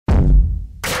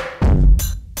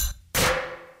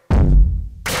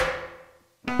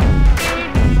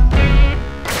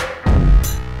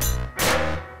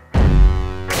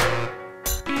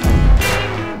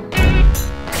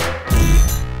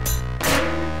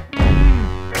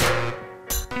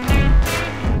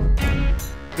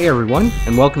Hey everyone,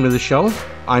 and welcome to the show.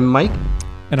 I'm Mike,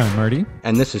 And I'm Marty.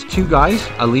 and this is Two Guys,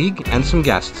 a League, and some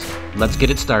guests. Let's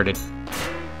get it started.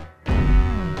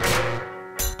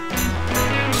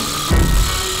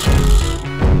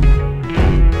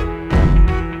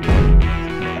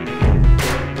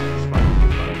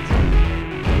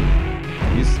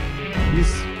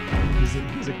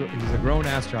 He's a grown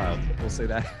ass child. We'll say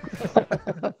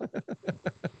that.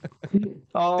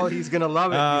 Oh, he's gonna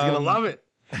love it. He's gonna love it.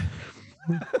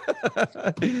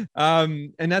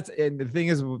 And the thing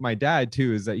is with my dad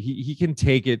too is that he can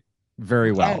take it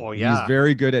very well. Oh, yeah. He's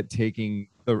very good at taking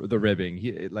the ribbing.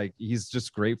 He's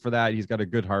just great for that. He's got a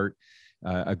good heart,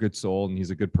 a good soul, and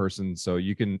he's a good person. So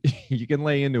you can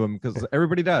lay into him because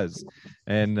everybody does,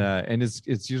 and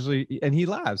it's usually, and he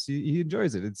laughs. He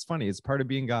enjoys it. It's funny. It's part of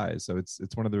being guys. So it's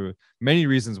one of the many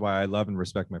reasons why I love and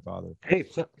respect my father. Hey,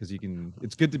 Because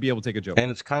it's good to be able to take a joke.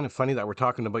 and it's kind of funny that we're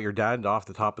talking about your dad off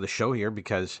the top of the show here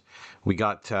because we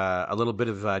got a little bit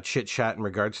of chit chat in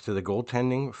regards to the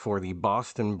goaltending for the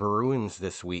Boston Bruins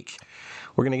this week.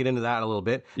 We're gonna get into that a little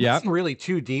bit. Yeah. Nothing really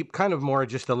too deep. Kind of more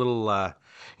just a little, a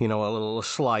little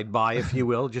slide by, if you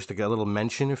will, just a little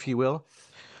mention, if you will.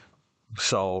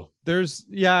 So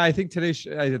I think today,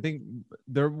 I think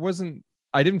there wasn't,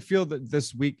 I didn't feel that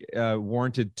this week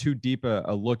warranted too deep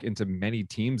a look into many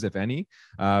teams, if any.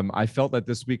 I felt that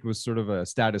this week was sort of a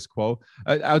status quo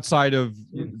outside of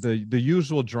the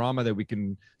usual drama that we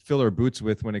can fill our boots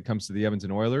with when it comes to the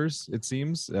Edmonton Oilers, it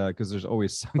seems, because there's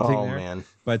always something there. Man.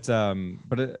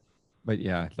 But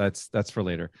yeah, that's for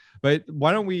later. But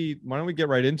why don't we get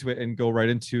right into it and go right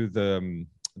into the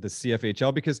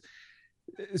CFHL, because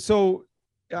so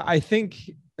I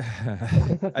think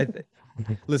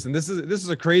listen, this is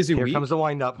a crazy Here week. comes the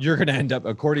wind up. You're going to end up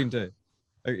according to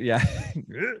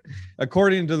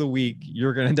according to the week,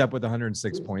 you're going to end up with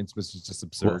 106 points, which is just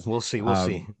absurd. We'll see. We'll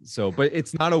see. So, but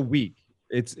it's not a week.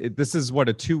 This is what,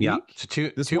 a 2 week? Yeah, it's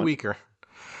a two weeker.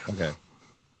 Okay.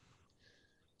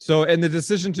 So, and the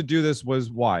decision to do this was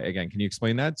why? Again, can you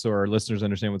explain that so our listeners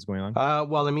understand what's going on?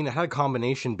 Well, I mean, it had a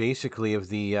combination basically of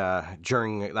the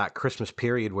during that Christmas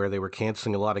period where they were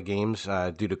canceling a lot of games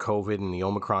due to COVID and the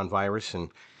Omicron virus,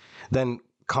 and then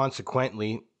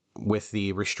consequently with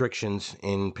the restrictions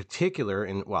in particular,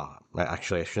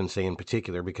 actually I shouldn't say in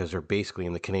particular because they're basically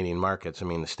in the Canadian markets. I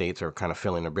mean, the States are kind of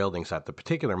filling their buildings at the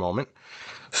particular moment.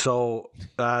 So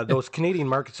those Canadian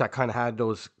markets that kind of had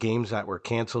those games that were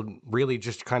canceled, really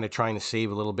just kind of trying to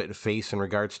save a little bit of face in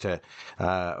regards to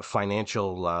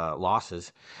financial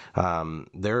losses.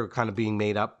 They're kind of being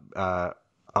made up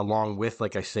along with,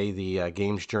 like I say, the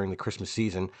games during the Christmas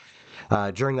season.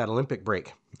 During that Olympic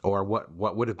break, or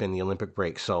what would have been the Olympic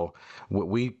break. So what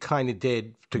we kind of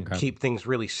did to keep things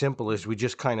really simple is we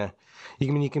just kind of,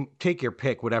 you can take your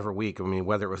pick whatever week. I mean,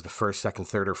 whether it was the first, second,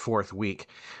 third, or fourth week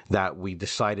that we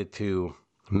decided to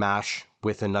mash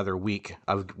with another week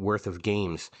worth of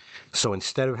games. So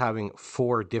instead of having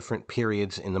 4 different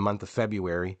periods in the month of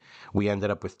February, we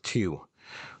ended up with 2.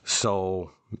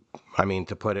 So, I mean,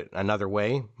 to put it another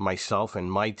way, myself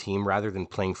and my team, rather than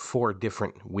playing 4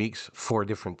 different weeks, 4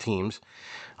 different teams,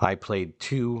 I played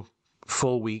 2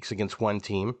 full weeks against one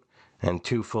team and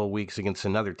 2 full weeks against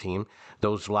another team.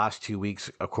 Those last 2 weeks,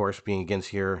 of course, being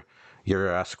against your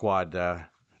squad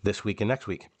this week and next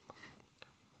week.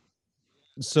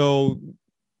 So,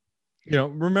 do you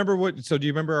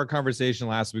remember our conversation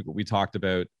last week, what we talked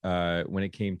about when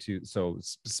it came to, so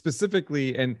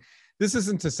specifically, and this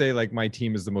isn't to say like my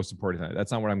team is the most important thing.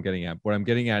 That's not what I'm getting at. What I'm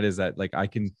getting at is that like I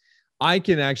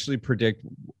can actually predict,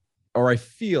 or I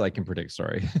feel I can predict,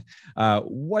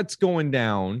 what's going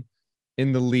down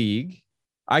in the league.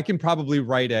 I can probably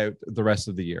write out the rest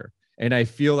of the year. And I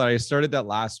feel that I started that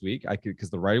last week. I could, because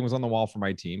the writing was on the wall for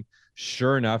my team.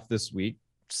 Sure enough, this week,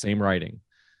 same writing.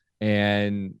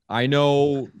 And I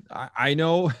know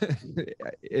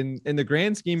in the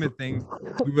grand scheme of things,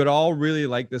 we would all really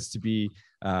like this to be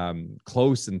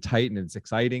close and tight, and it's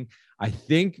exciting. I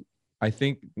think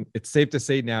it's safe to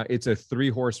say now it's a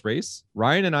 3-horse race.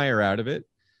 Ryan and I are out of it.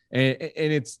 And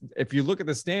it's, if you look at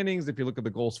the standings, if you look at the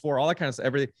goals for, all that kind of stuff,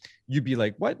 everything, you'd be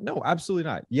like, what? No, absolutely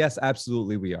not. Yes,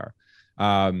 absolutely we are.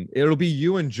 It'll be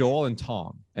you and Joel and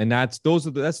Tom. And that's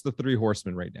the 3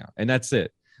 horsemen right now. And that's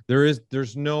it.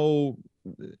 There's no,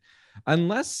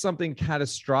 unless something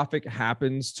catastrophic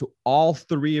happens to all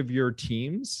 3 of your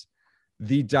teams,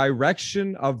 the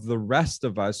direction of the rest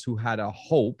of us who had a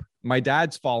hope, my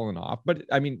dad's fallen off, but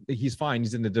I mean, he's fine.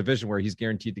 He's in the division where he's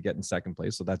guaranteed to get in second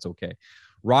place. So that's okay.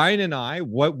 Ryan and I,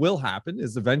 what will happen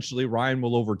is eventually Ryan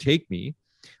will overtake me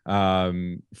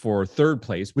for third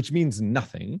place, which means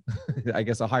nothing. I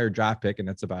guess a higher draft pick, and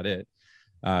that's about it.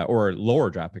 or lower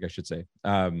draft pick, I should say.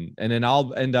 And then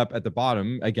I'll end up at the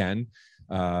bottom again,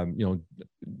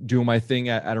 doing my thing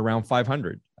at around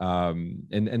 500.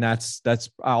 And that's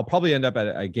I'll probably end up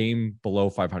at a game below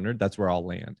 500. That's where I'll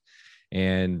land.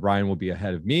 And Ryan will be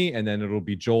ahead of me, and then it'll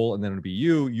be Joel, and then it'll be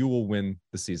you. You will win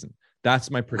the season.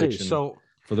 That's my prediction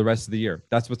for the rest of the year.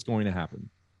 That's what's going to happen.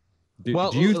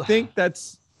 Do you think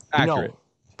that's accurate?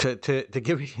 No. To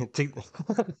give you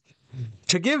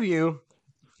to give you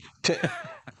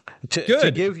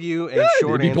to give you a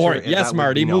short answer. Boring. Yes,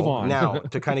 Marty, move on. Now,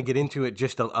 to kind of get into it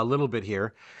just a little bit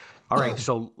here. All right,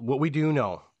 so what we do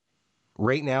know,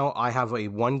 right now, I have a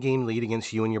 1-game lead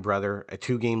against you and your brother, a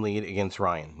 2-game lead against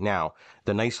Ryan. Now,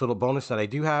 the nice little bonus that I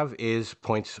do have is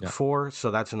points 4, so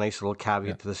that's a nice little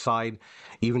caveat to the side.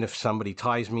 Even if somebody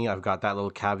ties me, I've got that little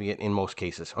caveat in most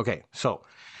cases. Okay, so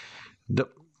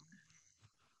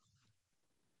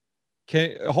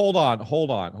hold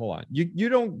on. You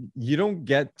don't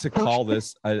get to call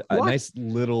this a nice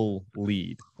little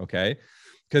lead, okay?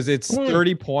 Because it's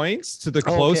 30 points to the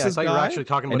closest guy. You were actually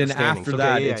talking about and then after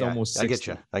that, it's almost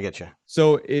 60. I get you.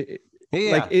 So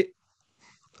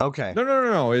Okay.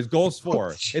 No. It's goals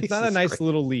 4. Jesus it's not a nice Christ.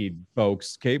 little lead,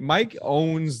 folks. Okay. Mike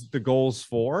owns the goals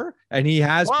 4, and he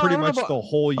has pretty much the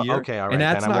whole year. Okay, all right. And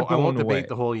that's not going I won't away. debate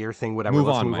the whole year thing, whatever. Move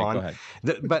Let's on, move Mike. on. Go ahead.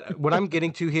 But what I'm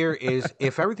getting to here is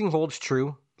if everything holds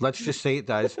true, let's just say it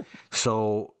does.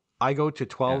 So I go to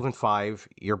 12-5.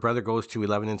 Your brother goes to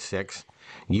 11-6.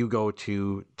 You go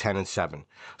to 10-7.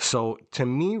 So to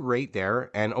me, right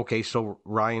there, and okay, so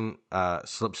Ryan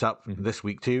slips up this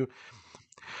week too.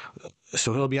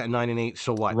 So he'll be at 9-8.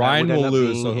 So what? Ryan will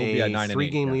lose, so he'll be at 9-8.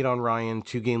 3-game lead on Ryan,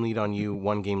 2-game lead on you,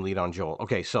 1-game lead on Joel.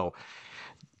 Okay, so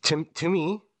to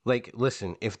me, like,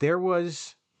 listen, if there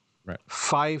was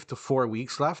 5 to 4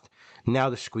 weeks left, now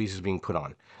the squeeze is being put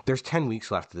on. There's 10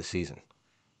 weeks left of the season.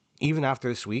 Even after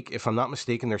this week, if I'm not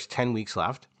mistaken, there's 10 weeks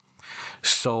left.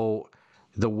 So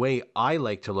the way I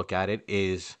like to look at it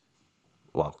is,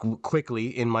 well, quickly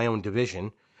in my own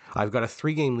division, I've got a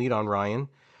 3-game lead on Ryan.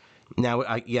 Now,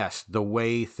 yes, the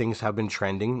way things have been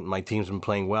trending, my team's been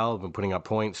playing well, been putting up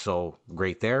points, so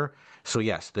great there. So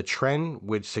yes, the trend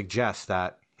would suggest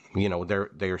that,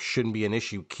 there shouldn't be an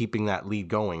issue keeping that lead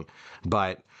going.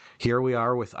 But here we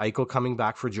are with Eichel coming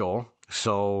back for Joel.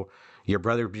 So your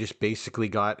brother just basically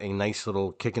got a nice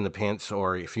little kick in the pants,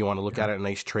 or if you want to look at it, a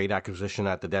nice trade acquisition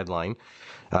at the deadline.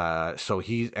 So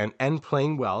he's and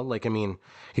playing well. Like, I mean,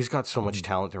 he's got so much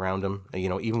talent around him.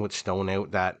 Even with Stone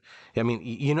out, that I mean,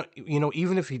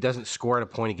 even if he doesn't score at a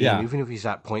point a game, even if he's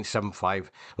at 0.75,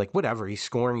 like whatever, he's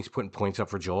scoring, he's putting points up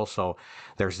for Joel. So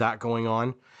there's that going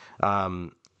on.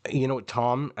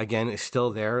 Tom, again, is still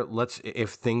there.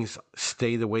 If things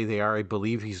stay the way they are, I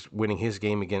believe he's winning his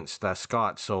game against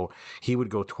Scott. So he would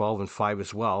go 12-5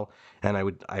 as well. And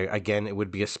it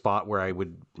would be a spot where I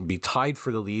would be tied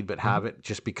for the lead, but have it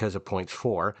just because of points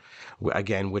 4,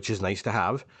 again, which is nice to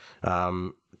have.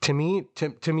 To me,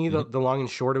 the long and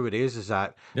short of it is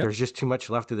that there's just too much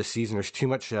left of the season. There's too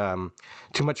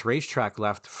much racetrack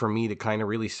left for me to kind of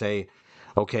really say,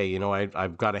 okay,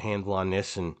 I've got a handle on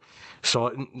this. And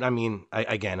so, I mean,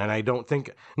 I don't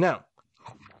think now.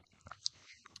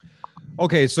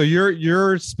 Okay, so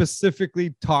you're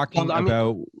specifically talking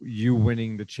about you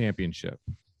winning the championship,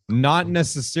 not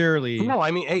necessarily. No,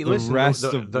 I mean, hey, listen.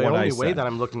 The only way that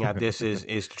I'm looking at this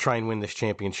is to try and win this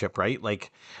championship, right?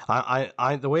 Like,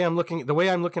 the way I'm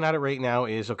looking at it right now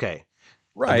is okay.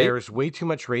 Right. There's way too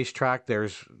much racetrack.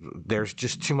 There's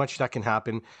just too much that can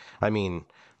happen. I mean,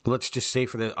 let's just say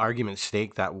for the argument's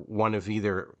sake that one of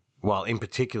either, well, in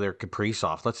particular,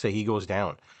 Kaprizov, let's say he goes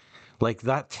down. Like,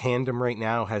 that tandem right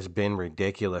now has been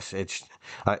ridiculous. It's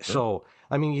so,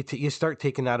 I mean, you start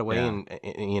taking that away, and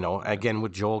again,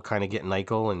 with Joel kind of getting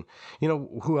Eichel, and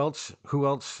who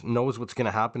else knows what's going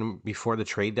to happen before the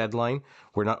trade deadline?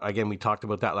 We talked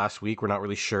about that last week. We're not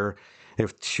really sure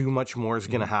if too much more is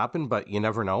going to happen, but you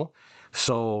never know.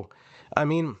 So, I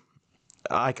mean,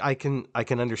 I can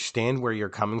understand where you're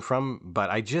coming from,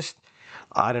 but I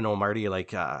don't know, Marty.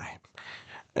 Like,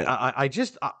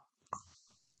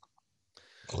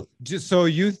 just so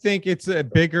you think it's a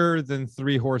bigger than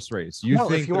 3-horse race? You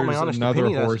think if you want my honest another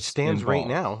opinion, horse as it stands involved right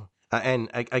now? And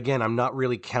again, I'm not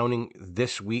really counting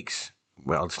this week's.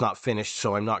 Well, it's not finished,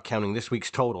 so I'm not counting this week's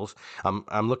totals.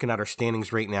 I'm looking at our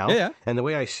standings right now, and the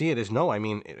way I see it is no. I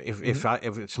mean, if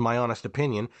it's my honest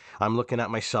opinion, I'm looking at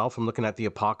myself. I'm looking at the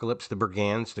Apocalypse, the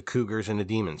Brigands, the Cougars, and the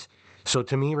Demons. So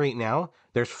to me, right now,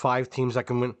 there's 5 teams that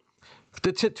can win.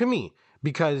 To me,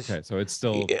 because so it's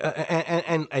still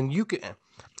and you can.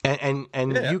 And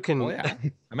Yeah. you can Well, yeah.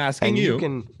 I'm asking and you you.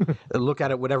 can look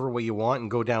at it whatever way you want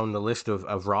and go down the list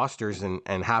of rosters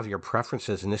and have your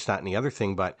preferences and this, that, and the other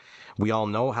thing. But we all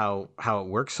know how it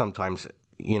works sometimes.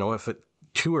 If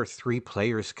two or three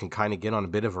players can kind of get on a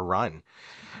bit of a run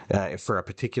for a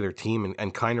particular team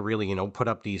and kind of really, put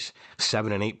up these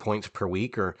 7 and 8 points per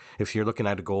week, or if you're looking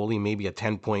at a goalie, maybe a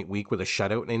 10-point week with a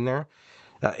shutout in there.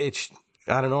 I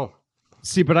don't know.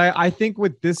 See, but I think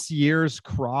with this year's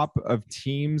crop of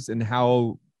teams and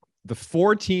how the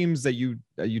four teams that you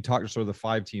talked, sort of the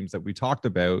five teams that we talked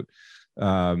about,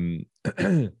 um,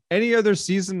 any other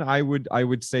season, I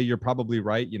would say you're probably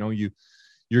right.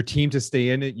 Your team to stay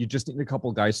in it, you just need a couple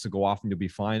guys to go off and you'll be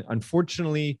fine.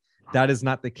 Unfortunately, that is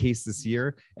not the case this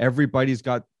year. Everybody's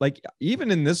got, like, even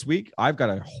in this week, I've got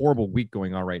a horrible week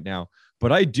going on right now,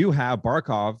 but I do have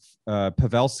Barkov,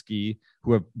 Pavelski,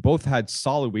 who have both had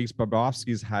solid weeks.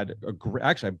 Bobrovsky's had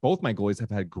actually, both my goalies have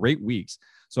had great weeks.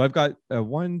 So I've got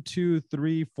 1, 2,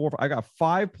 3, 4. I got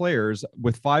 5 players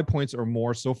with 5 points or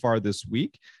more so far this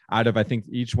week out of, I think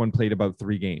each one played about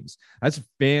 3 games. That's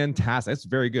fantastic. That's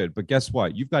very good. But guess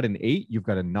what? You've got an 8, you've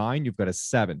got a 9, you've got a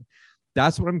 7.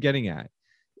 That's what I'm getting at.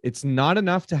 It's not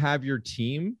enough to have your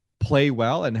team play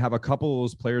well and have a couple of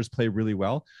those players play really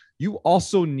well. You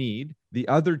also need the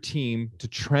other team to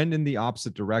trend in the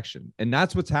opposite direction. And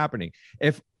that's what's happening.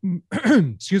 If,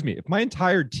 excuse me, if my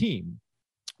entire team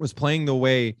was playing the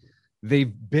way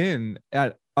they've been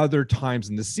at other times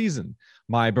in the season,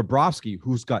 my Bobrovsky,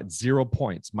 who's got 0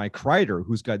 points, my Kreider,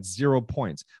 who's got 0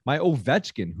 points, my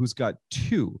Ovechkin, who's got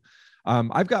 2,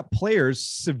 I've got players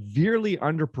severely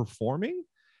underperforming.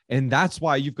 And that's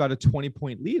why you've got a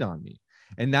 20-point lead on me.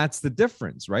 And that's the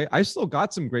difference, right? I still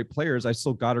got some great players. I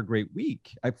still got a great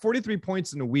week. 43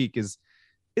 points in a week is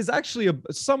actually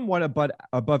somewhat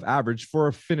above average for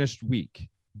a finished week,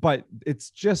 but it's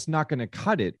just not going to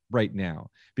cut it right now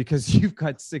because you've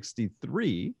got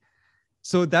 63.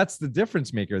 So that's the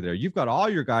difference maker there. You've got all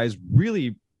your guys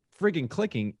really frigging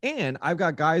clicking, and I've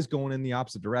got guys going in the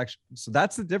opposite direction. So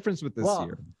that's the difference with this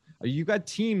year. You got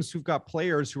teams who've got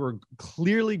players who are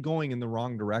clearly going in the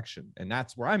wrong direction. And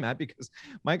that's where I'm at because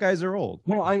my guys are old.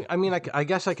 Well, I mean, I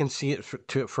guess I can see it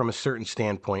from a certain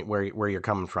standpoint where you're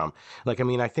coming from. Like, I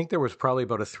mean, I think there was probably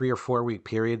about a 3 or 4 week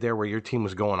period there where your team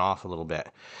was going off a little bit.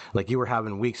 Like you were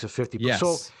having weeks of 50.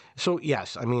 Yes. So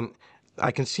yes, I mean,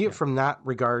 I can see it from that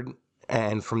regard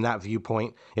and from that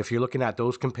viewpoint. If you're looking at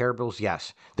those comparables,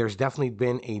 yes, there's definitely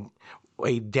been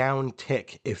a down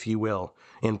tick, if you will,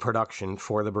 in production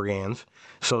for the Brigands.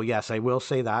 So yes, I will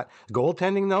say that.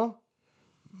 Goaltending though,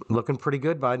 looking pretty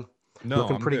good, bud. No,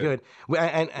 looking I'm pretty good.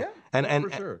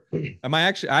 And for sure.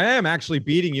 I am actually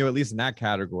beating you, at least in that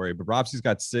category. Bobrovsky's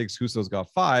got 6, Husso's got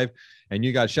 5, and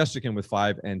you got Shesterkin with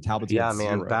 5, and Talbot's got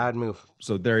 0. Bad move.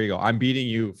 So there you go. I'm beating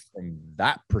you from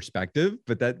that perspective,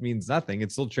 but that means nothing.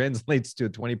 It still translates to a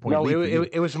 20-point lead.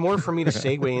 It was more for me to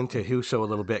segue into Husso a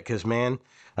little bit because, man,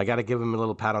 I got to give him a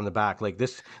little pat on the back. Like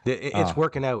this, it's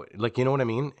working out. Like, you know what I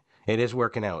mean? It is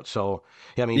working out. So,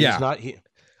 I mean, he's not...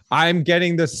 I'm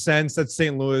getting the sense that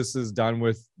St. Louis is done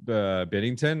with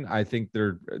Binnington. I think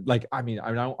they're like, I mean,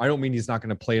 I don't mean he's not going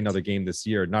to play another game this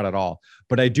year, not at all.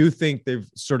 But I do think they've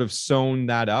sort of sewn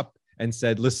that up and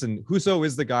said, listen, Husso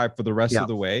is the guy for the rest of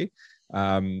the way.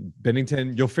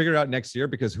 Binnington, you'll figure it out next year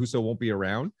because Husso won't be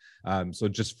around. So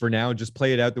just for now, just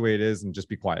play it out the way it is and just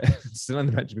be quiet. Sit on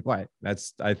the bench and be quiet.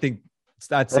 I think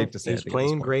that's safe to say. He's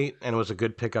playing great, and it was a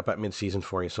good pickup at midseason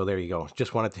for you. So there you go.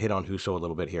 Just wanted to hit on Husso a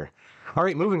little bit here. All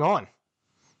right, moving on.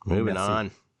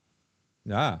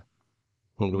 Yeah.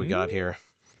 What do we got here?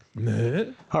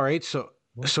 All right, so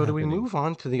do we move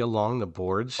on to the along the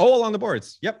boards? Oh, along the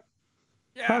boards. Yep.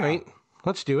 Yeah. All right,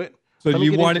 let's do it. So let me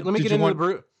get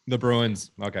into the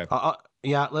Bruins. Okay.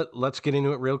 Yeah, let's get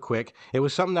into it real quick. It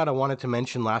was something that I wanted to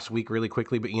mention last week really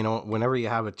quickly, but whenever you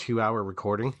have a 2-hour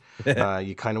recording,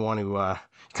 you kind of want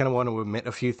to omit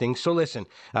a few things. So listen,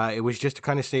 it was just to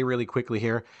kind of say really quickly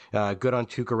here, good on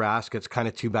Tuukka Rask. It's kind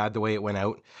of too bad the way it went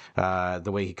out,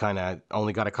 the way he kind of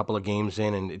only got a couple of games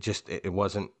in, and it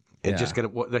wasn't.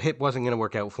 The hit wasn't going to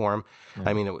work out for him. Yeah.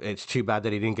 I mean, it's too bad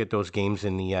that he didn't get those games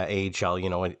in the AHL.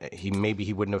 He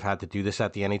wouldn't have had to do this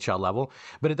at the NHL level,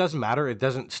 but it doesn't matter. It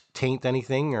doesn't taint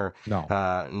anything, or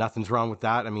nothing's wrong with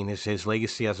that. I mean, his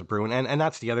legacy as a Bruin, and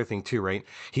that's the other thing too, right?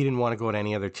 He didn't want to go to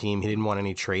any other team. He didn't want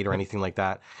any trade or anything like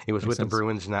that. It was with the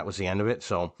Bruins, and that was the end of it.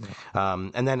 So,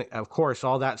 and then of course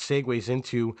all that segues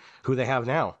into who they have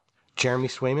now: Jeremy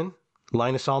Swayman,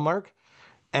 Linus Ullmark,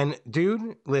 and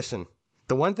dude, listen.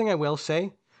 The one thing I will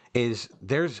say is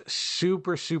there's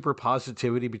super, super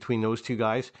positivity between those two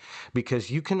guys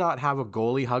because you cannot have a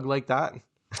goalie hug like that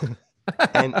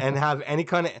and have any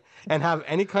kind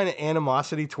of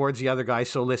animosity towards the other guy.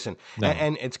 So listen, No.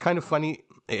 and it's kind of funny.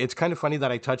 It's kind of funny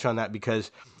that I touch on that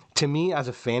because to me, as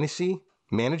a fantasy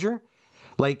manager,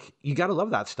 like you got to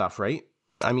love that stuff, right?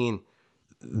 I mean,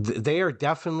 they are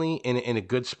definitely in a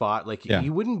good spot. Like Yeah.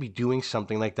 you wouldn't be doing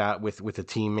something like that with a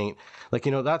teammate. Like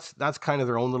that's kind of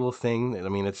their own little thing. I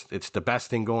mean, it's the best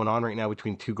thing going on right now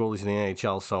between two goalies in the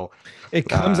NHL. So It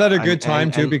comes at a I mean, good time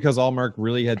too and because Allmark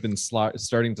really had been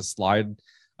starting to slide.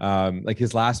 Like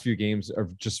his last few games are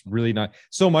just really not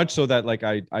so much so that like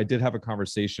I did have a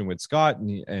conversation with Scott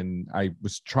and I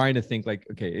was trying to think like,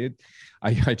 okay,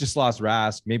 I just lost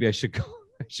Rask. Maybe I should go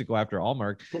I should go after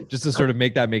Allmark just to sort of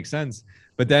make that make sense.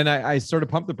 But then I sort of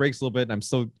pumped the brakes a little bit and I'm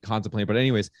still contemplating. But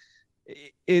anyways,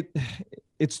 it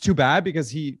it's too bad because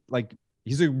he's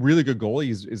a really good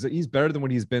goalie. He's better than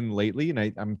what he's been lately, and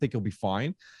I think he'll be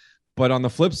fine. But on the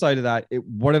flip side of that,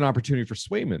 what an opportunity for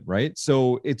Swayman, right?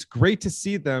 So it's great to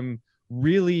see them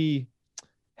really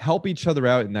help each other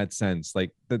out in that sense. Like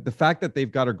the fact that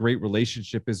they've got a great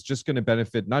relationship is just going to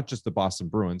benefit not just the Boston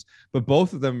Bruins, but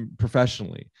both of them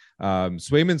professionally.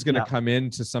 Swayman's going to come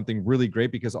into something really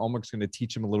great because Allmark's going to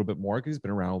teach him a little bit more because he's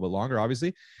been around a little bit longer,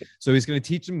 obviously. So he's going to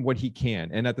teach him what he can.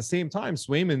 And at the same time,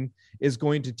 Swayman is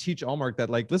going to teach Allmark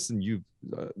that, like, listen, you've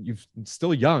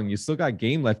still young, you still got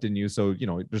game left in you. So,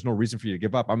 there's no reason for you to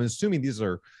give up. I'm assuming these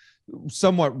are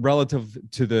somewhat relative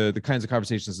to the kinds of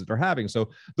conversations that they're having. So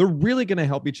they're really going to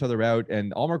help each other out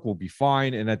and Allmark will be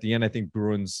fine. And at the end, I think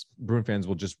Bruin fans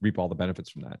will just reap all the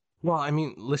benefits from that. well, I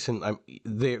mean, listen,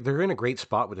 they're in a great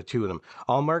spot with the two of them.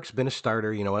 Allmark's been a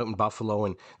starter, out in Buffalo,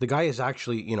 and the guy has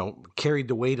actually, carried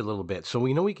the weight a little bit, so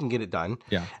we know he can get it done.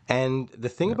 Yeah. And the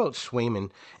thing about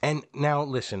Swayman, and now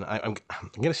listen, I'm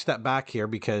going to step back here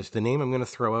because the name I'm going to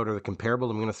throw out or the comparable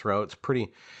I'm going to throw out, it's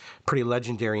pretty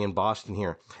legendary in Boston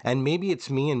here. And maybe it's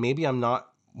me, and maybe I'm not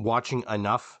watching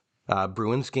enough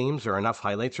Bruins games or enough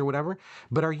highlights or whatever.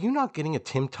 But are you not getting a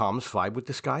Tim Thomas vibe with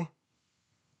this guy?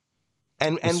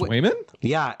 And Swayman?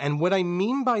 yeah, and what I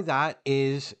mean by that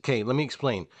is, okay, let me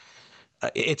explain.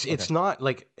 It's not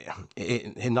like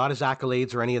not his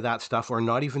accolades or any of that stuff, or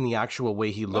not even the actual way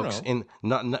he looks, in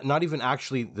not even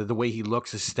actually the way he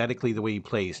looks aesthetically, the way he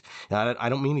plays. I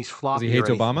don't mean he's floppy. Does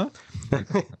he hate Obama?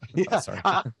 Yeah, sorry.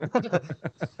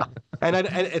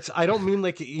 and I don't mean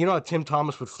like Tim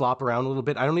Thomas would flop around a little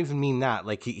bit. I don't even mean that.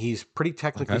 Like he's pretty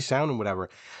technically sound and whatever,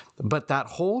 but that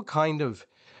whole kind of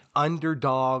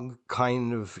underdog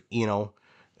kind of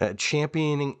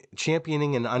championing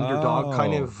an underdog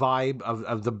kind of vibe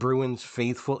of the Bruins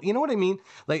faithful. You know what I mean?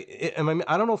 Like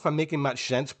I don't know if I'm making much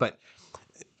sense, but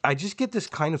I just get this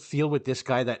kind of feel with this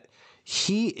guy that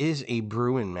he is a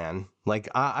Bruin, man. Like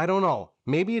I don't know.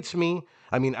 Maybe it's me.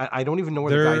 I mean, I don't even know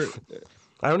where the guy's.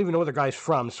 I don't even know where the guy's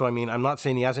from. So I mean, I'm not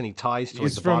saying he has any ties to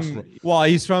Boston. Well,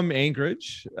 he's from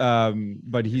Anchorage,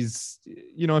 but he's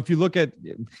if you look at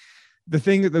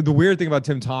the weird thing about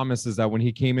Tim Thomas is that when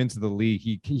he came into the league,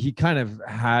 he kind of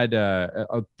had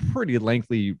a pretty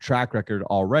lengthy track record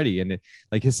already, and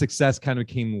like his success kind of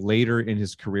came later in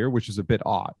his career, which is a bit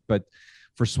odd. But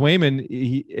for Swayman,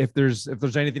 if there's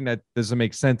anything that doesn't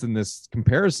make sense in this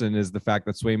comparison, is the fact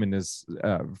that Swayman is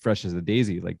fresh as a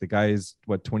daisy. Like the guy is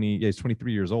 20? Yeah, he's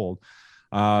 23 years old.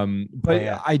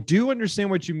 But I do understand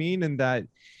what you mean in that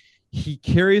he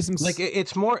carries himself like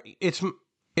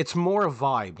it's more a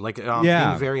vibe. Like,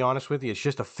 being very honest with you, it's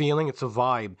just a feeling. It's a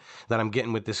vibe that I'm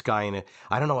getting with this guy. And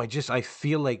I don't know. I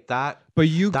feel like that. But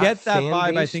you get that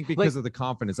vibe, I think, because of the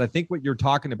confidence. I think what you're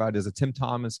talking about is a Tim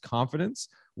Thomas confidence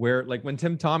where, like, when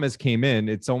Tim Thomas came in,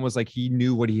 it's almost like he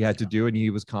knew what he had to do and he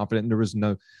was confident and there was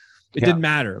it didn't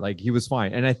matter. Like, he was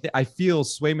fine. And I feel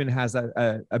Swayman has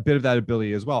a bit of that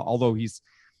ability as well. Although he's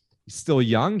still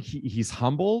young, he's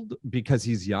humbled because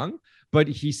he's young, but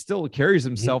he still carries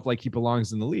himself like he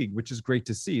belongs in the league, which is great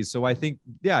to see. So I think,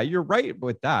 you're right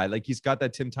with that. Like he's got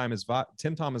that Tim Thomas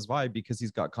vibe because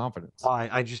he's got confidence.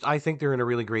 I think they're in a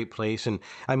really great place. And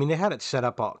I mean, they had it set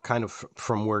up kind of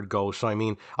from word go. So, I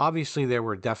mean, obviously there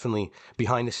were definitely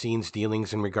behind the scenes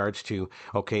dealings in regards to,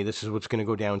 okay, this is what's going to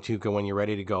go down to when you're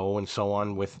ready to go and so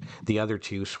on with the other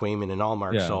two, Swayman and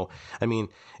Allmark. Yeah. So, I mean,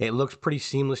 it looks pretty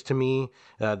seamless to me.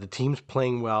 The team's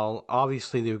playing well.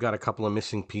 Obviously they've got a couple of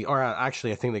missing pieces,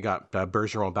 actually, I think they got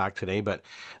Bergeron back today, but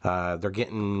they're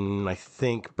getting, I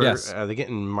think, they're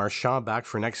getting Marchand back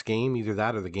for next game, either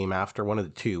that or the game after, one of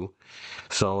the two.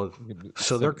 So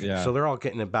they're all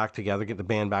getting it back together, get the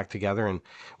band back together, and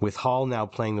with Hall now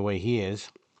playing the way he is,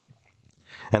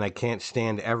 and I can't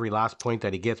stand every last point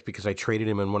that he gets because I traded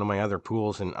him in one of my other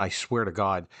pools, and I swear to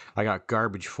God, I got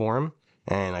garbage for him,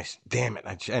 and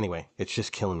anyway, it's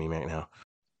just killing me right now.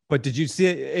 But did you see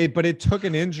it? But it took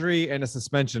an injury and a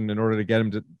suspension in order to get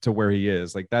him to where he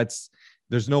is. Like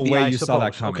there's no way you saw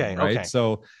that coming, okay, right? okay.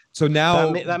 So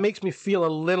now that makes me feel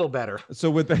a little better. So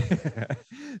with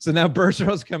so now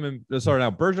Bergeron's coming. Sorry,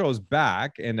 now Bergeron's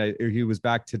back, and he was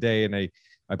back today, and I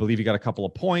believe he got a couple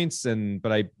of points,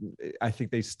 but I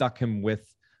think they stuck him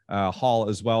with Hall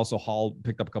as well. So Hall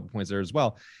picked up a couple of points there as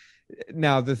well.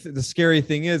 Now the scary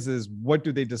thing is what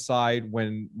do they decide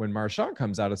when Marchand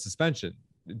comes out of suspension?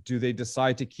 Do they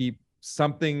decide to keep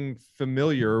something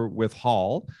familiar with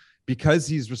Hall because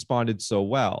he's responded so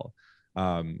well?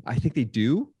 I think they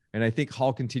do. And I think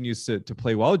Hall continues to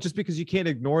play well, just because you can't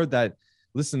ignore that.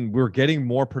 Listen, we're getting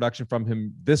more production from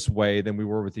him this way than we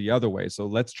were with the other way. So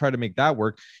let's try to make that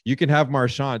work. You can have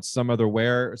Marchand in some other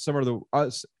way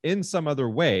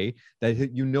that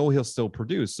he'll still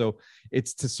produce. So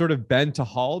it's to sort of bend to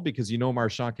Hall because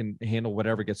Marchand can handle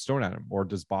whatever gets thrown at him. Or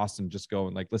does Boston just go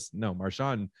and listen, no,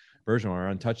 Marchand and Bergeron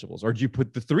are untouchables? Or do you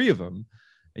put the three of them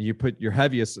and you put your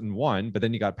heaviest in one, but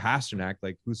then you got Pastrnak,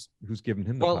 who's giving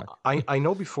him the puck? I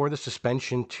know before the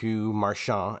suspension to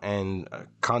Marchand and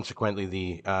consequently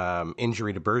the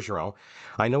injury to Bergeron,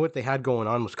 I know what they had going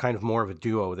on was kind of more of a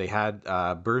duo. They had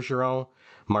Bergeron,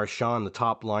 Marchand on the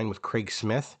top line with Craig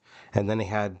Smith, and then they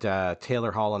had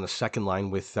Taylor Hall on the second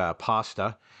line with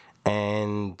Pasta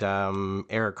and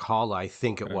Eric Hall, I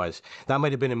think it was. That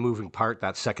might have been a moving part,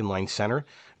 that second line center,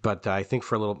 but I think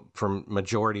for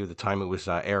majority of the time it was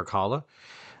Eric Hall.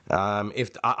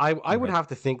 If I would have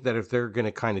to think that if they're going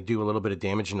to kind of do a little bit of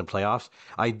damage in the playoffs,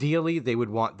 ideally they would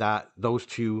want those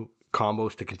two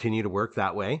combos to continue to work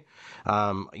that way.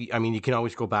 I mean, you can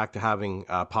always go back to having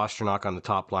Pastrnak on the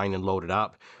top line and load it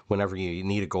up whenever you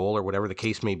need a goal or whatever the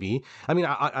case may be. I mean,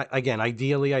 again,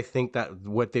 ideally, I think that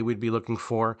what they would be looking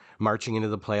for marching into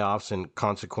the playoffs and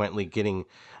consequently getting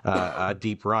a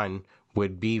deep run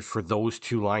would be for those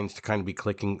two lines to kind of be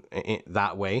clicking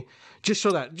that way, just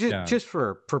so that just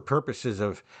for purposes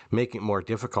of making it more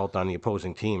difficult on the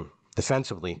opposing team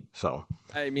defensively. So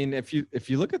I mean, if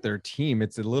you look at their team,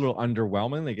 it's a little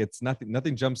underwhelming. Like it's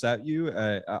nothing jumps at you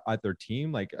at their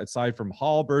team. Like aside from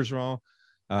Hall, Bergeron,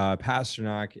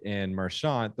 Pastrnak, and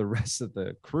Marchand, the rest of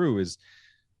the crew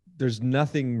there's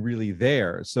nothing really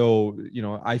there. So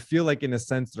I feel like in a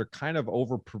sense they're kind of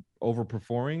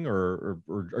overperforming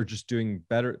or just doing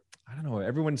better. I don't know.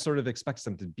 Everyone sort of expects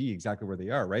them to be exactly where they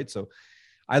are, right? So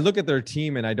I look at their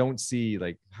team and I don't see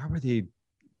how are they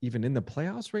even in the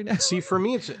playoffs right now? See, for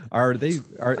me,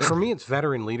 for me, it's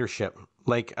veteran leadership.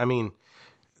 I mean,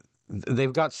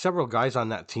 they've got several guys on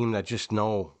that team that just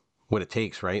know what it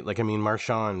takes, right?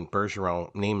 Marchand, Bergeron,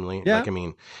 namely. Yeah.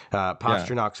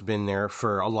 Pasternak's been there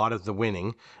for a lot of the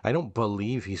winning. I don't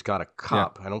believe he's got a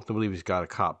cup. Yeah. I don't believe he's got a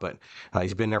cup, but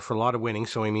he's been there for a lot of winning.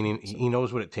 So, I mean, he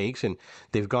knows what it takes, and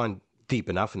they've gone deep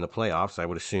enough in the playoffs, I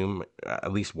would assume,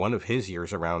 at least one of his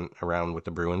years around with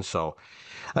the Bruins. So,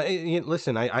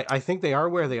 listen, I think they are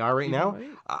where they are right now.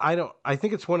 I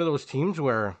think it's one of those teams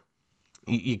where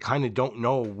you kind of don't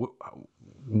know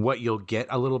what you'll get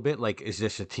a little bit. Is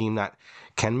this a team that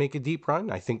can make a deep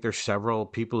run? I think there's several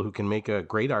people who can make a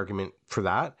great argument for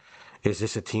that. Is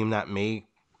this a team that may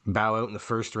bow out in the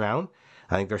first round?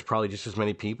 I think there's probably just as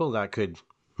many people that could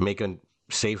make a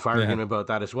safe argument about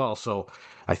that as well. So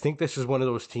I think this is one of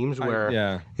those teams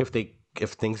where if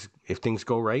things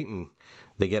go right and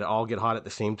they all get hot at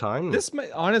the same time. This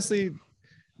might, honestly,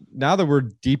 now that we're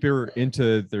deeper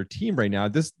into their team right now,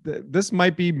 this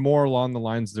might be more along the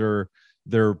lines their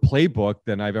playbook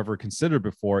than I've ever considered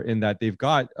before, in that they've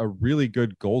got a really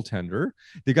good goaltender.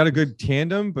 They've got a good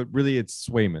tandem, but really it's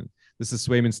Swayman. This is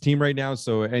Swayman's team right now.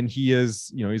 So, and he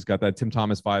is, he's got that Tim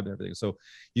Thomas vibe and everything. So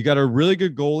you got a really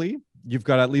good goalie. You've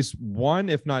got at least one,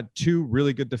 if not two,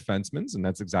 really good defensemen, and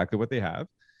that's exactly what they have.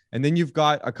 And then you've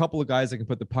got a couple of guys that can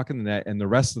put the puck in the net, and the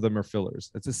rest of them are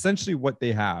fillers. That's essentially what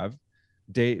they have,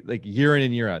 year in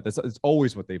and year out. It's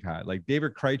always what they've had.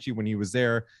 David Krejci, when he was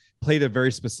there, played a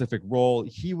very specific role.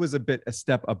 He was a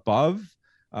step above,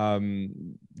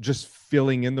 just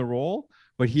filling in the role,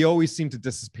 but he always seemed to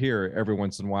disappear every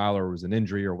once in a while, or it was an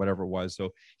injury or whatever it was.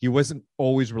 So he wasn't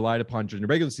always relied upon during the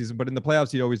regular season, but in the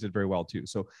playoffs, he always did very well too.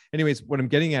 So anyways, what I'm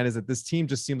getting at is that this team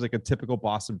just seems like a typical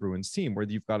Boston Bruins team, where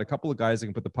you've got a couple of guys that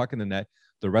can put the puck in the net.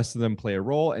 The rest of them play a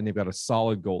role, and they've got a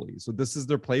solid goalie. So this is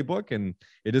their playbook, and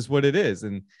it is what it is.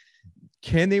 And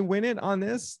can they win it on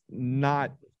this?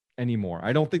 Not anymore.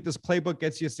 I don't think this playbook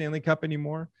gets you a Stanley Cup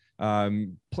anymore.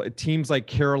 Teams like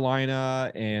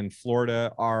Carolina and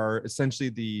Florida are essentially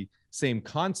the same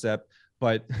concept,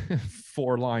 but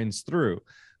 4 lines through.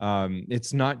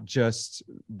 It's not just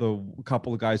the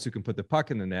couple of guys who can put the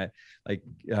puck in the net. Like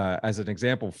as an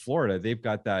example, Florida, they've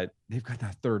got that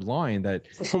third line that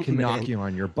can knock you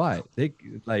on your butt. They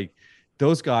like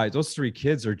those guys, those 3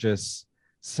 kids are just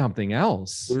something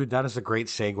else. Dude, that is a great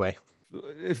segue.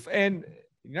 And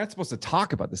you're not supposed to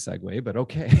talk about the segue, but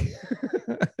okay.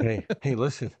 hey,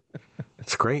 listen,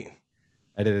 it's great.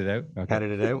 Edit it out. Okay.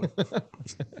 Edit it out.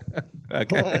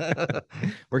 Okay.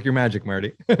 Work your magic,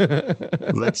 Marty.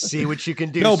 Let's see what you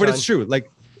can do. No, but it's true.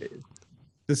 Like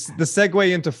the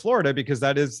segue into Florida, because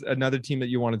that is another team that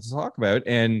you wanted to talk about.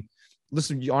 And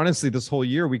listen, honestly, this whole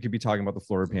year we could be talking about the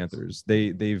Florida Panthers.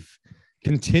 They've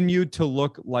continued to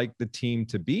look like the team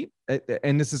to beat.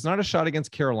 And this is not a shot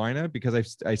against Carolina,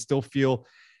 because I still feel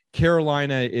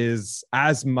Carolina is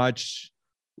as much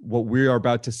what we are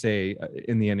about to say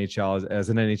in the NHL as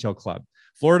an NHL club.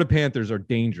 Florida Panthers are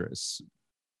dangerous.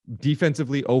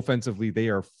 Defensively, offensively, they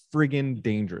are friggin'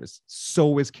 dangerous.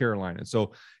 So is Carolina.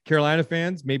 So Carolina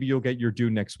fans, maybe you'll get your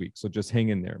due next week. So just hang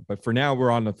in there. But for now,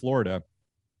 we're on to Florida.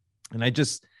 And I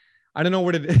don't know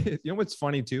what it is. You know what's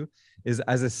funny too is,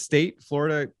 as a state,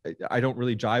 Florida, I don't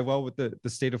really jive well with the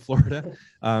state of Florida.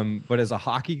 But as a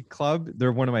hockey club,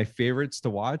 they're one of my favorites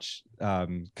to watch,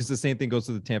 because the same thing goes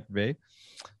to the Tampa Bay.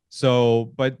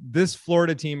 So, but this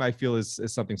Florida team, I feel is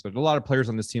something special. A lot of players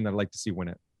on this team that I'd like to see win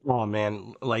it. Oh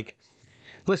man, like,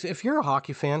 listen, if you're a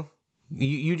hockey fan,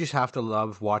 you just have to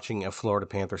love watching a Florida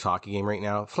Panthers hockey game right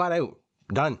now. Flat out,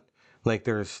 done. Like,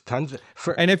 there's tons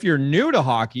and if you're new to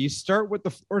hockey, start with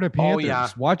the Florida Panthers. Oh, yeah.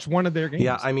 Watch one of their games.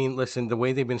 Yeah, I mean, listen, the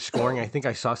way they've been scoring, I think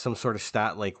I saw some sort of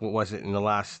stat, like, what was it, in the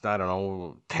last,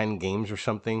 10 games or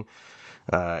something?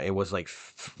 It was like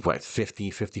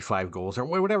 50, 55 goals or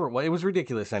whatever. Well, it was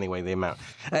ridiculous anyway, the amount.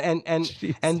 And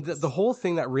the whole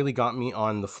thing that really got me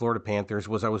on the Florida Panthers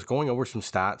was I was going over some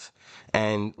stats,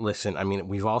 and listen, I mean,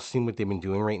 we've all seen what they've been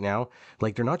doing right now.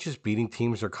 Like, they're not just beating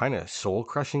teams, they're kind of soul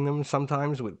crushing them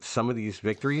sometimes with some of these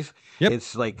victories. Yep.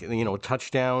 It's like,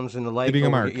 touchdowns and the like.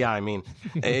 Yeah, I mean,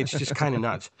 it's just kind of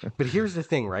nuts. But here's the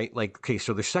thing, right? Like, okay,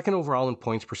 so they're second overall in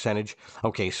points percentage.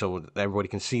 Okay, so everybody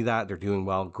can see that. They're doing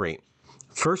well. Great.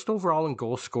 First overall in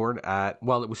goals scored at,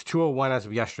 well, it was 201 as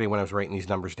of yesterday when I was writing these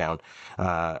numbers down,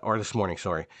 or this morning,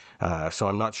 sorry. So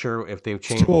I'm not sure if they've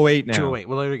changed. 208 now. 208.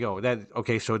 Well, there you go.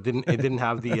 Okay, so it didn't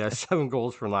have the 7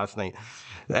 goals from last night.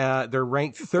 They're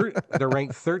ranked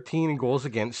 13 in goals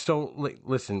against. So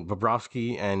listen,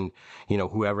 Bobrovsky and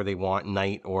whoever they want,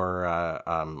 Knight or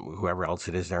whoever else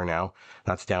it is there now,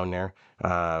 that's down there.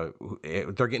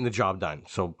 They're getting the job done.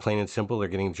 So plain and simple, they're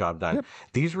getting the job done. Yep.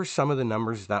 These were some of the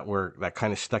numbers that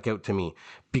kind of stuck out to me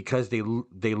because they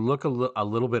look a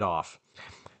little bit off.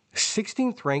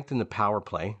 16th ranked in the power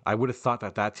play. I would have thought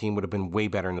that team would have been way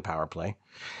better in the power play.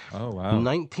 Oh wow.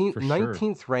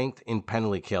 19th ranked in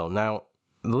penalty kill. Now,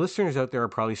 the listeners out there are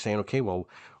probably saying, okay, well,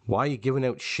 why are you giving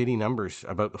out shitty numbers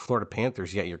about the Florida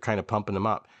Panthers yet you're kind of pumping them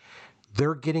up?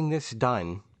 They're getting this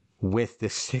done with the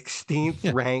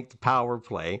 16th ranked power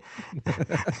play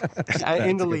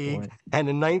in the league and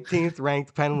the 19th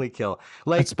ranked penalty kill.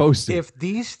 Like, that's supposed to. If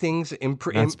these things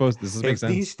improve,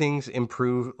 these things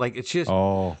improve, like, it's just.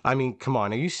 Oh, I mean, come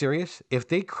on, are you serious? If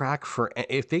they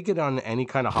get on any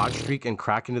kind of hot streak and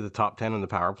crack into the top 10 on the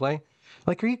power play,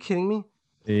 like, are you kidding me?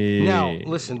 Now,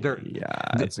 listen,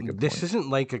 that's a good point. This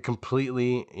isn't like a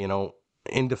completely,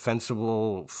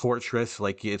 indefensible fortress.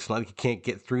 Like, it's not like you can't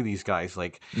get through these guys.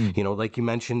 Like, like you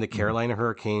mentioned, the Carolina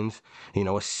Hurricanes,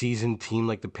 a seasoned team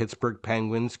like the Pittsburgh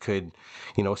Penguins could,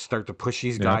 start to push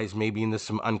these guys maybe into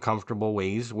some uncomfortable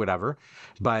ways, whatever.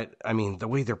 But, I mean, the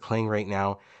way they're playing right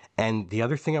now. And the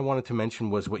other thing I wanted to mention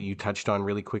was what you touched on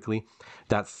really quickly,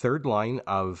 that third line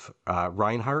of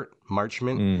Reinhart,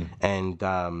 Marchment,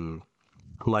 and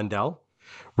Lundell.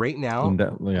 Right now,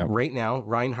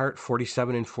 Reinhart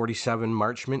 47 and 47,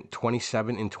 Marchment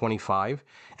 27 and 25,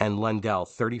 and Lundell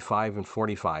 35 and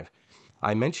 45.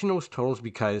 I mention those totals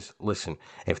because, listen,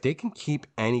 if they can keep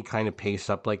any kind of pace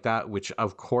up like that, which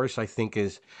of course I think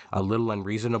is a little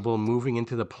unreasonable moving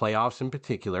into the playoffs in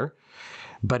particular,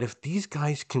 but if these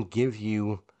guys can give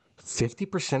you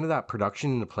 50% of that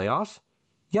production in the playoffs,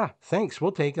 yeah, thanks.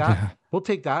 We'll take that. Yeah. We'll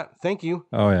take that. Thank you.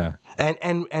 Oh yeah.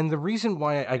 And the reason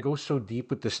why I go so deep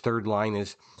with this third line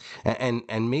is,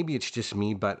 and maybe it's just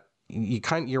me, but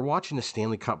you're watching the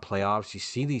Stanley Cup playoffs. You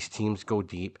see these teams go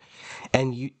deep,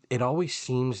 and it always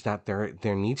seems that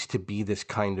there needs to be this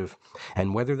kind of,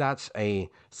 and whether that's a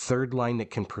third line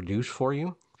that can produce for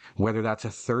you, whether that's a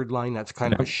third line that's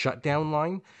kind of a shutdown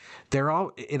line.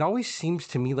 It always seems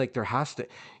to me like there has to,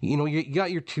 you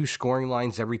got your two scoring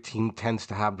lines. Every team tends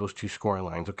to have those two scoring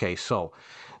lines. Okay, so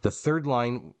the third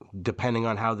line, depending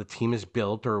on how the team is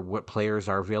built or what players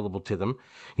are available to them,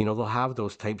 they'll have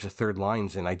those types of third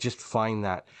lines. And I just find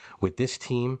that with this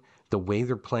team, the way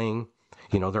they're playing,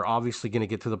 they're obviously going to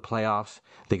get to the playoffs.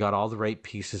 They got all the right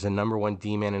pieces. A number one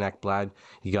D-man in Ekblad.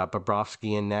 You got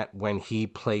Bobrovsky in net when he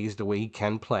plays the way he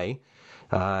can play.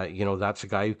 That's a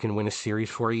guy who can win a series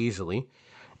for you easily.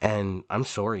 And I'm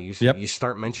sorry, you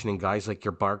start mentioning guys like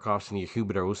your Barkovs and your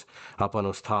Huberdeaus up on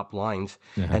those top lines,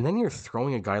 and then you're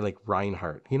throwing a guy like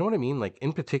Reinhart. You know what I mean? Like,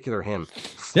 in particular, him.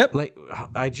 Yep. Like,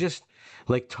 I just,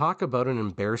 talk about an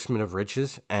embarrassment of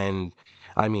riches. And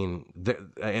I mean,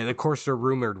 and of course, they're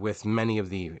rumored with many of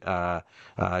the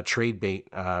trade bait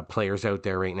players out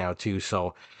there right now too.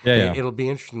 So it'll be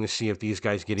interesting to see if these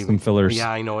guys get even some fillers.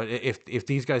 Yeah, I know. If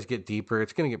these guys get deeper,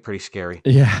 it's going to get pretty scary.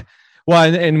 Yeah.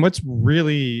 Well, and what's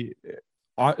really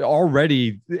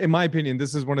already, in my opinion,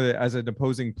 this is one of the, as an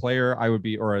opposing player, I would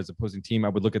be, or as opposing team, I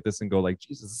would look at this and go like,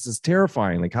 Jesus, this is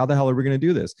terrifying. Like, how the hell are we going to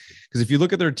do this? Because if you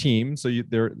look at their team, so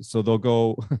they'll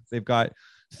go, they've got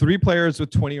 3 players with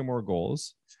 20 or more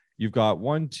goals. You've got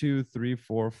 1, 2, 3,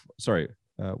 4,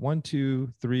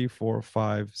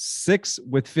 5, 6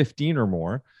 with 15 or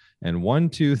more, and 1,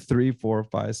 2, 3, 4,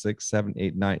 5, 6, 7,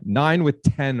 8, 9 with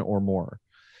 10 or more.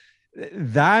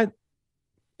 That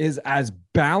is as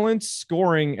balanced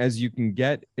scoring as you can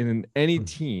get in any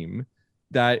team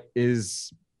that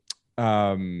is,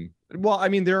 well, I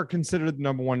mean, they're considered the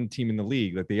number one team in the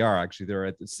league. Like, they are actually,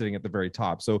 they're sitting at the very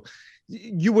top. So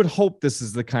you would hope this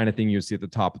is the kind of thing you see at the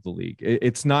top of the league.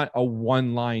 It's not a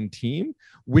one-line team,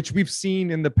 which we've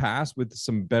seen in the past with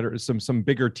some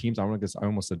bigger teams. I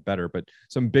almost said better, but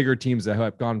some bigger teams that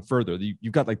have gone further.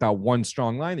 You've got like that one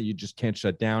strong line that you just can't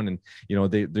shut down, and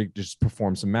they just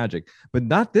perform some magic. But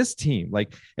not this team.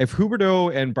 Like, if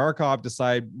Huberdeau and Barkov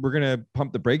decide we're gonna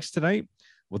pump the brakes tonight,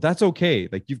 well, that's okay.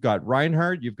 Like, you've got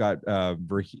Reinhardt, you've got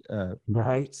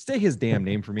say his damn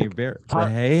name for me,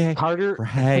 Carter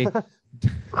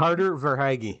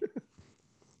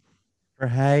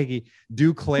Verhaeghe.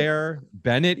 Duclair,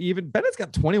 Bennett. Even Bennett's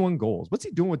got 21 goals. What's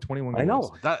he doing with 21 goals? I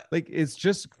know that, like, it's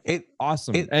just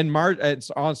awesome. And Marchment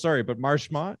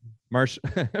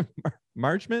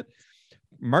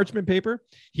paper,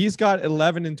 he's got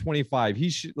 11 and 25.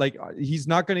 He's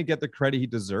not going to get the credit he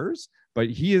deserves, but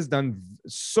he has done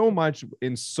so much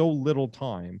in so little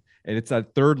time. And it's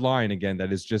that third line again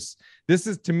that is just, this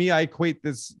is, to me, I equate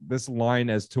this line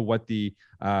as to what the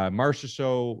Marcia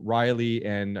Show, Riley,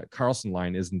 and Carlson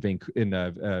line is in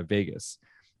Vegas,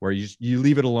 where you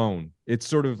leave it alone. It's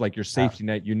sort of like your safety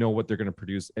net. You know what they're going to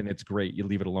produce, and it's great. You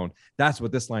leave it alone. That's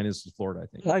what this line is to Florida, I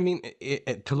think. I mean,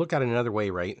 to look at it another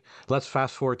way, right? Let's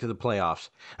fast forward to the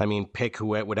playoffs. I mean, pick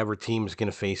whatever team is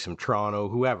going to face them, Toronto,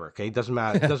 whoever. Okay, it doesn't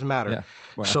matter. It doesn't matter. Yeah.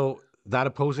 Wow. So that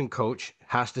opposing coach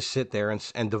has to sit there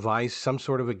and devise some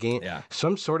sort of a game,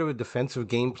 some sort of a defensive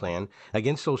game plan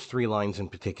against those 3 lines in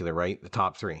particular, right? The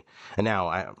top 3. And now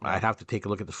I'd have to take a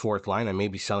look at the 4th line. I may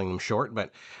be selling them short,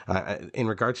 but in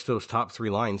regards to those top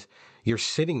 3 lines, you're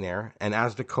sitting there, and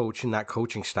as the coach and that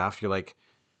coaching staff, you're like,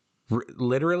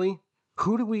 literally,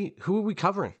 who are we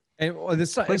covering? And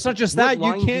it's not just that.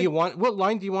 What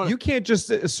line do you want? You can't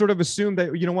just sort of assume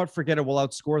that, you know what, forget it, we'll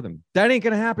outscore them. That ain't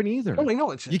going to happen either. No, I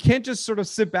know. You can't just sort of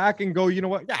sit back and go, you know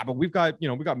what? Yeah, but we've got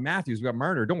Matthews, we've got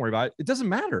Marner. Don't worry about it. It doesn't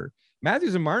matter.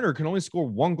 Matthews and Marner can only score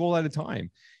 1 goal at a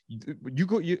time.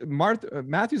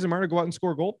 Matthews and Marner go out and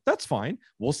score a goal. That's fine.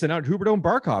 We'll send out Huberdeau and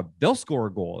Barkov. They'll score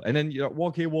a goal. And then,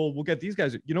 we'll get these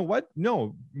guys. You know what?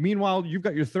 No. Meanwhile, you've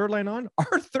got your third line on.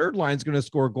 Our third line's going to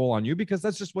score a goal on you, because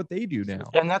that's just what they do now.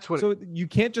 And that's what. So you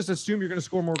can't just assume you're going to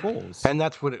score more goals. And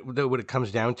that's what it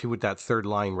comes down to with that third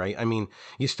line, right? I mean,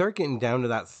 you start getting down to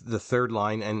the third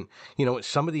line, and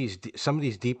some of these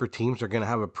deeper teams are going to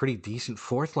have a pretty decent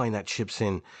 4th line that chips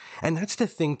in, and that's the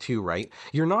thing too, right?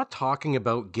 You're not talking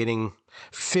about getting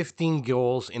 15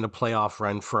 goals in a playoff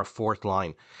run for a 4th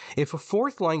line. If a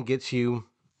 4th line gets you,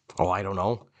 I don't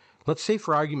know, let's say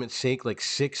for argument's sake, like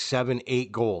 6, 7,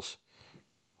 8 goals,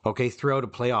 okay, throughout a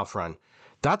playoff run,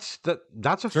 that's a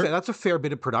fair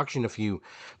bit of production if you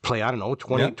play, I don't know,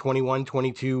 20, 21,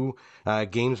 22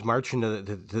 games marching to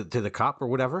the cup or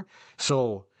whatever.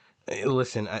 So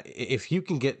listen, if you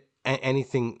can get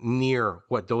anything near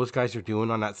what those guys are doing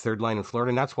on that third line in Florida,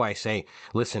 and that's why I say,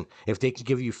 listen, if they can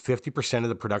give you 50% of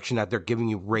the production that they're giving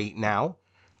you right now,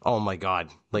 oh my God,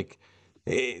 like,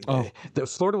 Oh, The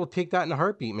Florida will take that in a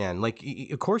heartbeat, man. Like,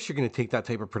 of course you're going to take that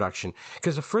type of production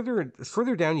because the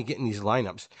further down you get in these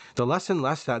lineups, the less and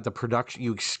less that the production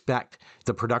you expect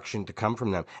the production to come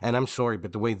from them. And I'm sorry,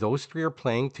 but the way those three are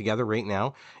playing together right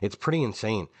now, it's pretty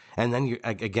insane. And then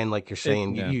again, like you're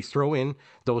saying, yeah. you throw in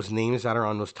those names that are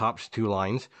on those top two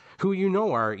lines, who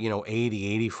are 80,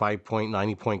 85 point,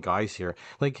 90 point guys here.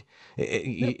 Like,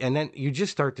 Yep. and then you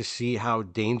just start to see how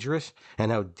dangerous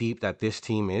and how deep that this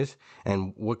team is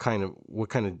and what kind of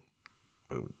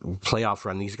playoff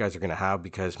run these guys are going to have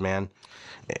because man.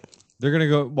 They're gonna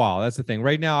go. Wow, that's the thing.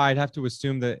 Right now, I'd have to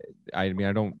assume that. I mean,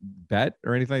 I don't bet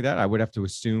or anything like that. I would have to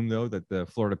assume though that the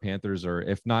Florida Panthers are,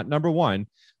 if not number one,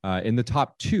 in the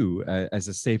top two as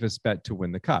the safest bet to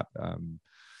win the cup.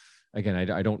 Again,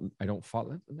 I don't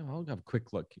follow. No, I'll have a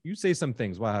quick look. You say some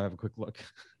things while I have a quick look.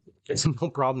 It's no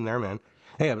problem there, man.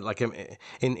 Hey, like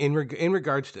in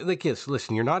regards to like yes,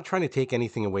 listen, you're not trying to take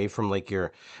anything away from like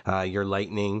your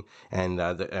Lightning and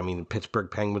I mean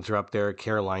Pittsburgh Penguins are up there,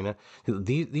 Carolina.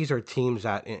 These are teams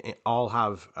that all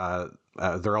have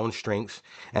their own strengths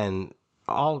and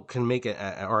all can make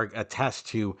or attest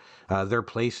to their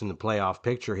place in the playoff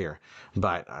picture here.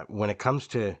 But when it comes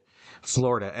to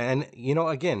Florida. And,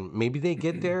 again, maybe they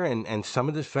get there and some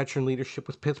of this veteran leadership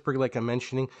with Pittsburgh, like I'm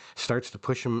mentioning, starts to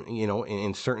push them,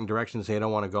 in certain directions they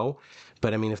don't want to go.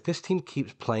 But I mean, if this team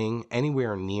keeps playing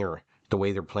anywhere near the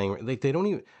way they're playing, like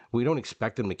we don't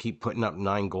expect them to keep putting up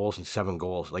 9 goals and 7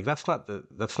 goals. Like that's not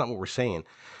what we're saying.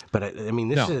 But I mean,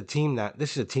 this No, is a team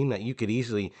that you could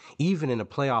easily, even in a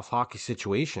playoff hockey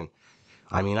situation,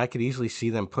 I mean, I could easily see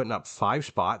them putting up 5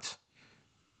 spots,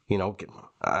 you know,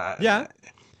 yeah.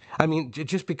 I mean,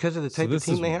 just because of the So type of this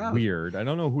is team they have. weird. I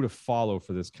don't know who to follow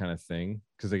for this kind of thing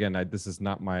because again, this is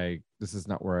not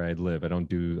where I live. I don't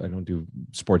do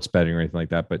sports betting or anything like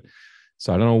that. But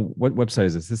so I don't know what website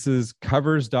is this. This is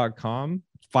covers.com.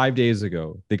 5 days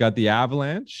ago, they got the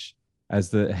Avalanche as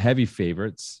the heavy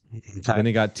favorites. Then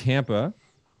they got Tampa.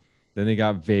 Then they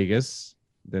got Vegas.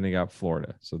 Then they got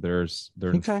Florida. So they're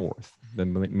in Okay. fourth.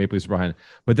 Then Maple Leafs behind.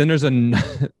 But then there's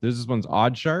this one's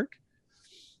Odd Shark.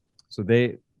 So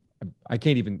I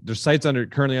can't even. There's sites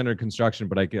currently under construction,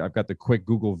 but I've got the quick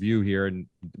Google view here, and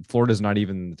Florida's not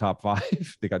even in the top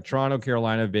 5. They got Toronto,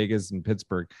 Carolina, Vegas, and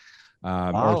Pittsburgh.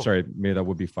 Wow. Or sorry, maybe that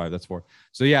would be 5. That's 4.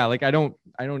 So yeah, like I don't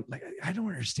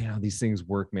understand how these things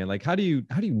work, man. Like how do you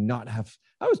not have?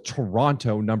 How is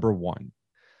Toronto number 1?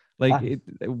 Like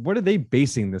what are they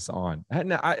basing this on?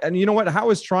 And you know what? How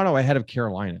is Toronto ahead of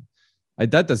Carolina?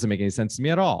 That doesn't make any sense to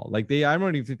me at all. Like I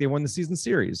don't even think they won the season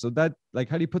series. So that, like,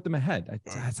 how do you put them ahead?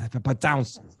 But down.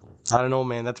 I don't know,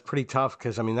 man. That's pretty tough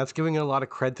because I mean that's giving a lot of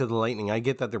credit to the Lightning. I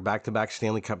get that they're back-to-back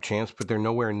Stanley Cup champs, but they're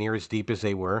nowhere near as deep as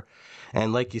they were.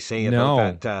 And like you say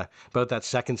about that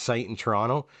second site in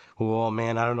Toronto, oh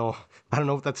man, I don't know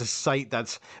if that's a site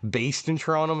that's based in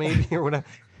Toronto, maybe or whatever.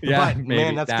 Yeah, But maybe.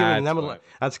 man,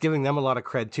 that's giving them a lot of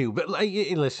cred too. But like,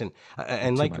 listen,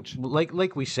 and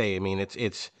like we say, I mean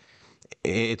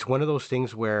it's one of those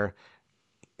things where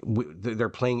they're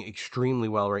playing extremely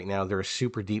well right now. They're a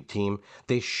super deep team.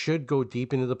 They should go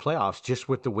deep into the playoffs just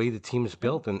with the way the team is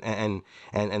built and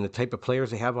the type of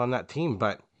players they have on that team.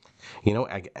 But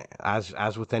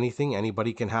as with anything,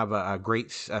 anybody can have a great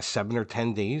 7 or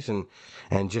 10 days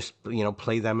and just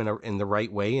play them in the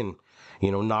right way and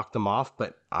knock them off.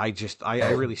 But I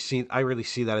really see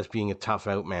that as being a tough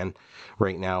out, man,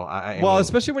 right now. I mean,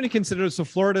 especially when you consider, so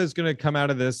Florida is going to come out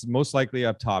of this most likely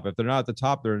up top. If they're not at the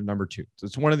top, they're number 2. So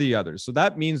it's one of the others. So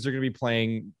that means they're going to be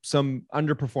playing some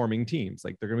underperforming teams.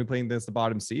 Like they're going to be playing the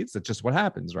bottom seeds. That's just what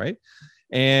happens, right?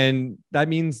 And that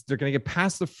means they're going to get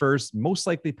past the first, most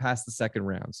likely past the second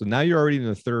round. So now you're already in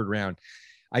the third round.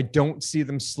 I don't see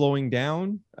them slowing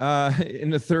down in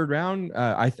the third round.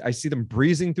 I see them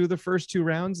breezing through the first 2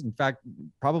 rounds. In fact,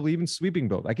 probably even sweeping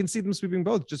both. I can see them sweeping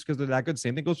both just because they're that good.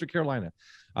 Same thing goes for Carolina.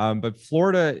 But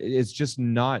Florida is just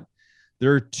not,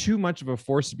 they're too much of a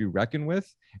force to be reckoned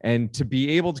with. And to be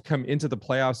able to come into the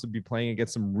playoffs to be playing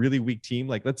against some really weak team,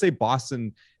 like let's say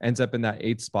Boston ends up in that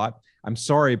 8th spot. I'm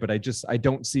sorry, but I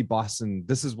don't see Boston.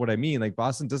 This is what I mean. Like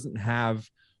Boston doesn't have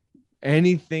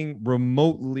anything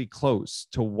remotely close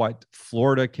to what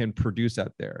Florida can produce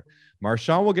out there.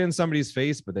 Marchand will get in somebody's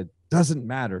face, but that doesn't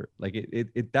matter. Like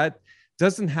that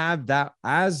doesn't have that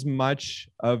as much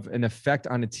of an effect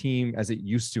on a team as it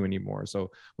used to anymore.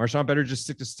 So Marchand better just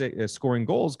stick to scoring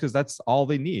goals because that's all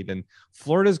they need. And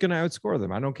Florida is going to outscore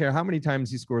them. I don't care how many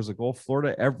times he scores a goal.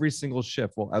 Florida, every single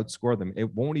shift will outscore them.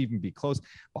 It won't even be close.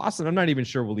 Boston, I'm not even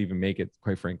sure we'll even make it,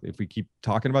 quite frankly. If we keep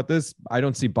talking about this, I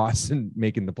don't see Boston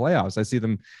making the playoffs. I see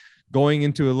them going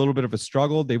into a little bit of a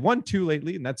struggle. They've won 2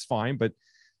 lately, and that's fine. But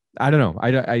I don't know.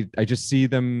 I just see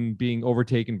them being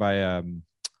overtaken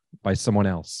by someone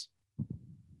else.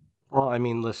 Well, I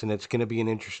mean, listen, it's going to be an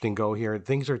interesting go here.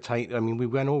 Things are tight. I mean, we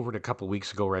went over it a couple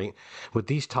weeks ago, right? With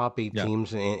these top eight Yeah.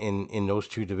 teams in those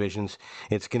two divisions,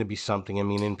 it's going to be something. I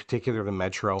mean, in particular, the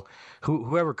Metro.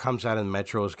 Whoever comes out of the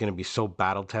Metro is going to be so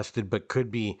battle tested, but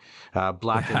could be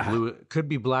black and Yeah. blue. Could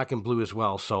be black and blue as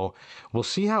well. So we'll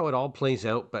see how it all plays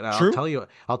out. But True.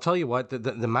 I'll tell you what, the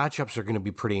matchups are going to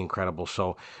be pretty incredible.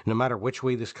 So no matter which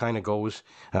way this kind of goes,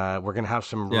 we're going to have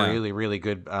some Yeah. really, really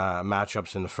good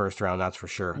matchups in the first round. That's for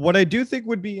sure. What I do think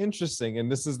would be interesting,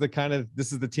 and this is the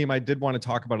team I did want to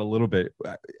talk about a little bit.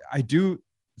 I do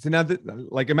so now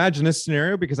that, like, imagine this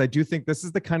scenario, because I do think this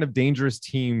is the kind of dangerous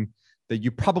team that you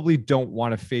probably don't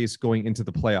want to face going into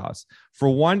the playoffs. For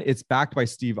one, it's backed by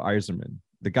Steve Eiserman.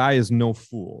 The guy is no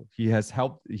fool. He has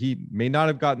helped. He may not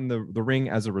have gotten the ring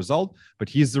as a result, but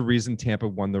he's the reason Tampa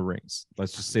won the rings.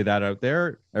 Let's just say that out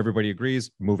there. Everybody agrees.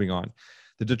 Moving on.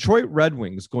 The Detroit Red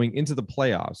Wings going into the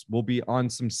playoffs will be on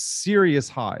some serious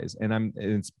highs, and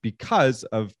it's because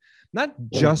of not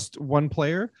just one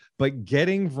player, but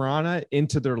getting Vrana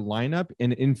into their lineup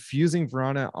and infusing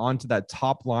Vrana onto that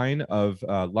top line of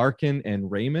Larkin and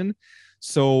Raymond.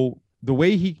 So the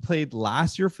way he played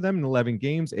last year for them in 11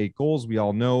 games, 8 goals, we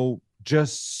all know,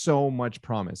 just so much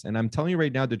promise. And I'm telling you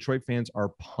right now, Detroit fans are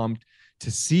pumped to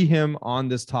see him on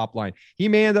this top line. He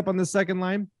may end up on the second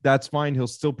line. That's fine. He'll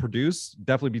still produce,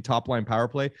 definitely be top line power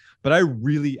play. But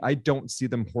I don't see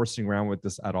them horsing around with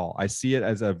this at all. I see it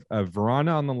as a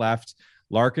Verona on the left,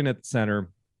 Larkin at the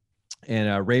center,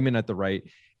 and Raymond at the right.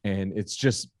 And it's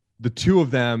just the two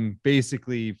of them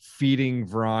basically feeding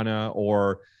Verona,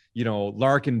 or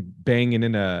Larkin banging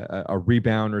in a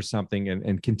rebound or something,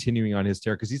 and continuing on his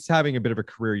tear, because he's having a bit of a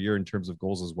career year in terms of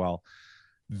goals as well.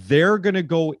 They're going to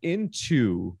go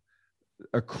into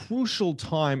a crucial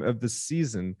time of the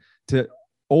season to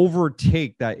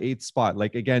overtake that 8th spot.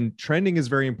 Like, again, trending is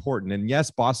very important. And yes,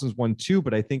 Boston's won 2,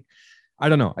 but I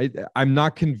don't know. I'm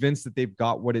not convinced that they've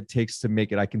got what it takes to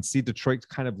make it. I can see Detroit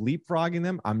kind of leapfrogging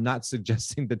them. I'm not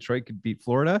suggesting Detroit could beat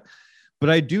Florida, but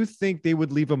I do think they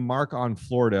would leave a mark on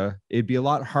Florida. It'd be a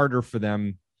lot harder for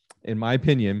them, in my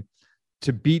opinion,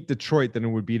 to beat Detroit than it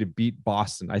would be to beat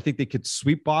Boston. I think they could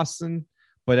sweep Boston,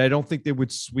 but I don't think they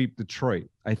would sweep Detroit.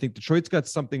 I think Detroit's got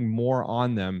something more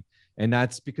on them, and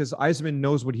that's because Yzerman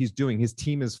knows what he's doing. His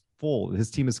team is full.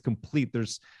 His team is complete.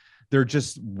 They're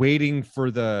just waiting for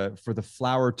the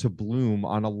flower to bloom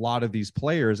on a lot of these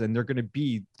players, and they're going to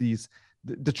be these.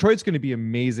 Detroit's going to be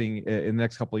amazing in the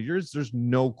next couple of years. There's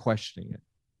no questioning it.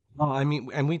 Well, I mean,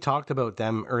 and we talked about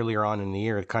them earlier on in the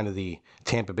year, kind of the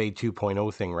Tampa Bay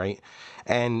 2.0 thing, right?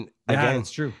 And Yeah, again,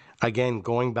 that's true.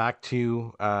 going back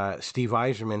to Steve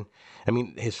Eiserman, I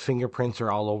mean, his fingerprints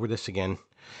are all over this again.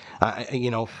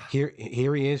 Here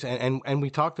he is, and we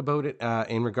talked about it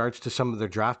in regards to some of their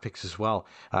draft picks as well.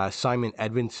 Simon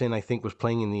Edvinsson, I think, was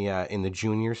playing in the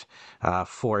juniors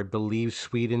for, I believe,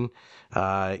 Sweden.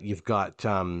 You've got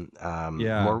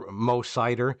Yeah. Mo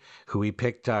Sider, who he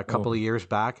picked a couple Oh, of years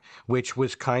back, which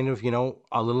was kind of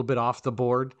a little bit off the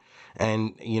board,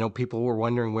 and people were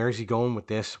wondering where's he going with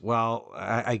this. Well,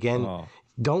 again, oh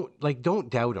don't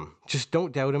doubt him. Just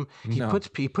don't doubt him. no.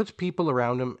 He puts people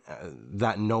around him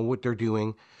that know what they're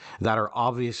doing, that are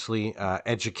obviously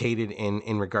educated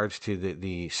in regards to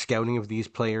the scouting of these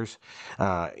players.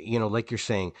 Like you're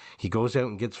saying, he goes out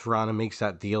and gets Verona, makes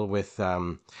that deal with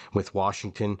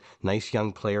Washington. Nice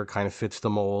young player, kind of fits the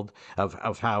mold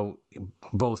of how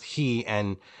both he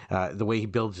and the way he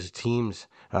builds his teams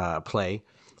play.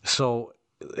 So,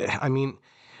 I mean,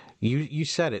 you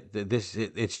said it.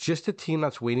 It's just a team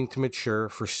that's waiting to mature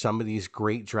for some of these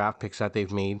great draft picks that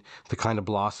they've made to kind of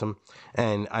blossom.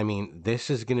 And I mean, this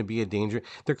is going to be a danger.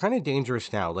 They're kind of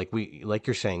dangerous now. Like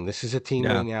you're saying, this is a team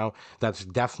Yeah. right now that's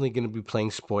definitely going to be playing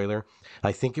spoiler.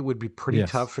 I think it would be pretty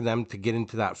Yes. tough for them to get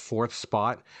into that 4th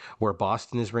spot where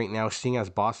Boston is right now, seeing as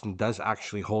Boston does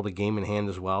actually hold a game in hand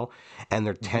as well, and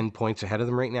they're Mhm. 10 points ahead of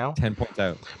them right now. 10 points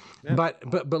out. Yeah.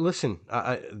 But listen,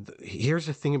 here's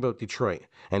the thing about Detroit.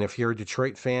 And if you're a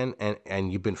Detroit fan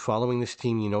and you've been following this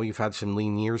team, you've had some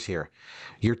lean years here.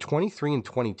 You're 23 and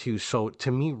 22. So to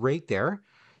me, right there,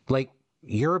 like,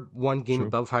 you're one game True.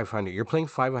 above 500. You're playing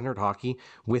 500 hockey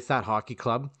with that hockey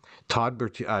club. Todd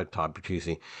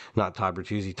Bertuzzi, not Todd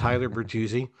Bertuzzi, Tyler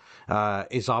Bertuzzi,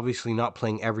 is obviously not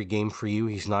playing every game for you.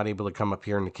 He's not able to come up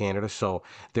here into Canada. So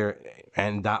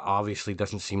and that obviously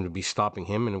doesn't seem to be stopping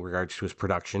him in regards to his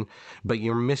production. But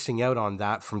you're missing out on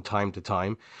that from time to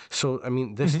time. So I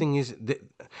mean, this Mhm. thing is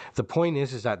the point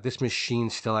is that this machine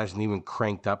still hasn't even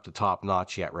cranked up the top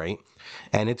notch yet, right?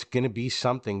 And it's going to be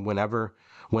something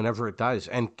whenever it does.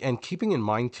 And keeping in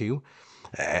mind too,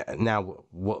 now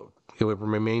what. It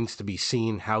remains to be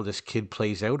seen how this kid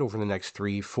plays out over the next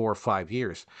 3, 4, 5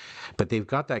 years. But they've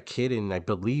got that kid in, I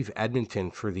believe, Edmonton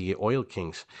for the Oil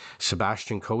Kings,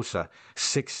 Sebastian Cossa,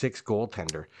 6'6"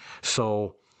 goaltender.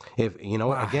 So if you know,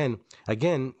 Wow.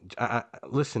 again,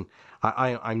 listen,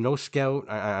 I'm no scout,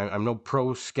 I'm no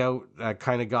pro scout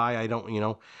kind of guy. I don't,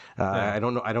 Yeah. I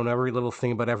don't know every little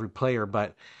thing about every player,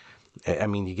 but I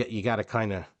mean, you got to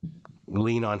kind of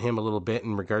lean on him a little bit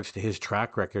in regards to his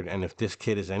track record. And if this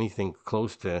kid is anything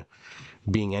close to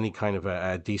being any kind of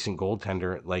a decent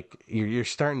goaltender, like you're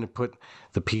starting to put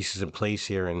the pieces in place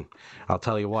here. And I'll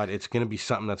tell you what, it's going to be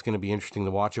something that's going to be interesting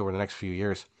to watch over the next few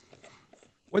years.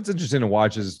 What's interesting to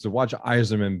watch is to watch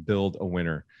Yzerman build a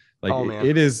winner. Like Oh man,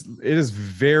 it is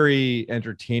very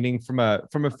entertaining from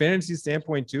a fantasy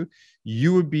standpoint too.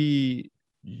 You would be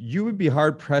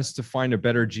hard pressed to find a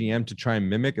better GM to try and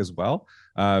mimic as well.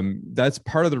 That's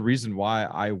part of the reason why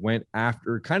I went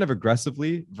after kind of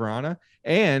aggressively Vrana,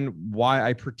 and why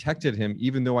I protected him,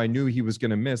 even though I knew he was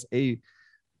going to miss a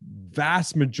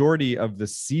vast majority of the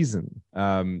season.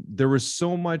 There was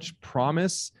so much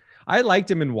promise. I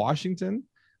liked him in Washington.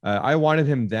 I wanted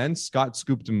him then. Scott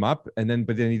scooped him up, but then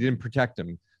he didn't protect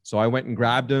him. So I went and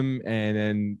grabbed him, and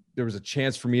then there was a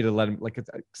chance for me to let him, like,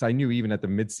 because I knew even at the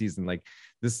midseason, like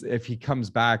this, if he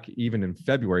comes back even in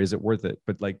February, is it worth it?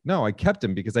 But like, no, I kept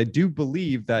him because I do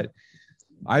believe that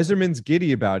Yzerman's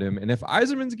giddy about him. And if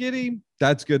Yzerman's giddy,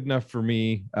 that's good enough for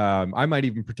me. I might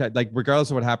even protect, like, regardless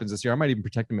of what happens this year, I might even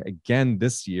protect him again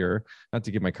this year, not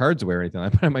to give my cards away or anything,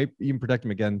 but I might even protect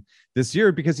him again this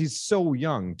year because he's so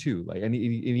young too. Like, and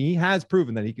he has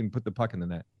proven that he can put the puck in the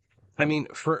net. I mean,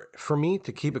 for me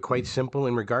to keep it quite simple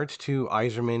in regards to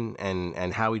Yzerman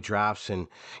and how he drafts and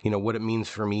what it means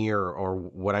for me or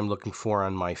what I'm looking for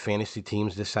on my fantasy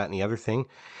teams, this, that, and the other thing.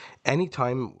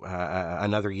 Anytime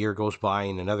another year goes by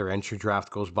and another entry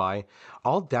draft goes by,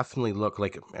 I'll definitely look,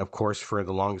 like, of course, for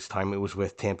the longest time it was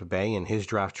with Tampa Bay and his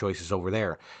draft choices over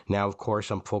there. Now, of course,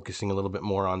 I'm focusing a little bit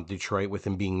more on Detroit with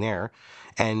him being there,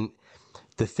 and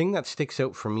the thing that sticks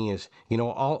out for me is,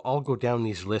 I'll go down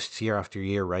these lists year after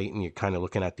year, right? And you're kind of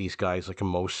looking at these guys like a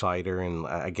Mo Sider, and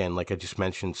again, like I just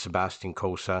mentioned, Sebastian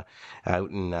Cossa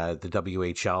out in the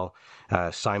WHL,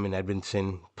 Simon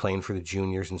Edvinsson playing for the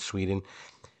juniors in Sweden.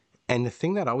 And the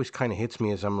thing that always kind of hits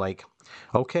me is I'm like,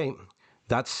 okay,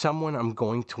 that's someone I'm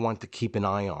going to want to keep an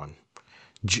eye on.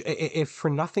 If for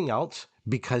nothing else,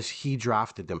 because he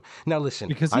drafted them. Now listen,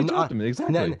 Because he I'm dropped not. him. Now,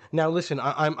 Exactly. now listen,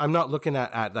 I'm not looking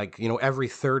at like every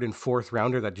third and fourth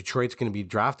rounder that Detroit's going to be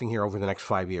drafting here over the next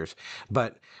 5 years.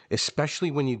 But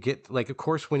especially when you get, like, of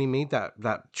course, when he made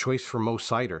that choice for Mo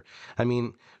Sider, I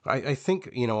mean, I think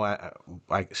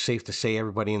safe to say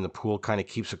everybody in the pool kind of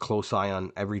keeps a close eye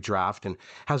on every draft and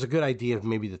has a good idea of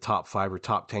maybe the top 5 or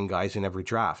top 10 guys in every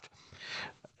draft.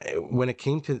 When it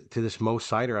came to this Mo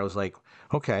Sider, I was like,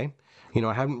 okay,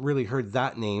 I haven't really heard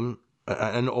that name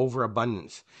an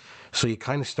overabundance. So you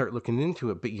kind of start looking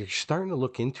into it, but you're starting to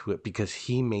look into it because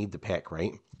he made the pick,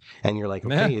 right? And you're like,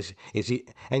 Yeah. okay, is he?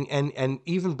 And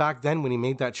even back then when he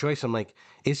made that choice, I'm like,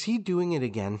 is he doing it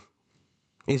again?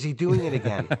 Is he doing it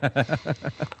again?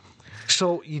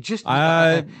 So you just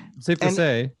Safe to and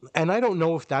say. and I don't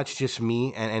know if that's just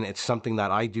me and it's something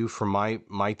that I do for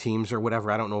my teams or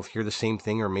whatever. I don't know if you're the same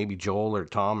thing, or maybe Joel or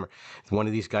Tom or one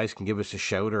of these guys can give us a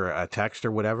shout or a text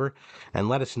or whatever and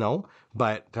let us know.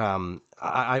 But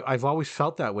I've always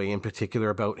felt that way, in particular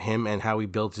about him and how he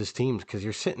builds his teams, because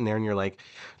you're sitting there and you're like,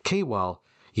 okay, well,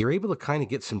 you're able to kind of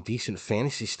get some decent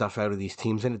fantasy stuff out of these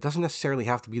teams, and it doesn't necessarily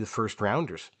have to be the first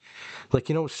rounders. Like,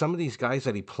 some of these guys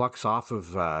that he plucks off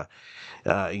of,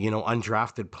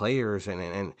 undrafted players,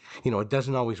 and it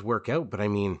doesn't always work out. But I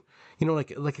mean,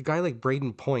 like a guy like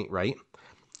Braden Point, right?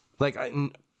 Like,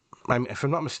 if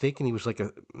I'm not mistaken, he was like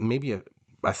maybe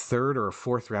a third or a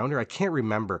fourth rounder. I can't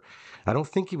remember. I don't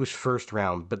think he was first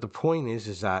round. But the point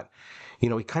is that, he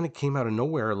kind of came out of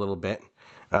nowhere a little bit.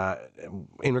 Uh,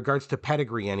 in regards to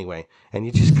pedigree, anyway, and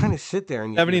you just kind of sit there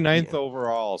and 79th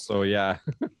overall. So yeah.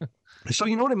 so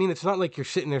you know what I mean? It's not like you're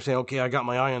sitting there saying, "Okay, I got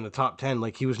my eye on the top 10."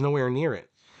 Like, he was nowhere near it.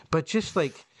 But just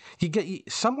like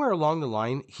somewhere along the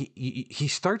line, he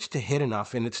starts to hit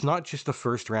enough, and it's not just the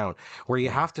first round where you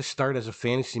have to start as a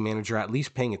fantasy manager at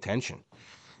least paying attention.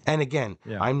 And again,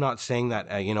 Yeah. I'm not saying that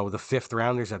the fifth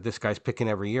rounders that this guy's picking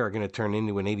every year are going to turn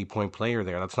into an 80-point player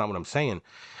there. That's not what I'm saying.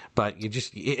 But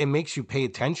it makes you pay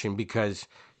attention because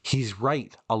he's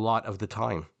right a lot of the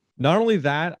time. Not only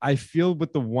that, I feel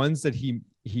with the ones that he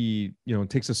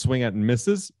takes a swing at and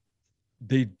misses,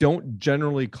 they don't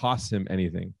generally cost him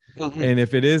anything. Mhm. And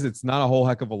if it is, it's not a whole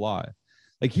heck of a lot.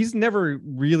 Like, he's never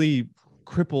really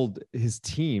crippled his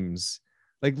teams.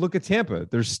 Like, look at Tampa.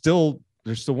 They're still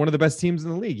one of the best teams in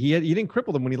the league. He didn't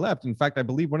cripple them when he left. In fact, I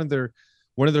believe one of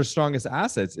their strongest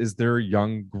assets is their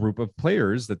young group of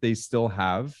players that they still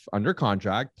have under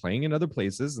contract playing in other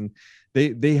places, and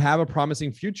they have a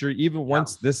promising future even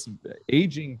once this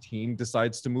aging team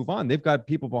decides to move on. They've got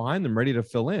people behind them ready to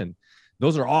fill in.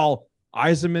 Those are all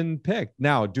Yzerman picked.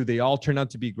 Now, do they all turn out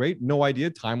to be great? No idea.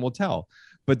 Time will tell.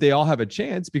 But they all have a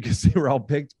chance because they were all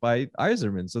picked by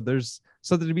Yzerman. So there's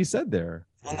something to be said there.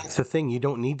 And that's the thing. You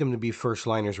don't need them to be first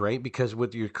liners, right? Because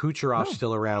with your Kucherov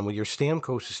still around, with your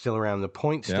Stamkos is still around, the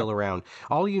Point's still around,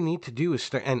 all you need to do is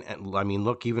start. And I mean,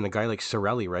 look, even a guy like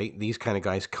Cirelli, right? These kind of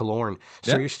guys, Killorn.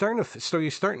 So you're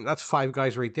starting. That's 5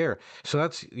 guys right there. So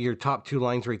that's your top 2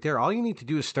 lines right there. All you need to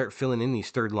do is start filling in these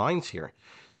third lines here.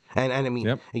 And I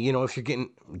mean, you know, if you're getting,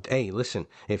 hey, listen,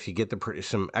 if you get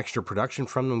some extra production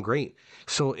from them, great.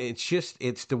 So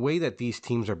it's the way that these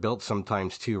teams are built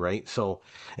sometimes too, right? So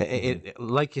it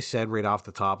like you said right off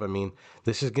the top, I mean,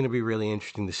 this is going to be really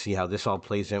interesting to see how this all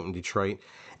plays out in Detroit.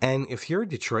 And if you're a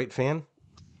Detroit fan,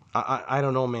 I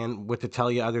don't know, man, what to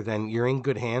tell you other than you're in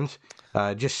good hands.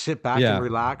 Just sit back and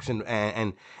relax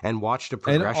and watch the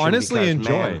progression. And honestly,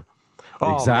 enjoy.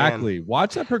 Man, exactly.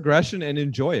 Watch that progression and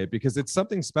enjoy it, because it's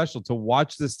something special to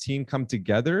watch this team come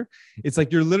together. It's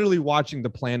like you're literally watching the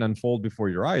plan unfold before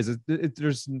your eyes.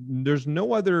 There's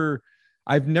no other.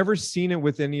 I've never seen it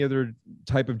with any other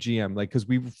type of GM, like, because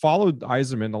we followed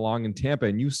Yzerman along in Tampa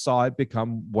and you saw it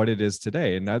become what it is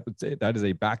today. And that is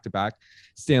a back-to-back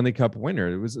Stanley Cup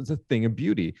winner. It's a thing of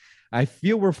beauty. I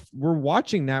feel we're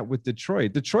watching that with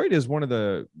Detroit. Detroit is one of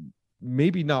the,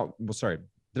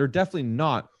 they're definitely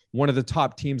not one of the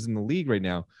top teams in the league right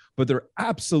now, but they're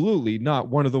absolutely not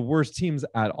one of the worst teams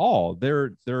at all.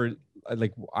 They're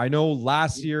like, I know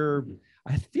last year,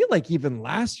 I feel like even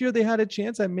last year they had a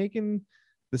chance at making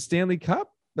the Stanley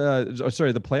Cup.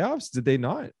 The playoffs. Did they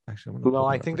not? Actually, well,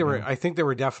 I think they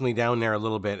were definitely down there a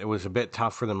little bit. It was a bit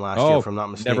tough for them last year, if I'm not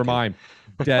mistaken. Never mind.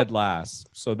 Dead last.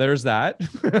 So there's that.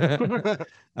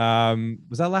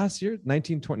 Was that last year?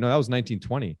 1920? No, that was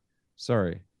 1920.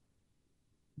 Sorry.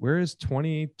 Where is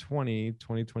 2020,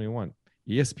 2021?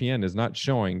 ESPN is not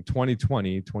showing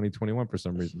 2020, 2021 for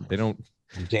some reason. They don't.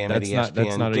 Damn it, ESPN.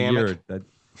 That's not a year. That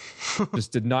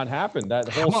just did not happen. That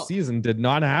whole season did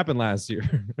not happen last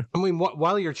year. I mean,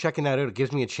 while you're checking that out, it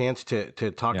gives me a chance to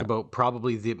talk about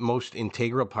probably the most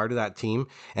integral part of that team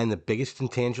and the biggest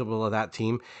intangible of that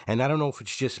team. And I don't know if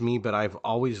it's just me, but I've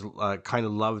always kind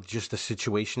of loved just the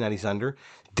situation that he's under.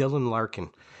 Dylan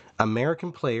Larkin.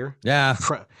 American player. Yeah.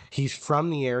 He's from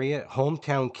the area,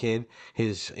 hometown kid,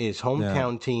 his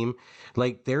hometown team.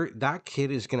 Like that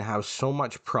kid is going to have so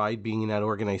much pride being in that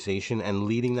organization and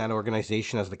leading that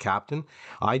organization as the captain.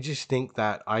 I just think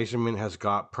that Yzerman has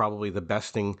got probably the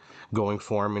best thing going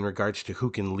for him in regards to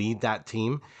who can lead that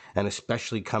team, and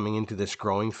especially coming into this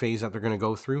growing phase that they're going to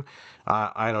go through.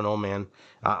 I don't know, man.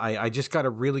 I just got a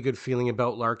really good feeling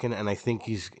about Larkin, and I think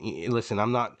listen,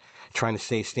 I'm not trying to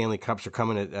say Stanley Cups are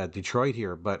coming to Detroit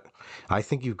here, but I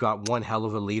think you've got one hell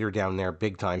of a leader down there,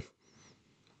 big time.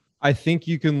 I think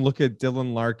you can look at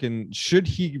Dylan Larkin. Should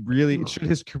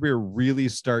his career really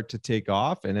start to take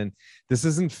off? And then this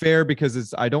isn't fair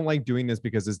because I don't like doing this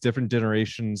because it's different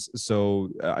generations. So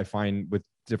I find with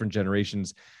different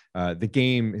generations, the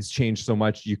game has changed so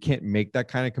much. You can't make that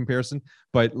kind of comparison.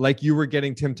 But like you were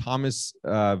getting Tim Thomas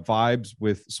vibes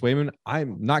with Swayman,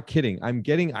 I'm not kidding. I'm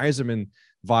getting Yzerman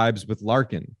vibes with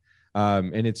Larkin.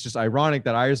 And it's just ironic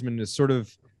that Yzerman has sort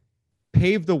of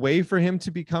paved the way for him to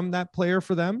become that player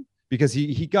for them, because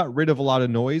he got rid of a lot of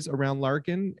noise around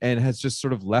Larkin and has just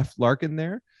sort of left Larkin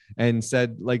there and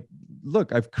said, like,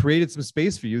 look, I've created some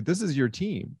space for you. This is your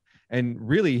team. And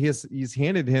really he's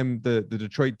handed him the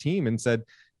Detroit team and said,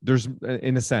 there's,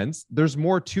 in a sense, there's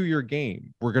more to your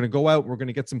game. We're going to go out, we're going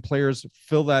to get some players,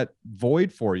 fill that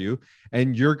void for you,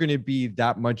 and you're going to be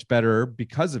that much better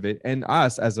because of it. And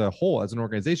us as a whole, as an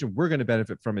organization, we're going to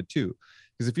benefit from it too.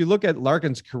 Because if you look at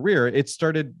Larkin's career, it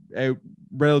started out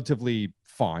relatively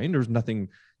fine. There's nothing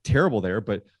terrible there,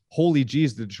 but holy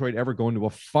geez, did Detroit ever go into a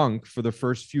funk for the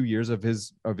first few years of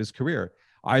his career?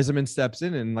 Yzerman steps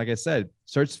in and, like I said,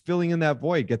 starts filling in that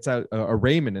void, gets out a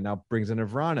Raymond, and now brings in a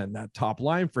Vrana, and that top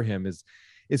line for him is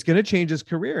going to change his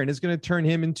career, and it's going to turn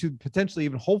him into potentially,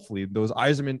 even hopefully, those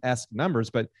Yzerman-esque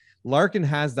numbers. But Larkin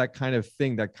has that kind of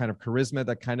thing, that kind of charisma,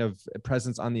 that kind of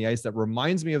presence on the ice that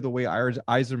reminds me of the way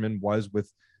Yzerman was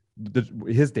with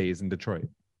his days in Detroit.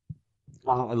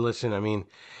 Listen, I mean,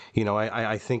 you know,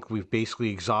 I think we've basically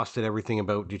exhausted everything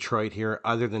about Detroit here,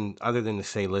 other than to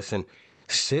say, listen,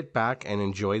 sit back and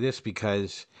enjoy this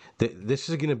because this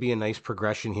is going to be a nice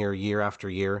progression here year after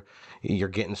year. You're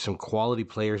getting some quality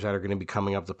players that are going to be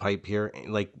coming up the pipe here,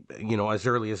 like as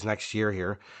early as next year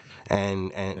here,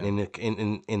 and Yeah.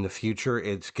 in the future,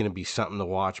 it's going to be something to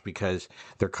watch because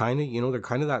they're kind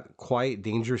of that quiet,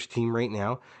 dangerous team right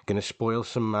now. Going to spoil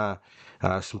some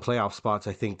playoff spots,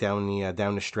 I think, down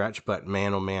the stretch. But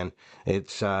man, oh man,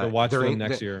 it's So watch they're them in,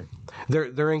 next year.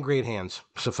 they're in great hands.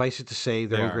 Suffice it to say,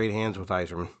 they're They in are. great hands with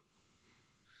Yzerman.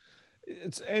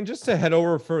 And just to head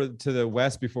over to the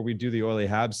West before we do the Oily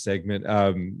Habs segment,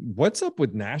 what's up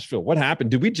with Nashville? What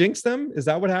happened? Did we jinx them? Is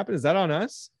that what happened? Is that on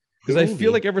us? Because I feel Maybe.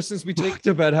 like ever since we talked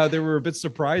about how they were a bit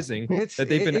surprising, that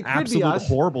they've been It could be absolute us.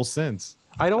 horrible since.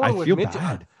 I don't I want to feel admit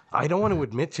bad. to. I don't want to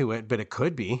admit to it, but it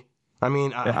could be. I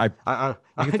mean, I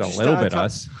think it's a little bit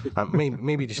us.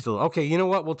 maybe just a little. Okay, you know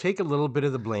what? We'll take a little bit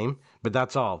of the blame, but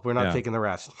that's all. We're not Yeah. taking the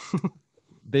rest.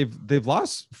 They've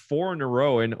lost 4 in a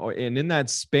row, and in that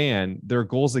span, their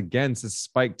goals against has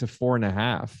spiked to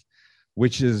 4.5,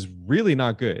 which is really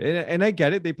not good. And I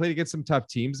get it; they played against some tough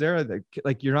teams there.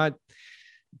 Like you're not.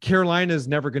 Carolina is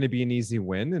never going to be an easy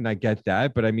win, and I get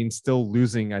that. But I mean, still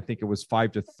losing. I think it was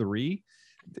 5-3.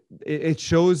 It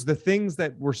shows the things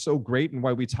that were so great and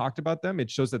why we talked about them. It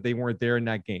shows that they weren't there in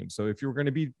that game. So if you were going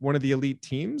to be one of the elite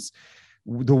teams,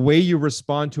 the way you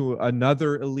respond to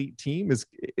another elite team is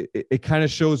it kind of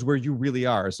shows where you really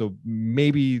are. So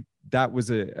maybe that was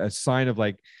a sign of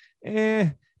like,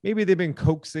 maybe they've been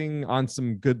coaxing on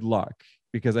some good luck,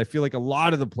 because I feel like a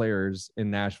lot of the players in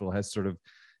Nashville has sort of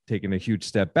taken a huge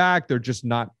step back. They're just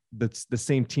not the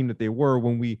same team that they were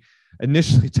when we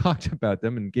initially talked about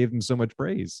them and gave them so much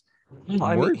praise.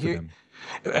 I Worried for mean,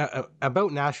 them.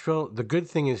 about Nashville, the good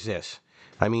thing is this.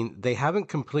 I mean, they haven't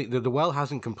the well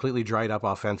hasn't completely dried up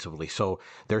offensively, so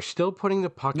they're still putting the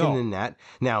puck in the No, net.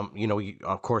 Now,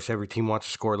 of course, every team wants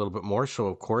to score a little bit more, so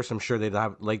of course, I'm sure they'd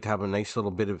like to have a nice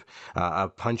little bit of a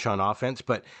punch on offense.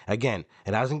 But again,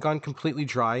 it hasn't gone completely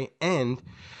dry, and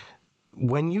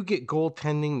when you get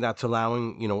goaltending that's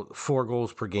allowing 4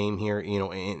 goals per game here,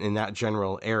 in that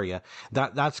general area,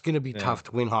 that's going to be yeah. tough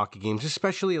to win hockey games,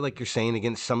 especially like you're saying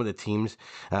against some of the teams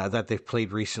that they've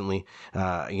played recently,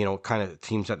 kind of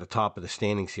teams at the top of the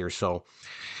standings here. So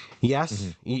Mm-hmm.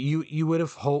 yes, you would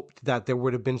have hoped that there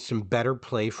would have been some better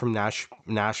play from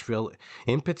Nashville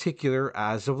in particular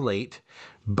as of late,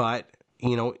 but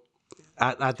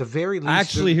at the very least,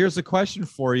 Actually, here's a question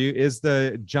for you. Is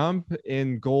the jump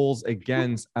in goals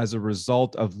against as a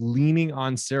result of leaning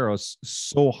on Saros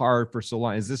so hard for so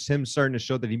long? Is this him starting to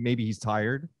show that maybe he's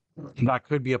tired? that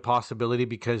could be a possibility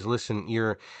because listen,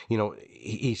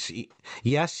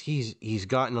 yes, he's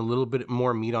gotten a little bit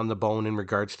more meat on the bone in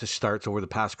regards to starts over the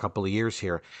past couple of years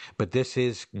here, but this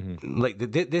is Mm-hmm. like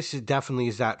this is definitely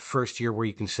is that first year where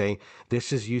you can say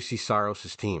this is UC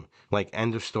Saros's team. Like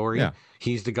end of story, Yeah.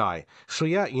 he's the guy. So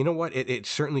yeah, you know what? It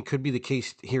certainly could be the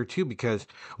case here too because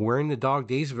we're in the dog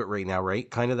days of it right now, right?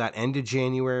 Kind of that end of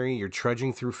January, you're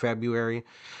trudging through February,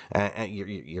 and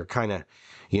you're kind of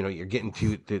you're getting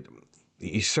to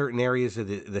certain areas of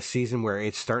the season where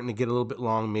it's starting to get a little bit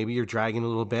long. Maybe you're dragging a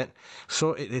little bit,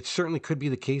 so it certainly could be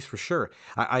the case for sure.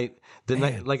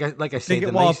 Man. Like I say,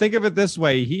 Think of it this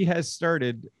way. He has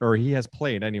started, or he has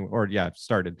played anyway, or yeah,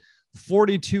 started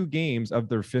 42 games of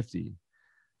their 50.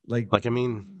 like I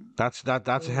mean that's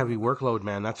a heavy workload,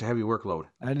 man. That's a heavy workload.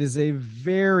 That is a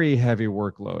very heavy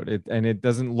workload. It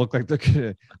doesn't look like they're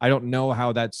gonna. I don't know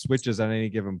how that switches at any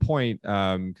given point,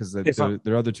 because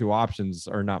their other 2 options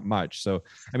are not much. So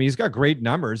I mean, he's got great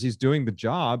numbers. He's doing the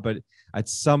job, but at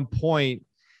some point,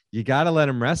 you got to let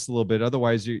him rest a little bit.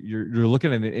 Otherwise, you're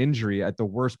looking at an injury at the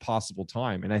worst possible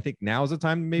time. And I think now is the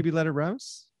time to maybe let it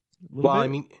rest. Well, I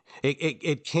mean,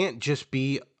 it can't just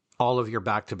be all of your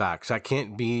back-to-backs. That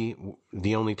can't be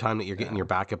the only time that you're getting your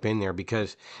backup in there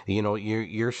because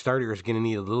your starter is going to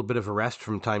need a little bit of a rest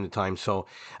from time to time. So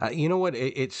you know what,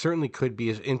 it certainly could be,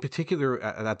 in particular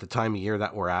at the time of year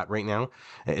that we're at right now.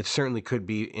 It certainly could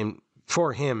be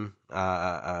for him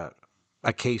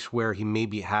a case where he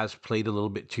maybe has played a little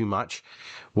bit too much.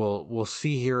 We'll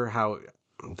see here how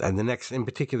and in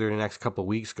particular the next couple of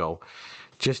weeks go,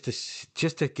 just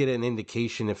to get an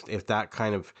indication if that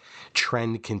kind of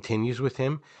trend continues with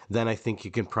him, then I think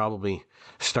you can probably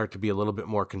start to be a little bit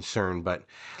more concerned. But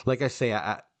like I say,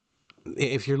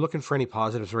 if you're looking for any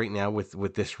positives right now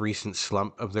with this recent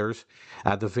slump of theirs,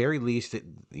 at the very least,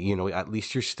 at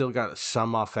least you're still got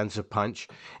some offensive punch,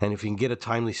 and if you can get a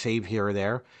timely save here or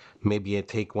there, maybe you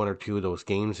take 1 or 2 of those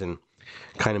games and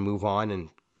kind of move on and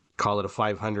call it a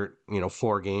 500,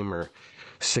 4-game or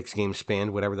 6-game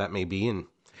span, whatever that may be, and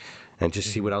just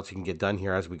see Mm-hmm. what else you can get done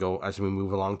here as we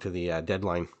move along to the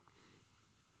deadline.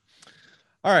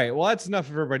 All right. Well, that's enough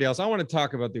of everybody else. I want to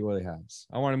talk about the Oilers Habs.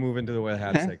 I want to move into the Oilers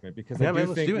Habs segment because I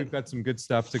do think we've got some good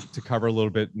stuff to cover a little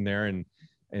bit in there, and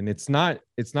it's not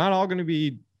all going to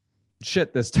be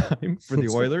shit this time for the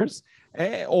Oilers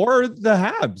or the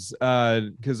Habs,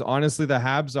 because honestly, the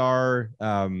Habs are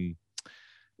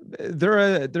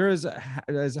they're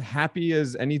as happy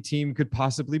as any team could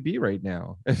possibly be right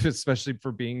now, especially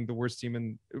for being the worst team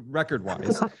in record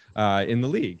wise in the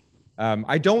league.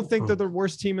 I don't think they're the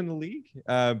worst team in the league,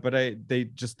 but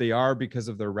they are because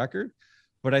of their record.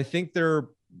 But I think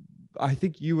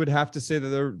you would have to say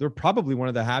that they're probably one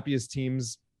of the happiest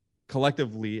teams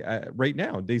collectively right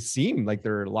now. They seem like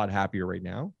they're a lot happier right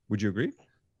now. Would you agree?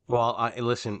 Well,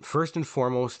 listen, first and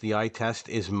foremost, the eye test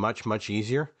is much, much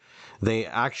easier. They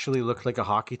actually look like a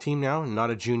hockey team now, not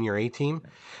a junior A team.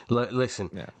 Listen,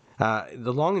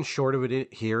 the long and short of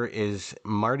it here is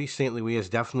Marty St. Louis has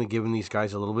definitely given these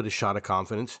guys a little bit of shot of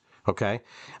confidence. Okay.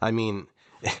 I mean,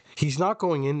 he's not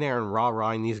going in there and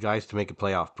rah-rahing these guys to make a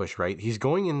playoff push, right? He's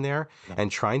going in there and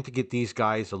trying to get these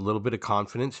guys a little bit of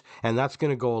confidence, and that's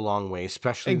going to go a long way,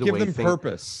 especially and the give way them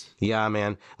purpose. Yeah,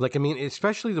 man. Like, I mean,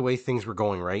 especially the way things were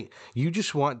going, right? You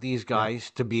just want these guys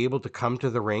to be able to come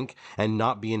to the rink and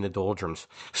not be in the doldrums.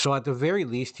 So at the very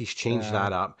least, he's changed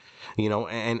that up,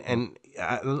 and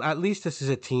at least this is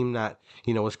a team that,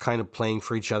 is kind of playing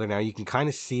for each other now. You can kind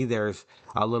of see there's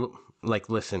a little... Like,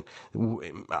 listen,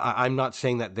 I'm not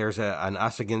saying that there's an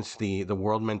us against the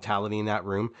world mentality in that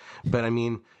room, but I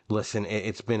mean, listen,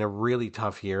 it's been a really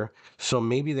tough year. So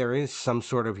maybe there is some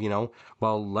sort of,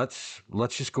 well, let's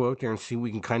just go out there and see what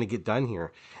we can kind of get done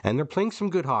here. And they're playing some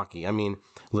good hockey. I mean,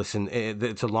 listen,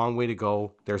 it's a long way to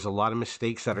go. There's a lot of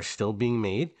mistakes that are still being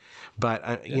made,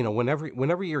 but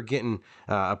whenever you're getting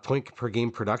a point per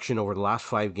game production over the last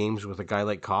 5 games with a guy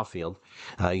like Caulfield,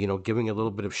 giving a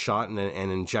little bit of shot and an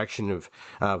injection of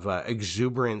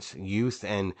exuberance, youth,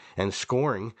 and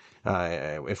scoring.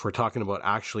 If we're talking about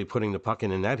actually putting the puck in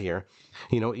the net here,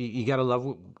 you got to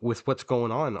love with what's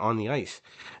going on the ice.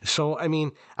 So, I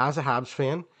mean, as a Habs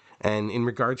fan, and in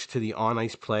regards to the on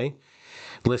ice play,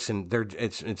 listen,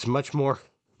 it's much more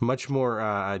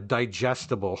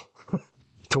digestible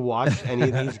to watch any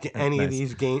of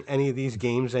these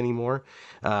games anymore.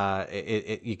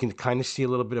 You can kind of see a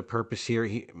little bit of purpose here.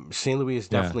 St. Louis has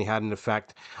definitely had an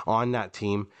effect on that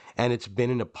team, and it's been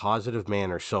in a positive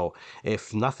manner. So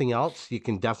if nothing else, you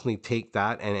can definitely take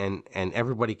that, and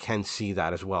everybody can see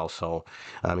that as well. So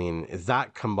I mean,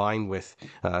 that combined with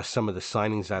some of the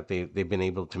signings that they've been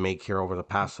able to make here over the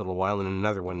past little while, and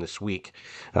another one this week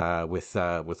with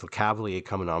Cavalier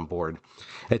coming on board.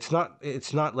 It's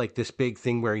not like this big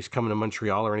thing where he's coming to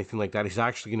Montreal or anything like that. He's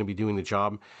actually going to be doing the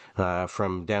job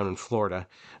from down in Florida,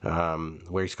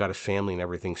 where he's got his family and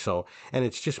everything. So, and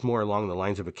it's just more along the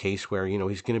lines of a case where,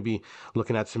 he's going to be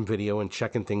looking at some video and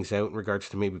checking things out in regards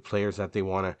to maybe players that they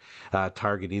want to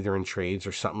target either in trades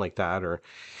or something like that, or,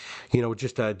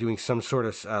 just doing some sort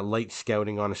of light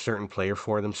scouting on a certain player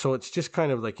for them. So it's just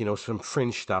kind of like, some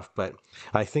fringe stuff. But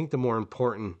I think the more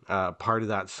important part of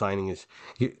that signing is,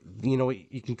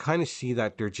 you can kind of see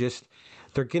that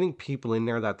they're getting people in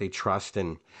there that they trust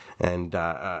and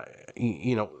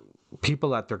people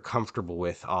that they're comfortable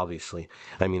with, obviously.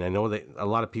 I mean, I know that a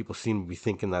lot of people seem to be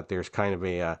thinking that there's kind of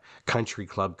a country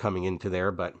club coming into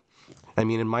there, but I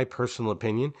mean, in my personal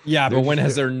opinion... Yeah, but when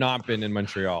has there not been in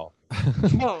Montreal?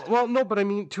 well, no, but I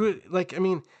mean,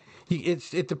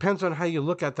 it depends on how you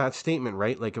look at that statement,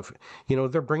 right? Like, if,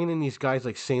 they're bringing in these guys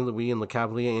like St. Louis and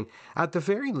Lecavalier, and at the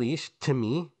very least, to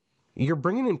me, you're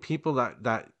bringing in people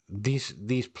that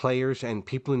these players and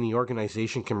people in the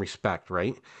organization can respect,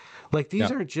 right? Like, these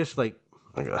are just like,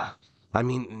 I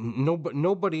mean,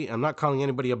 nobody, I'm not calling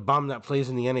anybody a bum that plays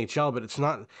in the NHL, but it's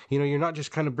not, you're not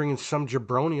just kind of bringing some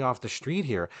jabroni off the street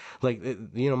here. Like,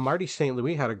 Marty St.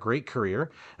 Louis had a great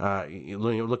career.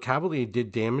 Lecavalier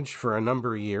did damage for a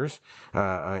number of years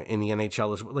in the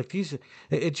NHL as well. Like,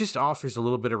 it just offers a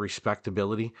little bit of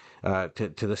respectability to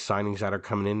the signings that are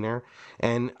coming in there.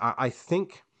 And I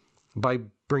think by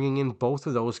bringing in both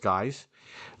of those guys,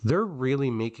 they're really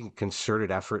making a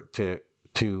concerted effort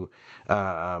to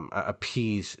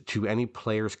appease to any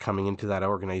players coming into that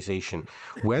organization,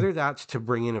 whether that's to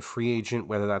bring in a free agent,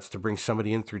 whether that's to bring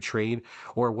somebody in through trade,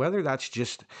 or whether that's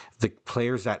just the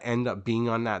players that end up being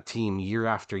on that team year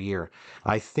after year.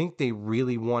 I think they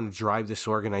really want to drive this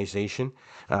organization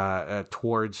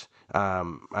towards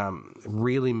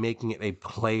really making it a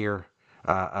player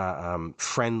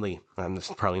friendly. This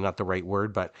is probably not the right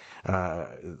word, but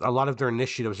a lot of their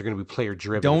initiatives are going to be player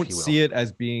driven. Don't see it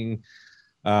as being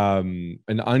an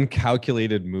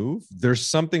uncalculated move. There's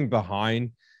something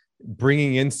behind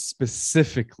bringing in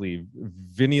specifically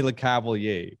Vinny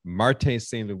Lecavalier, Martin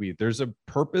St. Louis. There's a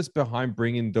purpose behind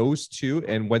bringing those two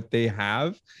and what they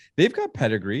have. They've got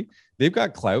pedigree, they've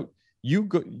got clout.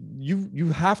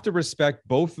 You have to respect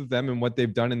both of them and what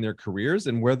they've done in their careers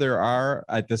and where they are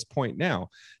at this point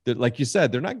now. That, like you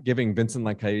said, they're not giving Vincent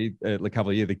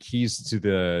Lecavalier the keys to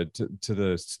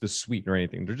the suite or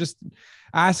anything. They're just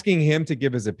asking him to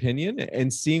give his opinion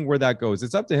and seeing where that goes.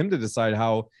 It's up to him to decide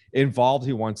how involved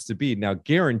he wants to be. Now,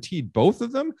 guaranteed, both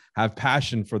of them have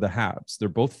passion for the Habs. They're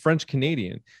both French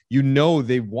Canadian. You know,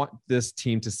 they want this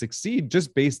team to succeed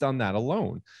just based on that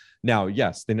alone. Now,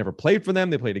 yes, they never played for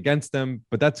them. They played against them,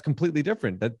 but that's completely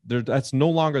different. That's no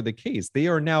longer the case. They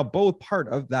are now both part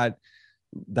of that,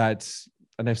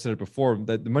 and I've said it before,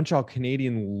 that the Montreal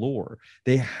Canadian lore.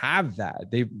 They have that.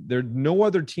 There no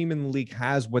other team in the league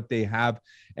has what they have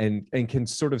and can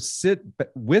sort of sit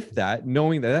with that,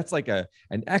 knowing that that's like an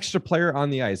extra player on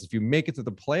the ice. If you make it to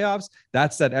the playoffs,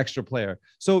 that's that extra player.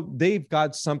 So they've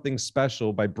got something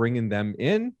special by bringing them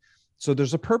in. So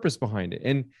there's a purpose behind it.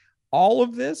 And all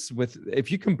of this, with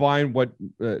if you combine what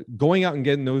going out and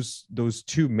getting those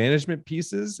two management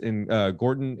pieces in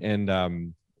Gorton and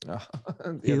the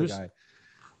other guy,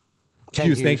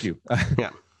 Hughes, thank you.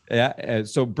 Yeah. Yeah.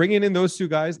 So bringing in those two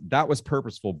guys, that was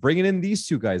purposeful. Bringing in these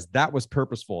two guys, that was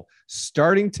purposeful.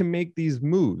 Starting to make these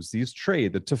moves, these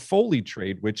trade, the Toffoli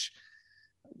trade, which,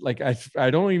 like,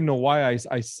 I don't even know why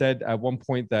I said at one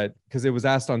point that, because it was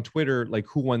asked on Twitter, like,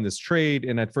 who won this trade.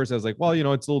 And at first I was like, well,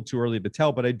 it's a little too early to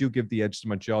tell, but I do give the edge to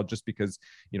Montreal just because,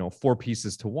 4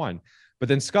 pieces to 1. But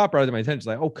then Scott brought it to my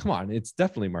attention, like, oh, come on, it's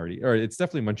definitely Marty, or it's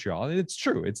definitely Montreal. And it's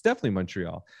true. It's definitely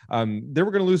Montreal. They were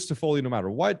going to lose to Foley no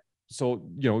matter what. So,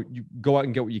 you go out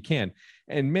and get what you can.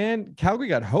 And man, Calgary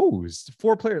got hosed.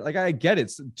 4 players. Like, I get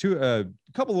it. A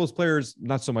couple of those players,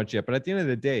 not so much yet, but at the end of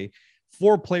the day,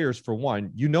 4 players for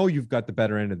 1, you've got the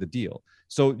better end of the deal.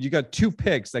 So you got 2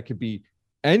 picks that could be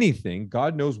anything.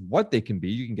 God knows what they can be.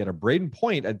 You can get a Braden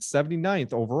Point at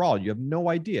 79th overall. You have no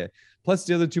idea. Plus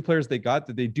the other 2 players they got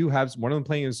that they do have, one of them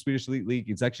playing in the Swedish Elite League.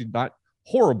 It's actually not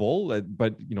horrible,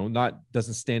 but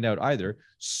doesn't stand out either.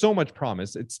 So much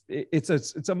promise.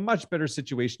 It's a much better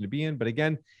situation to be in. But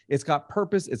again, it's got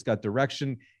purpose. It's got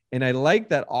direction. And I like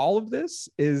that all of this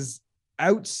is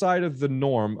outside of the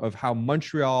norm of how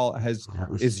Montreal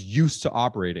is used to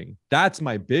operating. That's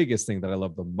my biggest thing that I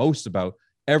love the most about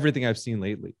everything I've seen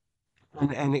lately.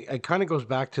 And it kind of goes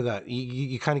back to that.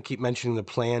 You kind of keep mentioning the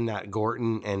plan that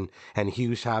Gorton and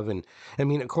Hughes have. And I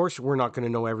mean, of course, we're not going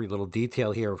to know every little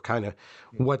detail here of kind of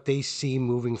what they see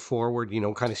moving forward,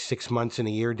 kind of 6 months and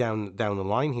a year down the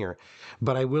line here.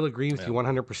 But I will agree with you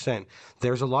 100%.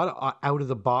 There's a lot of out of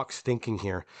the box thinking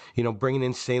here, bringing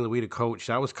in St. Louis to coach.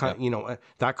 That was kind of,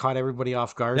 that caught everybody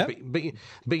off guard. Yep.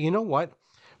 But you know what?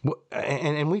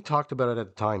 And we talked about it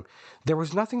at the time. There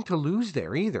was nothing to lose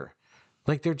there either.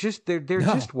 Like, there just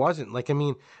wasn't. Like, I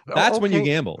mean, that's when you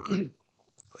gamble.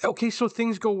 Okay, so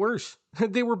things go worse.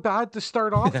 They were bad to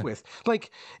start off with. Like,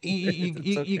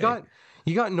 you got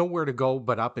nowhere to go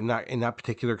but up in that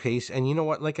particular case. And you know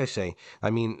what? Like I say, I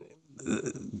mean,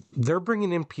 they're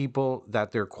bringing in people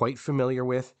that they're quite familiar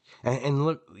with. And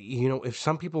look, if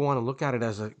some people want to look at it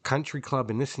as a country club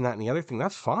and this and that and the other thing,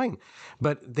 that's fine.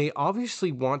 But they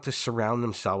obviously want to surround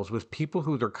themselves with people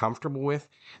who they're comfortable with.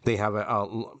 They have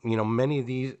many of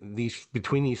these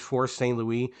between these 4, St.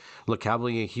 Louis,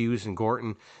 Lecavalier, Hughes, and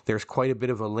Gorton. There's quite a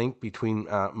bit of a link between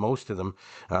most of them,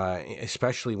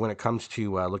 especially when it comes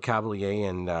to Lecavalier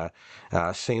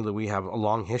and St. Louis have a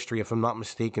long history, if I'm not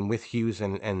mistaken, with Hughes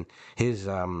and his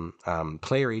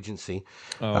player agency.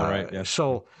 Oh, right. Yeah.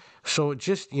 So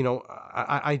just,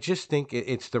 I just think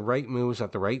it's the right moves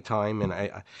at the right time. And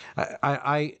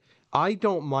I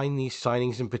don't mind these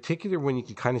signings, in particular when you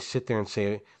can kind of sit there and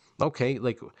say, okay,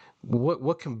 like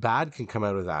what bad can come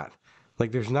out of that?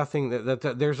 Like, there's nothing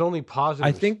that there's only positive.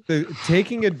 I think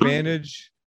taking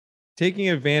advantage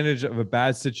of a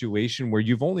bad situation where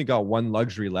you've only got one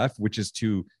luxury left, which is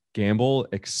to gamble,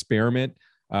 experiment.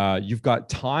 You've got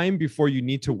time before you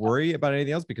need to worry about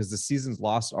anything else because the season's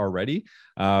lost already.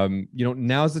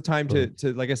 Now's the time to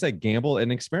like I said, gamble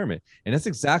and experiment, and that's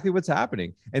exactly what's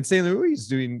happening. And St. Louis is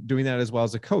doing that as well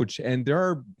as a coach, and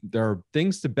there are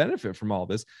things to benefit from all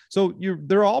this. So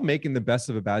they're all making the best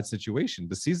of a bad situation.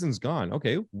 The season's gone.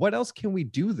 Okay, what else can we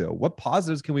do though? What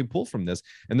positives can we pull from this?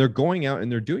 And they're going out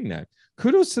and they're doing that.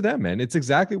 Kudos to them, man. It's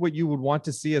exactly what you would want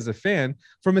to see as a fan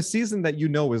from a season that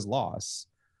is lost.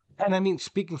 And I mean,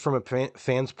 speaking from a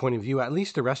fan's point of view, at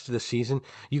least the rest of the season,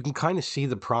 you can kind of see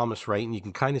the promise, right? And you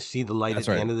can kind of see the light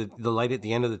the end of the light at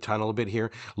the end of the tunnel a bit here.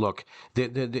 Look, the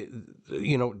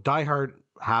diehard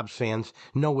Habs fans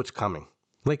know what's coming.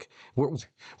 Like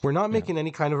we're not Yeah. making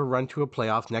any kind of a run to a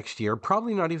playoff next year,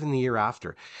 probably not even the year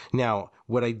after. Now,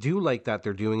 what I do like that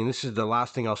they're doing, and this is the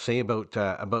last thing I'll say about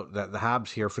the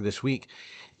Habs here for this week,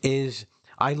 is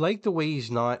I like the way he's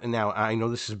not. And now I know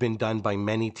this has been done by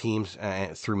many teams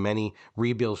through many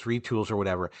rebuilds, retools, or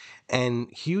whatever. And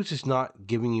Hughes is not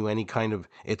giving you any kind of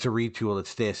it's a retool,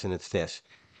 it's this and it's this.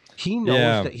 He knows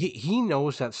Yeah. that he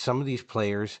knows that some of these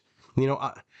players, you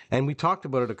know, and we talked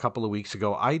about it a couple of weeks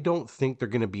ago. I don't think they're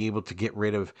going to be able to get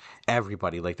rid of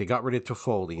everybody. Like they got rid of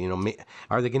Toffoli. You know,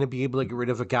 are they going to be able to get rid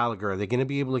of a Gallagher? Are they going to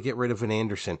be able to get rid of an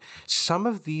Anderson? Some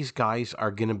of these guys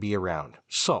are going to be around.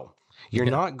 So Yeah.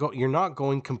 you're not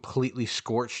going completely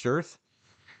scorched earth.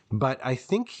 But I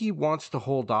think he wants to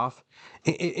hold off,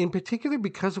 in particular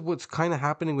because of what's kind of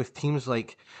happening with teams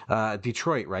like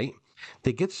Detroit, right?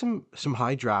 They get some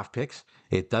high draft picks.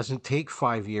 It doesn't take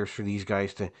 5 years for these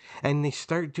guys to, and they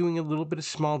start doing a little bit of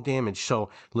small damage. So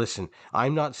listen,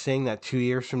 I'm not saying that 2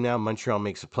 years from now Montreal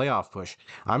makes a playoff push.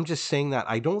 I'm just saying that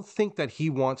I don't think that he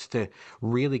wants to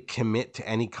really commit to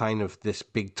any kind of this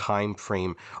big time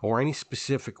frame or any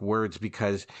specific words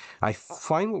because I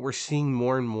find what we're seeing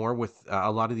more and more with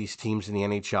a lot of these teams in the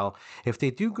NHL, if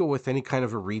they do go with any kind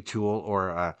of a retool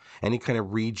or any kind of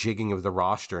rejigging of the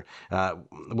roster,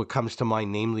 what comes to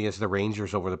mind, namely as the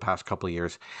Rangers over the past couple of years,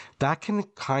 that can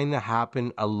kind of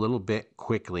happen a little bit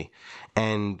quickly.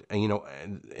 And,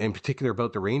 in particular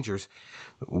about the Rangers,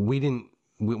 we didn't.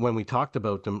 When we talked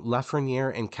about them,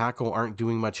 Lafreniere and Kako aren't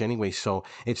doing much anyway, so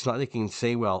it's not like you can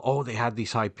say, well, oh, they had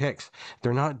these high picks.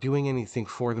 They're not doing anything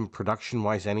for them production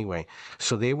wise anyway.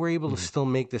 So they were able to Mhm. still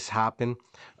make this happen,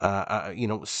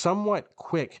 somewhat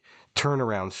quick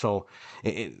turnaround. So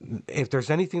if there's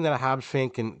anything that a Habs fan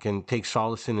can take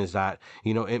solace in is that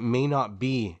it may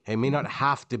not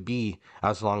have to be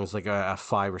as long as like a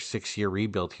 5 or 6 year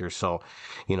rebuild here. So,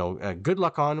 good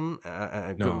luck on them.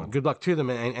 No. Good luck to them,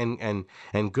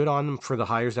 and good on them for the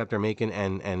hires that they're making,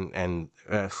 and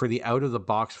for the out of the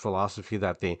box philosophy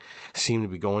that they seem to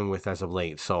be going with as of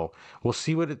late. So we'll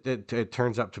see what it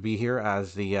turns up to be here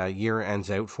as the year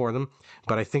ends out for them.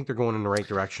 But I think they're going in the right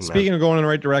direction, man. Speaking of going in the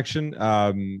right direction,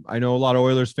 I know a lot of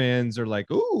Oilers fans are like,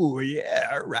 "Oh yeah,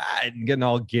 all right," and getting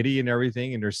all giddy and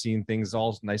everything, and they're seeing things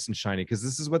all nice and shiny because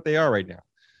this is what they are right now.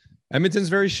 Edmonton's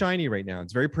very shiny right now.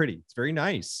 It's very pretty. It's very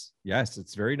nice. Yes,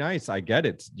 it's very nice. I get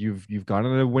it. You've gone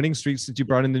on a winning streak since you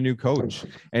brought in the new coach.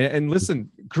 And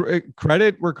listen,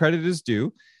 credit where credit is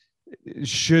due.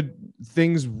 Should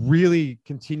things really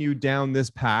continue down this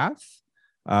path,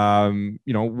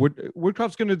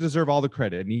 Woodcroft's going to deserve all the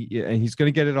credit, and he's going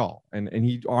to get it all. And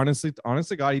he honestly,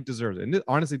 God, he deserves it. And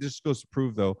honestly, this just goes to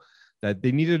prove though that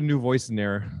they needed a new voice in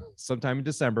there sometime in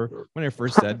December when I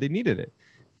first said they needed it.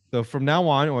 So from now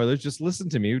on, Oilers, just listen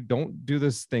to me. Don't do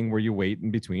this thing where you wait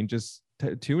in between. Just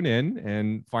tune in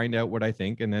and find out what I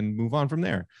think, and then move on from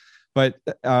there. But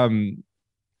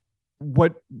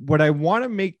what I want to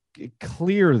make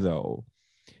clear though,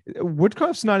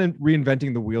 Woodcroft's not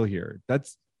reinventing the wheel here.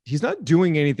 He's not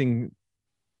doing anything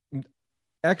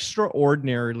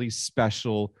extraordinarily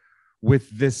special with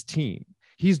this team.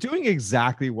 He's doing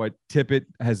exactly what Tippett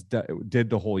did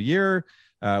the whole year,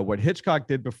 what Hitchcock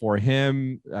did before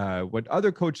him, what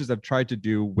other coaches have tried to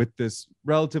do with this,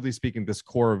 relatively speaking, this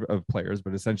core of players,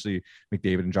 but essentially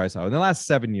McDavid and Draisaitl in the last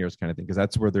 7 years kind of thing, because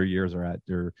that's where their years are at.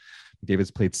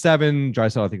 McDavid's played 7,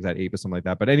 Draisaitl I think is at 8, but something like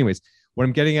that. But anyways, what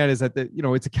I'm getting at is that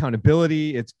it's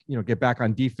accountability, it's get back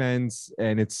on defense,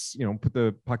 and it's put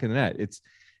the puck in the net.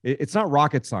 It's not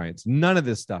rocket science. None of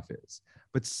this stuff is.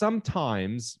 But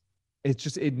sometimes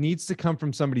it needs to come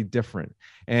from somebody different.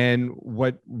 And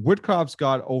what Woodcroft's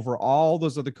got over all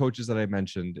those other coaches that I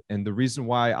mentioned, and the reason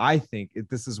why I think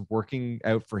this is working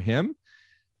out for him,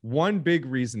 one big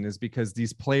reason is because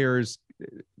these players,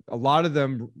 a lot of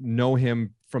them know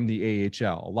him from the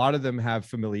AHL. A lot of them have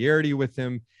familiarity with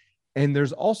him. And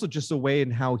there's also just a way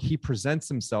in how he presents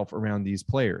himself around these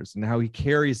players and how he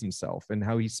carries himself and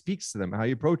how he speaks to them, how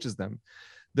he approaches them.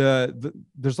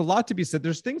 There's a lot to be said.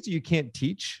 There's things that you can't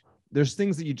teach. There's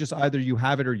things that you just either you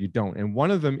have it or you don't. And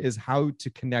one of them is how to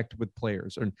connect with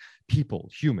players or people,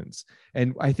 humans.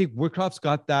 And I think Woodcroft's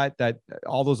got that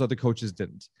all those other coaches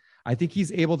didn't. I think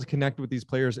he's able to connect with these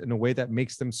players in a way that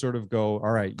makes them sort of go,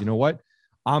 all right, you know what?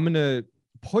 I'm going to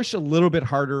push a little bit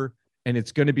harder, and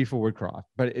it's going to be for Woodcroft,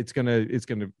 but it's going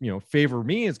to favor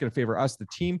me. It's going to favor us, the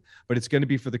team, but it's going to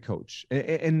be for the coach.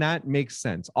 And that makes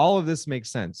sense. All of this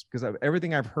makes sense because of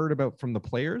everything I've heard about from the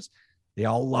players, they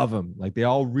all love him. Like they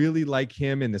all really like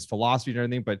him and this philosophy and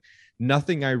everything, but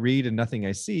nothing I read and nothing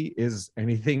I see is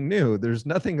anything new. There's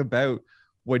nothing about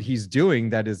what he's doing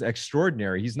that is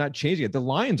extraordinary. He's not changing it. The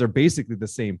lines are basically the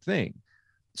same thing,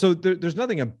 So there's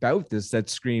nothing about this that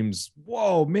screams,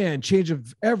 "Whoa, man, change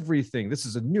of everything. This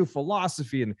is a new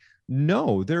philosophy." And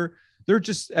no, they're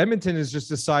just Edmonton is just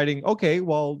deciding, okay,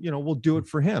 well, we'll do it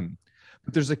for him.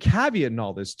 But there's a caveat in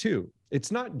all this too.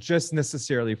 It's not just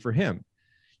necessarily for him.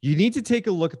 You need to take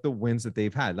a look at the wins that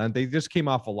they've had. And they just came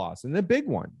off a loss and a big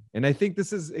one. And I think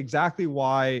this is exactly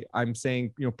why I'm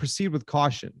saying, proceed with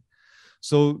caution.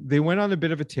 So they went on a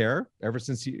bit of a tear ever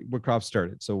since Woodcroft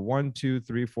started. So 1, 2,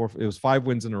 3, 4, it was 5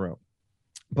 wins in a row.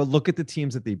 But look at the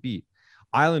teams that they beat.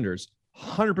 Islanders,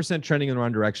 100% trending in the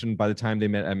wrong direction by the time they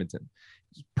met Edmonton.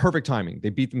 Perfect timing. They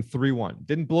beat them 3-1.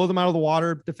 Didn't blow them out of the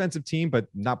water. Defensive team, but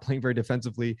not playing very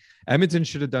defensively. Edmonton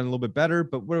should have done a little bit better,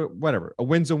 but whatever. A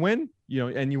win's a win,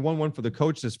 and you won one for the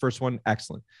coach. This first one,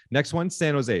 excellent. Next one,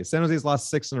 San Jose. San Jose's lost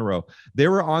 6 in a row. They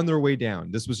were on their way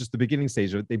down. This was just the beginning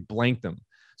stage of it. They blanked them.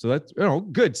 So that's,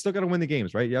 good. Still got to win the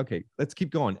games, right? Yeah. Okay. Let's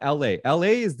keep going. LA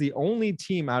is the only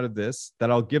team out of this that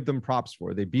I'll give them props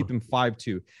for. They beat them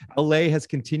 5-2. LA has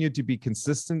continued to be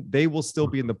consistent. They will still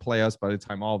be in the playoffs by the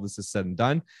time all of this is said and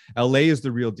done. LA is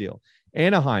the real deal.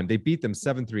 Anaheim, they beat them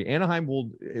 7-3.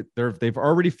 Anaheim they've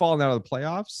already fallen out of the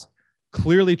playoffs,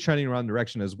 clearly trending around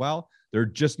direction as well. They're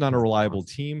just not a reliable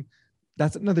team.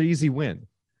 That's another easy win.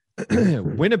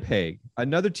 Winnipeg,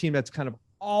 another team that's kind of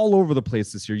all over the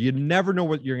place this year. You never know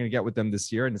what you're going to get with them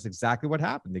this year. And it's exactly what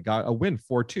happened. They got a win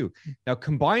 4-2. Now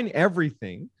combine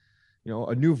everything,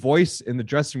 a new voice in the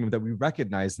dressing room that we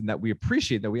recognize and that we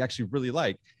appreciate, that we actually really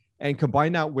like, and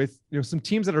combine that with, some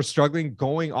teams that are struggling,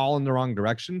 going all in the wrong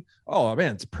direction. Oh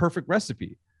man, it's a perfect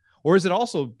recipe. Or is it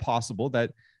also possible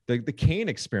that the Kane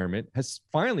experiment has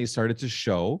finally started to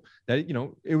show that,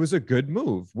 it was a good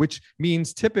move, which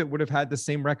means Tippett would have had the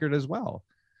same record as well.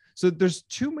 So there's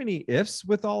too many ifs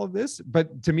with all of this.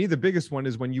 But to me, the biggest one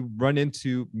is when you run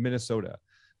into Minnesota.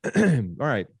 All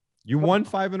right, you won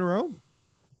 5 in a row.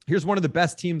 Here's one of the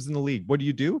best teams in the league. What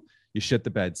do? You shit the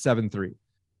bed, 7-3.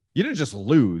 You didn't just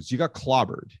lose. You got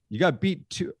clobbered. You got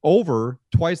beat over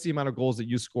twice the amount of goals that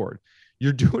you scored.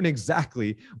 You're doing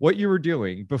exactly what you were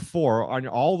doing before on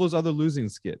all those other losing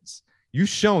skits. You've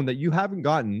shown that you haven't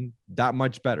gotten that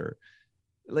much better.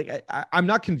 Like I'm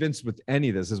not convinced with any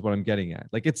of this is what I'm getting at.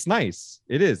 Like, it's nice.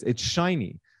 It is. It's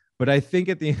shiny. But I think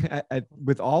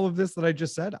with all of this that I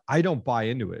just said, I don't buy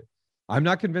into it. I'm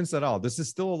not convinced at all. This is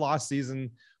still a lost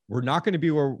season. We're not going to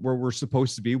be where we're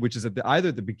supposed to be, which is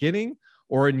either the beginning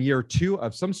or in year 2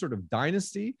 of some sort of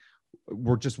dynasty.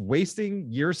 We're just wasting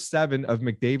year 7 of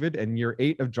McDavid and year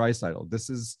 8 of Draisaitl. This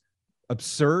is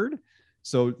absurd.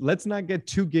 So let's not get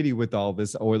too giddy with all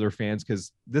this, Oiler fans,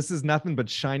 because this is nothing but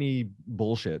shiny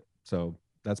bullshit. So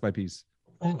that's my piece.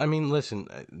 I mean, listen,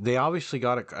 they obviously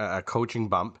got a coaching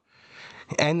bump,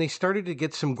 and they started to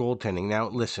get some goaltending. Now,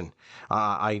 listen,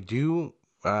 I do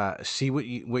see what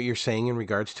you're saying in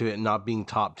regards to it not being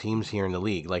top teams here in the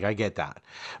league. Like, I get that.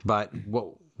 But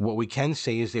what we can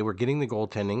say is they were getting the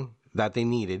goaltending that they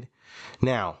needed.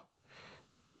 Now,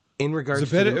 in regards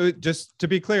just to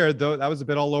be clear, though, that was a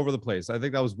bit all over the place. I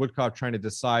think that was Woodcroft trying to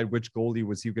decide which goalie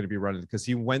was he going to be running, because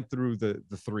he went through the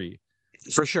 3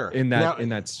 for sure in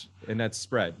that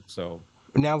spread. So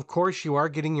now, of course, you are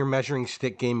getting your measuring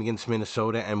stick game against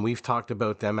Minnesota, and we've talked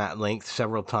about them at length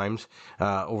several times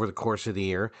over the course of the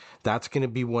year. That's going to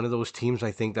be one of those teams,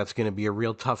 I think, that's going to be a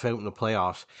real tough out in the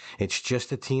playoffs. It's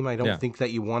just a team I don't think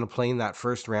that you want to play in that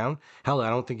first round. Hell, I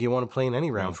don't think you want to play in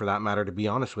any round for that matter, to be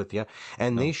honest with you.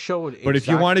 And they showed. But if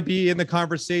you want to be in the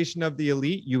conversation of the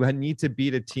elite, you need to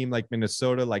beat a team like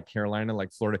Minnesota, like Carolina,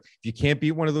 like Florida. If you can't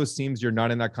beat one of those teams, you're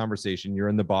not in that conversation. You're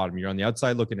in the bottom. You're on the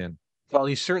outside looking in. Well,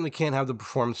 you certainly can't have the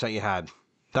performance that you had.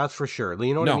 That's for sure.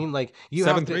 You know what I mean? Like, you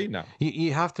 7-3? No.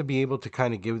 You have to be able to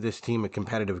kind of give this team a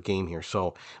competitive game here.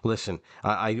 So, listen,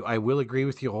 I will agree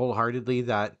with you wholeheartedly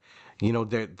that,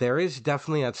 there is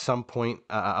definitely at some point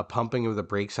a pumping of the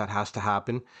brakes that has to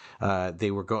happen.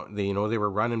 They were they were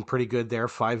running pretty good there,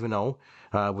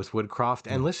 5-0 with Woodcroft.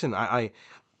 And listen, I've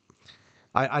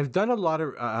done a lot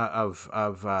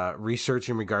of research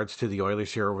in regards to the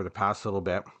Oilers here over the past little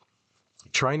bit,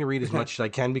 trying to read as much as I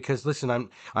can, because listen,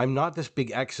 I'm not this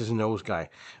big X's and O's guy,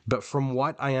 but from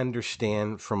what I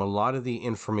understand from a lot of the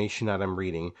information that I'm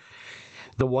reading,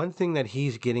 the one thing that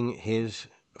he's getting his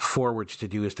forwards to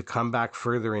do is to come back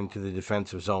further into the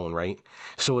defensive zone, right?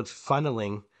 So it's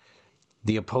funneling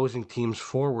the opposing team's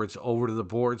forwards over to the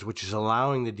boards, which is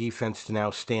allowing the defense to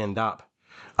now stand up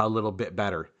a little bit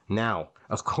better. Now,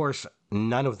 of course,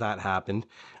 none of that happened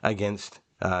against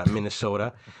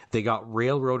Minnesota. They got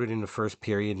railroaded in the first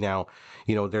period. Now,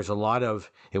 there's a lot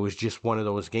of, it was just one of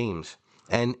those games.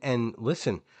 And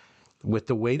listen, with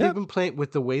the way they've been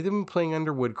playing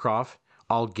under Woodcroft,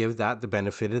 I'll give that the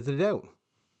benefit of the doubt.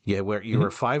 Yeah, where you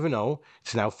were 5-0,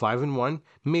 it's now 5-1.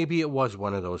 Maybe it was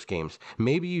one of those games.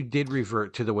 Maybe you did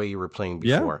revert to the way you were playing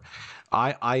Yeah. before.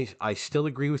 I still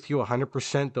agree with you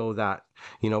 100% though that,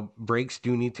 breaks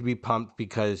do need to be pumped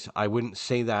because I wouldn't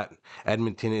say that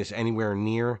Edmonton is anywhere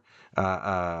near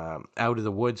out of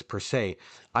the woods per se.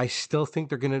 I still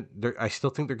think I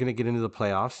still think they're gonna get into the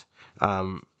playoffs.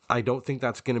 I don't think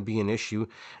that's gonna be an issue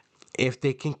if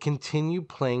they can continue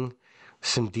playing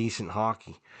some decent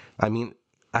hockey. I mean,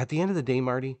 at the end of the day,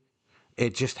 Marty,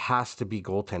 it just has to be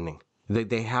goaltending.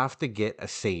 They have to get a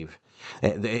save.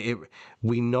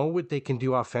 We know what they can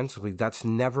do offensively. That's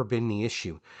never been the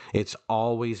issue. It's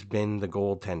always been the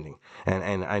goaltending.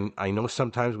 And I know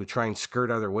sometimes we try and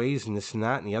skirt other ways and this and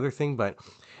that and the other thing, but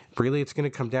really it's going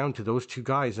to come down to those two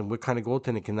guys and what kind of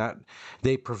goaltending can that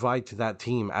they provide to that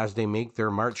team as they make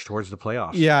their march towards the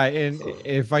playoffs. Yeah, and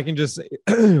if I can just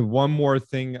one more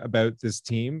thing about this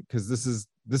team, because this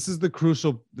is the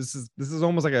crucial. This is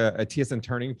almost like a TSN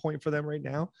turning point for them right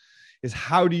now. Is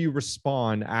how do you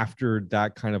respond after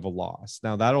that kind of a loss?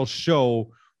 Now that'll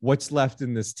show what's left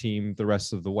in this team the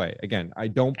rest of the way. Again, I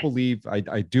do believe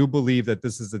that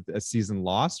this is a season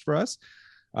lost for us.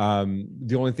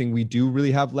 The only thing we do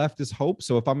really have left is hope.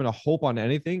 So if I'm going to hope on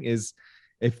anything is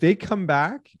if they come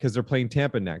back, because they're playing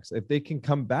Tampa next, if they can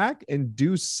come back and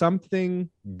do something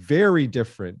very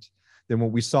different than what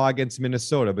we saw against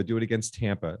Minnesota, but do it against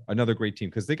Tampa, another great team,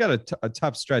 because they got a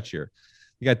tough stretch here.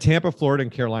 You got Tampa, Florida,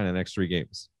 and Carolina the next 3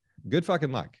 games. Good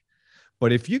fucking luck.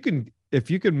 But if you can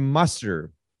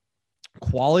muster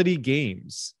quality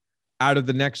games out of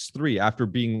the next 3 after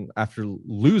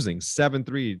losing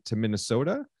 7-3 to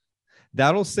Minnesota,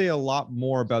 that'll say a lot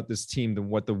more about this team than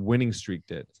what the winning streak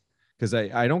did. Because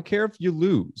I don't care if you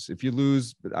lose. If you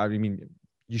lose, I mean,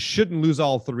 you shouldn't lose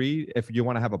all 3 if you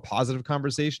want to have a positive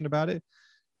conversation about it.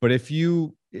 But if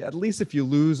you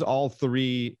lose all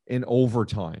 3 in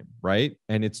overtime, right?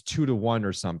 And it's 2-1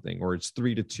 or something, or it's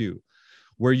 3-2,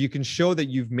 where you can show that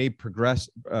you've made progress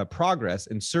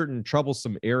in certain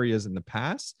troublesome areas in the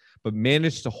past, but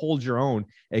managed to hold your own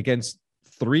against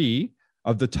 3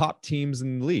 of the top teams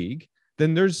in the league,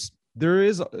 then there's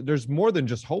more than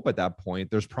just hope at that point.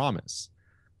 There's promise.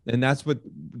 And that's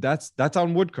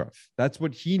on Woodcroft. That's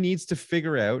what he needs to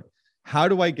figure out. How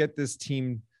do I get this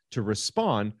team to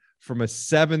respond from a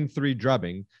 7-3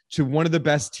 drubbing to one of the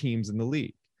best teams in the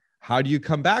league? How do you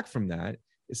come back from that?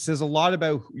 It says a lot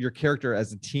about your character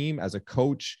as a team, as a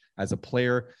coach, as a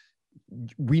player.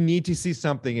 We need to see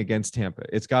something against Tampa.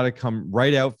 It's got to come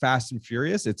right out fast and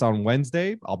furious. It's on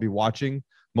Wednesday. I'll be watching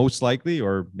most likely,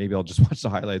 or maybe I'll just watch the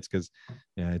highlights because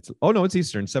it's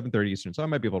Eastern, 7:30 Eastern. So I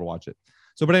might be able to watch it.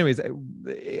 So, but anyways,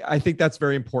 I think that's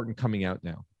very important coming out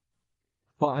now.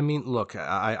 Well, I mean, look,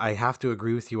 I have to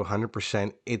agree with you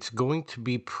 100%. It's going to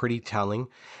be pretty telling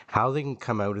how they can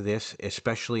come out of this,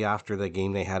 especially after the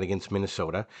game they had against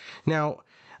Minnesota. Now,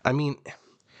 I mean,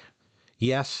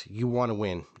 yes, you want to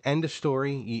win. End of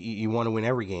story. You want to win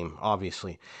every game,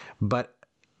 obviously. But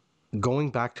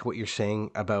going back to what you're saying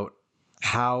about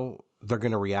how they're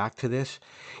going to react to this,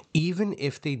 even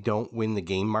if they don't win the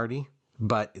game, Marty,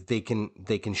 but they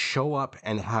can show up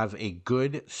and have a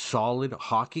good, solid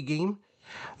hockey game.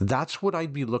 That's what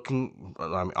I'd be looking.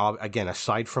 Again,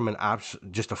 aside from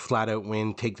just a flat out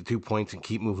win, take the 2 points and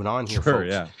keep moving on here, Sure,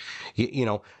 folks.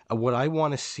 yeah. What I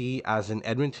want to see as an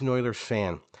Edmonton Oilers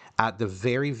fan, at the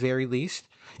very, very least,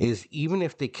 is even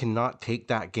if they cannot take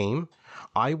that game,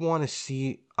 I want to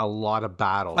see a lot of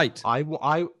battle. Fight.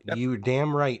 Yep. You're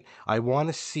damn right. I want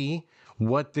to see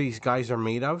what these guys are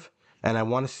made of. And I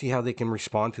want to see how they can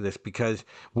respond to this because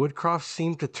Woodcroft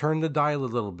seemed to turn the dial a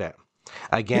little bit.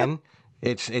 Again, yep.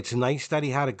 It's nice that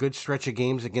he had a good stretch of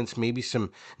games against maybe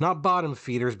some not bottom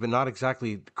feeders, but not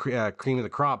exactly cream of the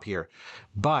crop here.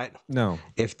 But no,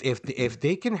 if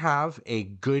they can have a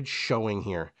good showing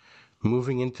here,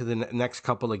 moving into the next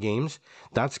couple of games,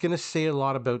 that's going to say a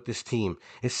lot about this team,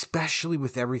 especially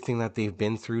with everything that they've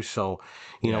been through. So,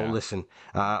 listen,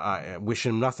 I wish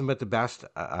them nothing but the best.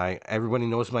 Everybody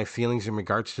knows my feelings in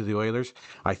regards to the Oilers.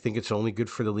 I think it's only good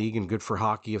for the league and good for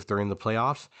hockey if they're in the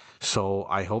playoffs. So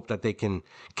I hope that they can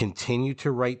continue to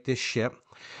right this ship.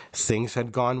 Things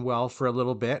had gone well for a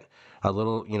little bit.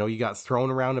 You got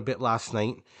thrown around a bit last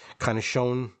night, kind of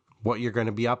shown what you're going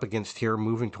to be up against here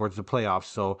moving towards the playoffs.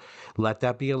 So let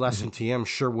that be a lesson to you. I'm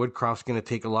sure Woodcroft's going to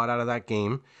take a lot out of that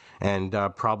game and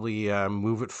probably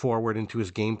move it forward into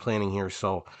his game planning here.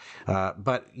 So,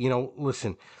 but,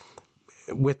 listen,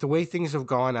 with the way things have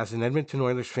gone, as an Edmonton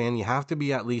Oilers fan, you have to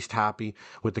be at least happy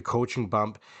with the coaching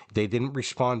bump. They didn't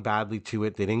respond badly to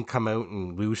it. They didn't come out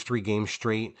and lose 3 games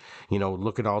straight,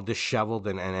 looking all disheveled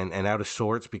and out of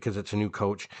sorts because it's a new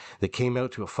coach. They came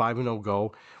out to a 5-0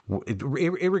 go.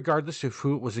 Regardless of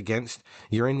who it was against,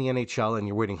 you're in the NHL and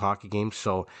you're winning hockey games,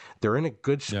 so they're in a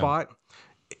good spot. Yeah.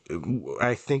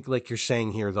 I think, like you're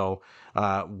saying here, though,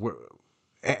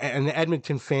 and the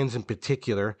Edmonton fans in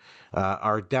particular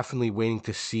are definitely waiting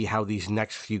to see how these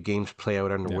next few games play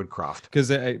out under Woodcroft. Because,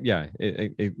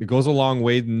 it goes a long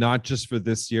way, not just for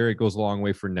this year. It goes a long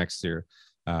way for next year.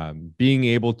 Being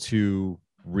able to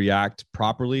react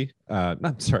properly.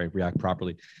 React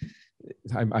properly.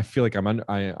 I feel like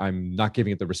I'm not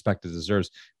giving it the respect it deserves.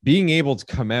 Being able to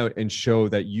come out and show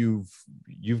that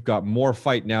you've got more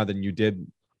fight now than you did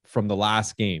from the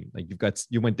last game. Like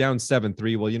you went down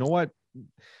 7-3. Well, you know what?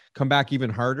 Come back even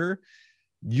harder.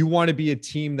 You want to be a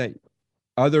team that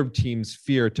other teams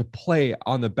fear to play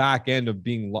on the back end of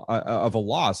being of a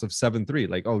loss of 7-3.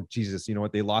 Like, oh Jesus, you know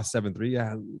what? They lost 7-3.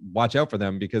 Yeah, watch out for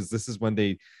them, because this is when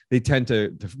they tend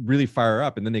to really fire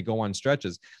up, and then they go on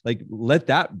stretches. Like, let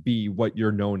that be what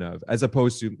you're known of, as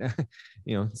opposed to,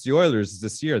 it's the Oilers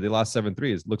this year. They lost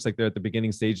 7-3. It looks like they're at the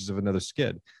beginning stages of another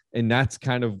skid. And that's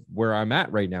kind of where I'm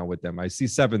at right now with them. I see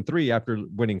 7-3 after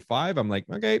winning 5. I'm like,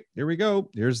 okay, here we go.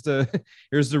 Here's the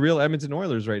real Edmonton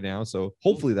Oilers right now. So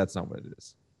hopefully that's not what it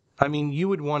is. I mean, you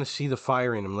would want to see the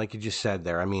fire in them, like you just said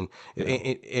there. I mean,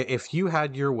 if you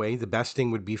had your way, the best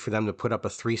thing would be for them to put up a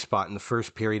 3 spot in the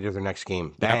first period of their next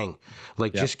game. Bang.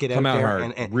 Just get out there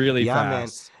and really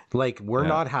fast. Man, like, we're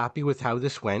not happy with how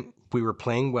this went. We were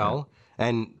playing well,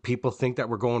 and people think that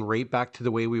we're going right back to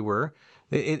the way we were.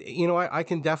 I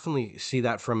can definitely see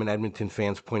that from an Edmonton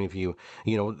fan's point of view.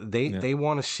 They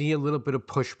want to see a little bit of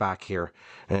pushback here.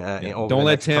 Don't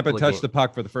let Tampa touch the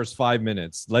puck for the first 5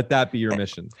 minutes. Let that be your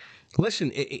mission.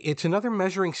 Listen, it's another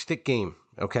measuring stick game.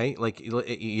 Okay, like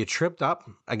you tripped up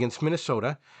against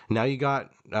Minnesota. Now you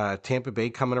got Tampa Bay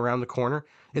coming around the corner.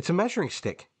 It's a measuring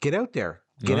stick. Get out there,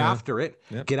 get after it,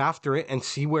 and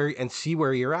see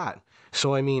where you're at.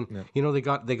 So, I mean, they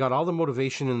got all the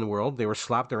motivation in the world. They were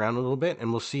slapped around a little bit,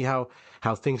 and we'll see how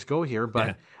things go here.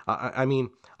 But I mean,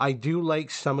 I do like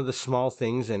some of the small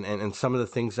things and some of the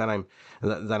things that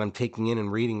I'm taking in and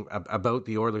reading about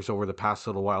the Oilers over the past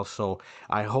little while. So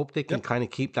I hope they can kind of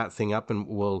keep that thing up, and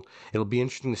it'll be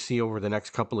interesting to see over the next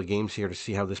couple of games here to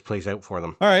see how this plays out for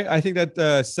them. All right, I think that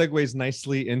segues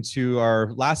nicely into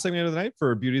our last segment of the night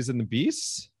for Beauties and the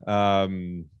Beasts.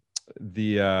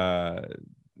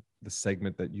 The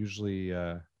segment that usually,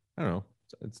 I don't know,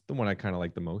 it's the one I kind of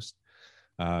like the most,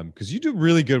 because you do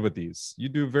really good with these. You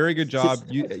do a very good job.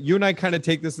 You and I kind of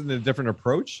take this in a different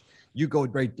approach. You go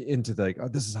right into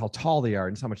this is how tall they are,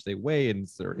 and how much they weigh, and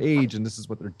it's their age, and this is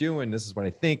what they're doing. This is what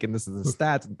I think, and this is the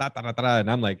stats, and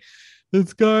and I'm like,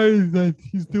 this guy,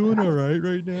 he's doing all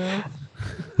right now.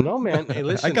 No, man. Hey,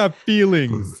 listen, I got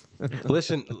feelings.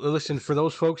 Listen. For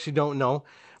those folks who don't know,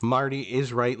 Marty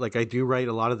is right. Like, I do write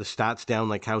a lot of the stats down,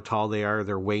 like how tall they are,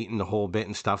 their weight, and the whole bit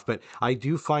and stuff. But I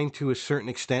do find, to a certain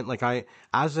extent, like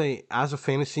as a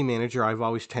fantasy manager, I've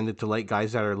always tended to like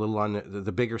guys that are a little on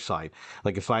the bigger side.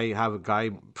 Like, if I have a guy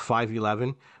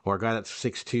 5'11" or a guy that's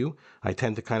 6'2", I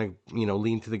tend to kind of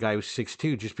lean to the guy who's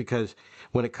 6'2", just because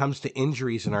when it comes to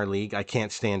injuries in our league, I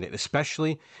can't stand it,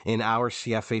 especially in our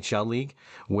CFHL league,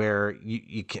 where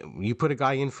you put a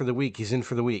guy in for the week, he's in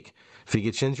for the week. If he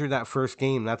gets injured that first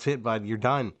game, that's it, bud. You're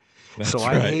done.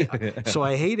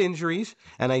 I hate injuries,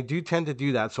 and I do tend to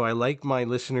do that. So I like my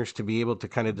listeners to be able to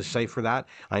kind of decipher that.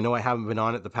 I know I haven't been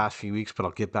on it the past few weeks, but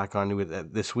I'll get back onto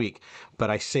it this week. But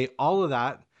I say all of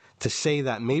that to say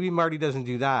that maybe Marty doesn't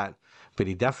do that, but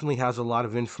he definitely has a lot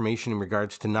of information in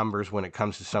regards to numbers when it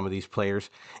comes to some of these players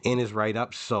in his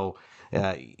write-ups. So,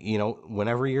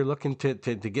 whenever you're looking to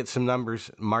get some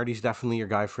numbers, Marty's definitely your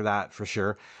guy for that, for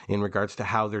sure, in regards to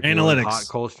how they're doing hot,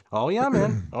 cold. Oh, yeah,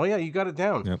 man. Oh, yeah, you got it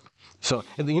down. Yep. So,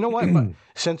 you know what? But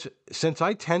since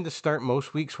I tend to start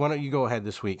most weeks, why don't you go ahead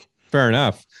this week? Fair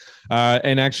enough.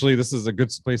 And actually, this is a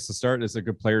good place to start. It's a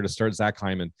good player to start, Zach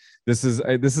Hyman. This is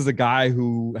a guy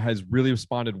who has really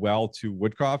responded well to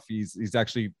Woodcroft. He's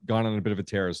actually gone on a bit of a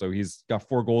tear. So he's got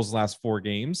 4 goals the last 4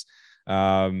 games.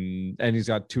 And he's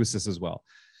got 2 assists as well.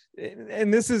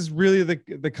 And this is really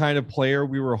the kind of player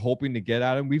we were hoping to get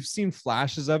at him. We've seen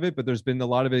flashes of it, but there's been a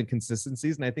lot of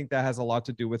inconsistencies. And I think that has a lot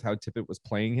to do with how Tippett was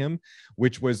playing him,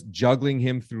 which was juggling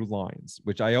him through lines,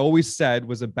 which I always said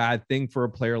was a bad thing for a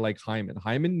player like Hyman.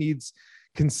 Hyman needs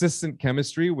consistent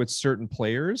chemistry with certain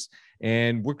players.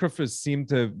 And Woodcroft has seemed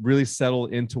to really settle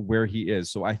into where he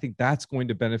is. So I think that's going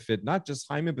to benefit not just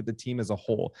Hyman, but the team as a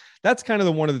whole. That's kind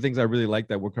of one of the things I really like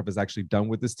that Woodcroft has actually done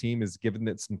with this team, is given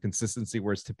it some consistency,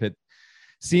 whereas Tippett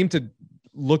seemed to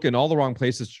look in all the wrong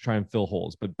places to try and fill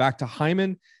holes. But back to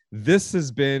Hyman, this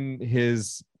has been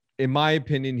his, in my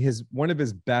opinion, one of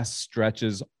his best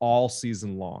stretches all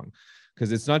season long.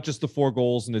 Because it's not just the 4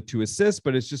 goals and the 2 assists,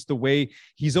 but it's just the way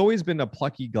he's always been a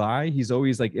plucky guy. He's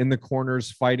always like in the corners,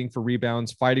 fighting for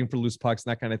rebounds, fighting for loose pucks,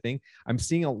 and that kind of thing. I'm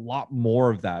seeing a lot more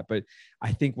of that. But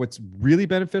I think what's really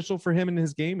beneficial for him in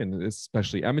his game, and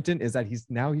especially Edmonton, is that he's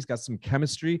got some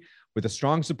chemistry with a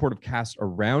strong supportive cast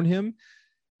around him.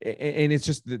 And it's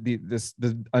just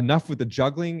the enough with the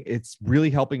juggling. It's really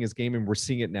helping his game, and we're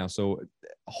seeing it now. So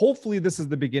hopefully this is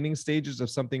the beginning stages of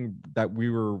something that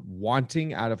we were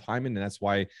wanting out of Hyman, and that's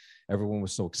why everyone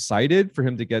was so excited for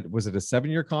him to get. Was it a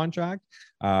 7-year contract?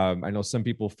 I know some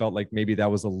people felt like maybe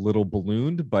that was a little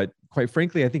ballooned, but quite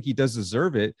frankly, I think he does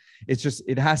deserve it. It's just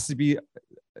it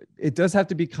does have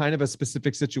to be kind of a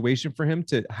specific situation for him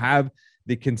to have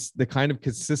the kind of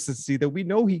consistency that we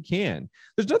know he can.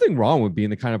 There's nothing wrong with being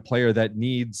the kind of player that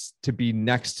needs to be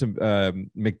next to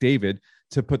McDavid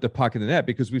to put the puck in the net,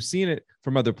 because we've seen it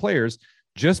from other players.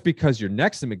 Just because you're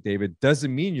next to McDavid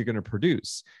doesn't mean you're going to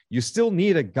produce. You still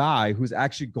need a guy who's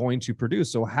actually going to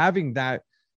produce. So having that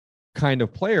kind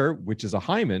of player, which is a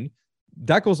Hyman,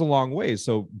 that goes a long way.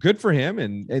 So good for him.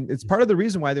 And it's part of the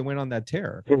reason why they went on that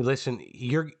tear. Hey, listen,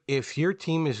 if your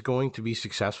team is going to be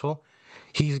successful,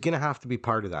 he's going to have to be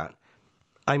part of that.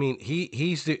 I mean, he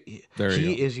is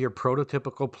your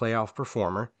prototypical playoff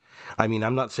performer. I mean,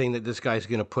 I'm not saying that this guy's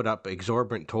going to put up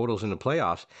exorbitant totals in the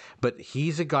playoffs, but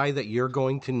he's a guy that you're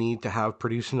going to need to have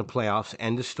produce in the playoffs,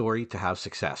 end of story, to have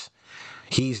success.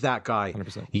 He's that guy.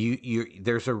 100%.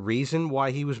 There's a reason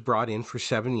why he was brought in for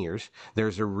 7 years.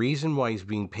 There's a reason why he's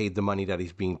being paid the money that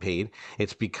he's being paid.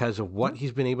 It's because of what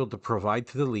he's been able to provide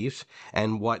to the Leafs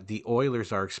and what the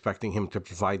Oilers are expecting him to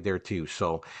provide there too.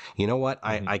 So, you know what?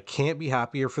 I can't be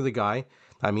happier for the guy.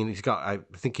 I mean, he's got, I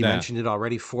think you mentioned it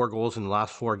already, 4 goals in the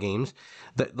last 4 games.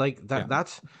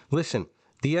 That's, listen,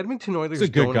 the Edmonton Oilers He's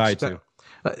a good guy too.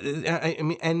 I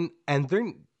mean, and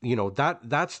they're, you know,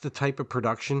 that's the type of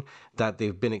production that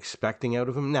they've been expecting out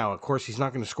of him. Now, of course, he's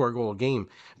not going to score a goal a game,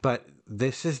 but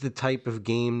this is the type of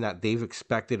game that they've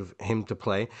expected of him to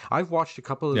play. I've watched a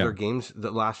couple of their games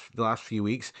the last few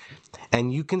weeks,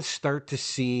 and you can start to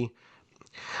see.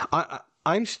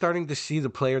 I'm starting to see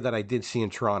the player that I did see in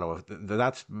Toronto.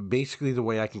 That's basically the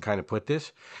way I can kind of put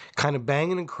this. Kind of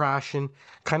banging and crashing,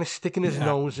 kind of sticking his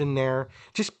nose in there.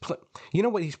 You know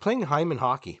what? He's playing Hyman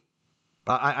hockey.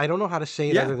 I don't know how to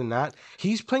say it other than that.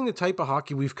 He's playing the type of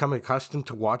hockey we've come accustomed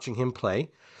to watching him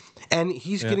play, and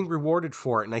he's getting rewarded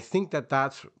for it. And I think that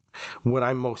that's what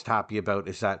I'm most happy about,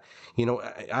 is that, you know,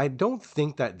 I don't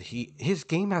think that his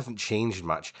game hasn't changed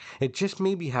much. It just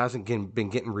maybe hasn't been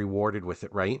getting rewarded with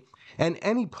it, right? And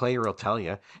any player will tell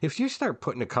you, if you start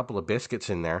putting a couple of biscuits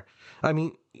in there, I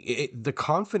mean, the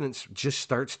confidence just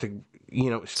starts to, you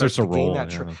know, starts to gain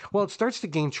that. Well, it starts to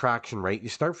gain traction, right? You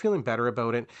start feeling better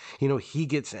about it. You know, he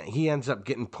ends up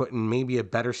getting put in maybe a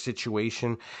better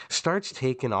situation, starts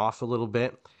taking off a little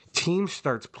bit. Team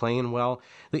starts playing well.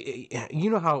 You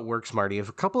know how it works, Marty. If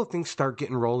a couple of things start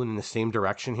getting rolling in the same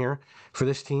direction here for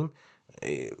this team,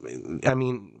 I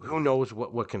mean, who knows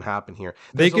what can happen here?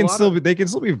 They can still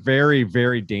be very,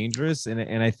 very dangerous.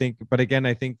 And I think, but again,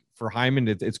 I think for Hyman,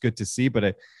 it's good to see.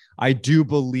 But I do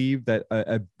believe that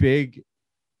a big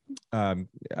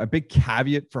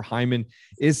caveat for Hyman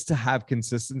is to have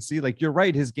consistency. Like, you're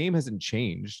right, his game hasn't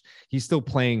changed. He's still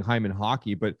playing Hyman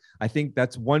hockey, but I think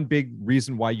that's one big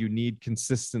reason why you need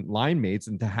consistent line mates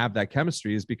and to have that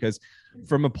chemistry, is because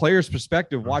from a player's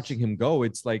perspective, watching him go,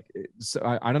 it's like,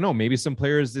 I don't know, maybe some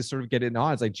players just sort of get in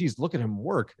odds, like, geez, look at him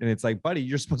work. And it's like, buddy,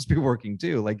 you're supposed to be working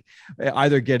too. Like,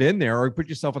 either get in there or put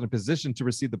yourself in a position to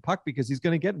receive the puck, because he's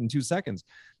going to get it in 2 seconds.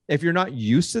 If you're not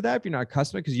used to that, if you're not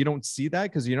accustomed, because you don't see that,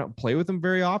 because you don't play with him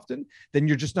very often, then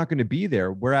you're just not going to be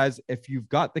there. Whereas if you've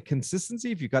got the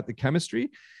consistency, if you've got the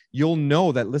chemistry, you'll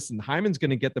know that, listen, Hyman's going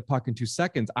to get the puck in 2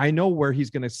 seconds. I know where he's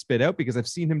going to spit out because I've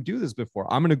seen him do this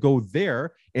before. I'm going to go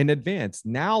there in advance.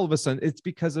 Now, all of a sudden, it's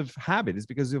because of habit. It's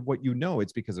because of what you know.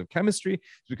 It's because of chemistry.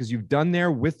 It's because you've done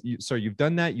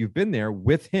that. You've been there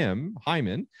with him,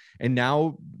 Hyman. And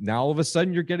now all of a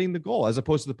sudden you're getting the goal, as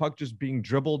opposed to the puck just being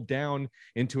dribbled down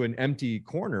into an empty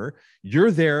corner.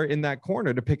 You're there in that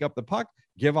corner to pick up the puck,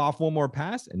 give off one more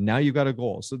pass, and now you got a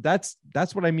goal. So that's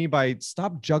what I mean by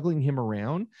stop juggling him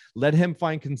around. Let him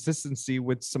find consistency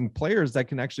with some players that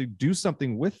can actually do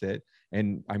something with it.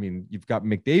 And I mean, you've got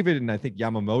McDavid, and I think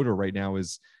Yamamoto right now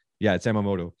it's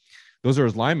Yamamoto. Those are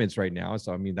his linemen right now.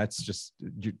 So I mean, that's just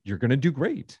you're going to do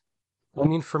great. I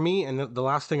mean, for me, and the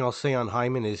last thing I'll say on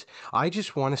Hyman is I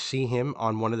just want to see him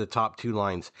on one of the top two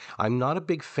lines. I'm not a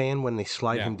big fan when they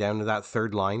slide him down to that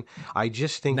third line. I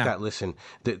just think that, listen,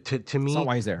 to me, not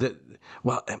why he's there.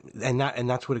 Well, and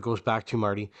that's what it goes back to,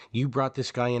 Marty. You brought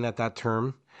this guy in at that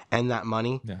term and that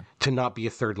money to not be a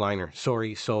third liner.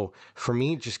 Sorry. So for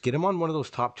me, just get him on one of those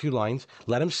top two lines,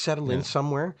 let him settle in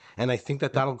somewhere. And I think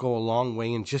that'll go a long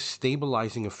way in just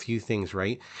stabilizing a few things,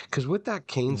 right? Because with that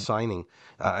Kane signing,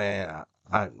 I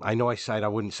know I said I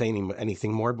wouldn't say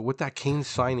anything more, but with that Kane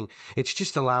signing, it's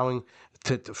just allowing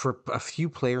for a few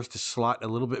players to slot a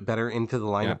little bit better into the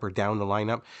lineup or down the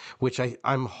lineup, which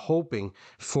I'm hoping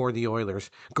for the Oilers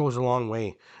goes a long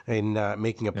way in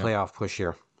making a playoff push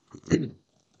here.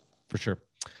 For sure.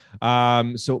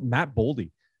 So Matt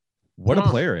Boldy, what a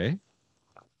player, eh?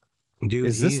 Dude,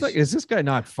 is this guy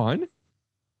not fun?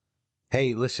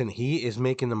 Hey, listen, he is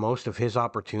making the most of his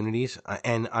opportunities,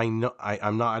 and I know I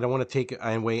don't want to take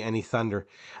away any thunder,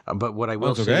 but what I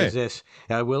will say is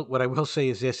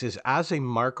this: is as a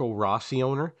Marco Rossi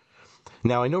owner.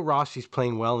 Now I know Rossi's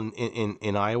playing well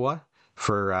in Iowa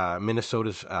for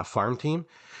Minnesota's farm team,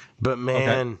 but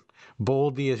man.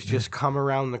 Boldy has just come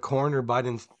around the corner, bud,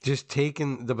 and just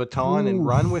taken the baton and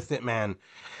run with it, man.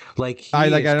 Like I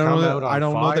don't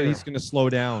know that he's going to slow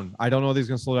down. I don't know that he's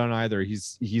going to slow down either.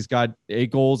 He's got 8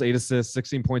 goals, 8 assists,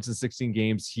 16 points in 16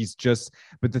 games.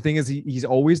 But the thing is, he's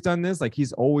always done this. Like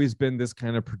he's always been this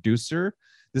kind of producer.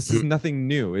 This is nothing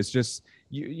new. It's just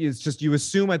you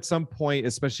assume at some point,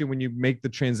 especially when you make the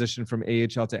transition from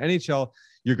AHL to NHL,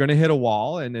 you're going to hit a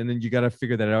wall, and then you got to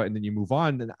figure that out, and then you move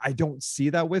on. And I don't see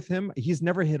that with him. He's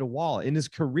never hit a wall in his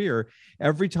career.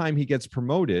 Every time he gets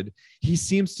promoted, he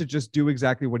seems to just do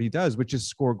exactly what he does, which is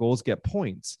score goals, get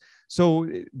points. So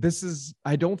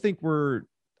I don't think we're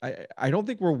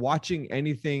watching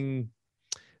anything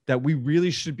that we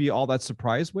really should be all that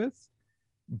surprised with.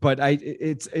 But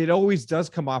it always does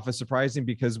come off as surprising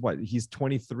because he's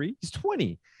 23, he's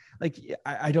 20. Like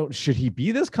should he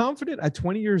be this confident at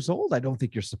 20 years old? I don't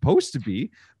think you're supposed to be,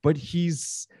 but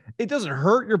it doesn't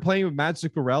hurt. You're playing with Matt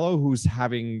Zuccarello, who's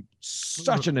having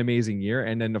such an amazing year.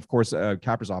 And then of course,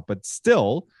 Kaprizov, but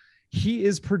still he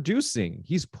is producing,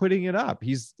 he's putting it up.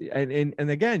 And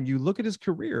again, you look at his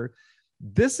career,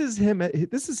 this is him.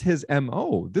 This is his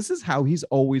MO. This is how he's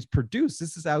always produced.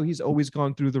 This is how he's always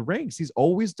gone through the ranks. He's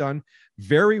always done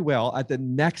very well at the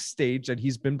next stage that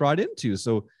he's been brought into.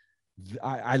 So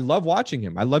I love watching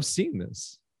him. I love seeing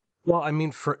this. Well, I mean,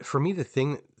 for me, the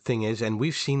thing is, and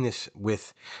we've seen this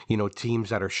with, teams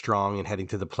that are strong and heading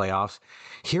to the playoffs.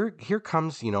 Here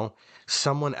comes,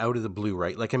 someone out of the blue,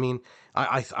 right? Like, I mean,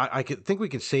 I think we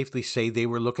could safely say they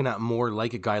were looking at more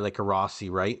like a guy like a Rossi,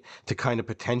 right? To kind of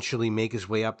potentially make his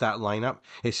way up that lineup.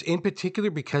 It's in particular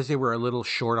because they were a little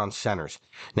short on centers.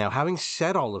 Now, having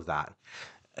said all of that,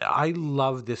 I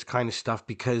love this kind of stuff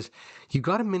because you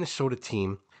got a Minnesota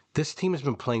team. This team has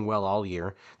been playing well all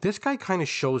year. This guy kind of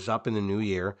shows up in the new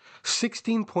year.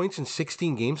 16 points in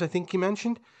 16 games, I think you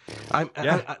mentioned. And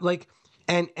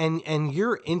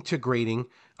you're integrating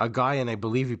a guy, and I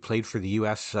believe he played for the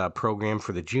U.S. program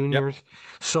for the juniors. Yep.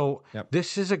 So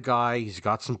This is a guy. He's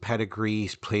got some pedigree.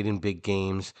 He's played in big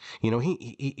games.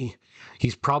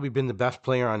 He's probably been the best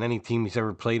player on any team he's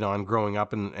ever played on growing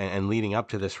up and leading up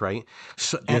to this, right?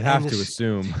 So you'd have to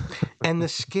assume. And the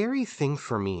scary thing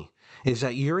for me is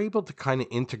that you're able to kind of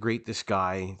integrate this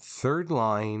guy, third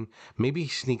line, maybe he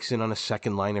sneaks in on a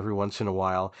second line every once in a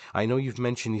while. I know you've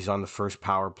mentioned he's on the first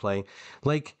power play.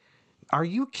 Like, are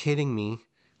you kidding me?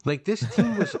 Like, this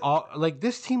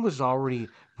team was already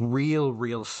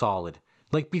real solid.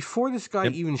 Like, before this guy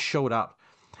even showed up.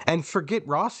 And forget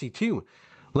Rossi, too.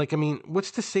 Like, I mean,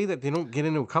 what's to say that they don't get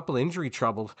into a couple of injury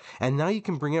troubles, and now you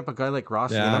can bring up a guy like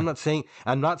Rossi. Yeah. And I'm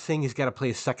not saying he's got to play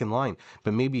a second line,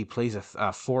 but maybe he plays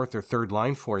a fourth or third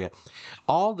line for you.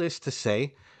 All this to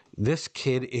say, this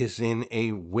kid is in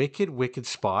a wicked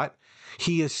spot.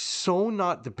 He is so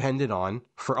not dependent on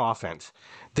for offense.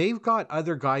 They've got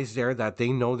other guys there that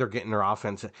they know they're getting their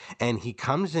offense, and he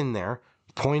comes in there,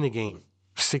 point a game.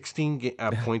 16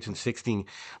 points in 16.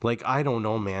 Like, I don't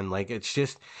know, man. Like, it's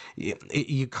just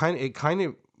it kind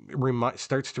of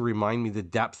starts to remind me the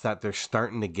depth that they're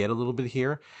starting to get a little bit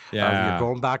here. You're Yeah.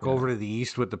 going back Yeah. over to the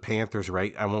East with the Panthers,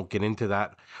 right? I won't get into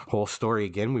that whole story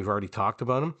again. We've already talked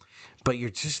about them, but you're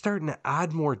just starting to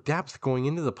add more depth going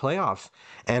into the playoffs.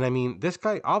 And I mean, this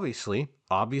guy obviously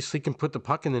can put the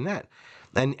puck in the net.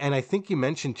 And I think you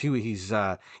mentioned too, he's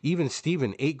even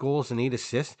Steven, 8 goals and 8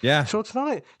 assists. Yeah. So it's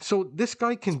not so this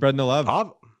guy can Spreading the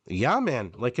love. yeah,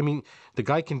 man. Like, I mean, the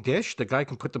guy can dish, the guy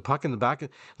can put the puck in the back.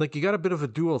 Like, you got a bit of a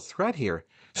dual threat here.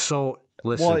 So,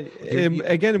 Well, listen,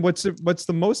 again, what's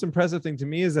the most impressive thing to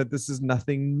me is that this is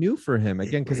nothing new for him.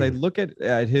 Again, because I look at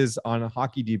his on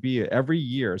Hockey DB every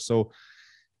year. So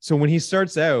when he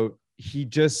starts out, he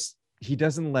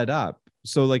doesn't let up.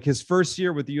 So like his first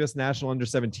year with the U.S. National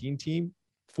Under-17 team,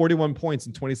 41 points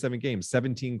in 27 games,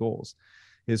 17 goals.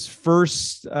 His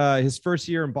first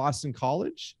year in Boston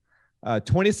College,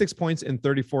 26 points in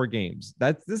 34 games.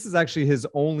 This is actually his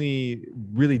only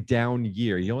really down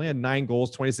year. He only had 9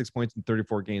 goals, 26 points in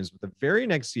 34 games. But the very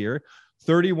next year,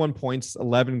 31 points,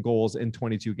 11 goals in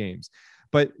 22 games.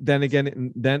 But then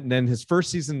again, then his first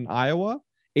season in Iowa,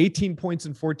 18 points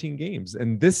in 14 games.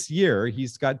 And this year,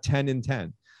 he's got 10 in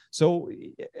 10. So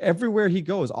everywhere he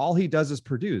goes, all he does is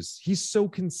produce. He's so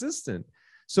consistent.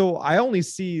 So I only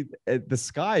see the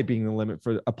sky being the limit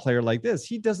for a player like this.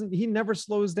 He never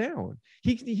slows down.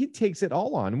 He takes it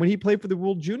all on. When he played for the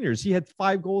World Juniors, he had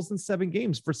 5 goals in 7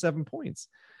 games for 7 points.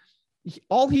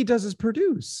 All he does is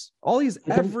produce. All he's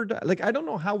ever done. Like, I don't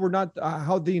know how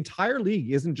how the entire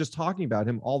league isn't just talking about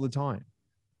him all the time.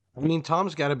 I mean,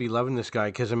 Tom's got to be loving this guy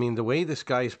because, I mean, the way this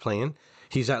guy is playing,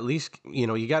 he's at least, you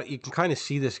can kind of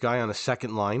see this guy on a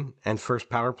second line and first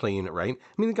power play unit, right?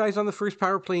 I mean, the guy's on the first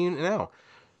power play unit now.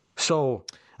 So,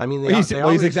 I mean, he's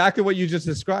exactly what you just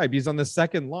described. He's on the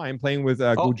second line playing with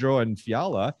Gaudreau and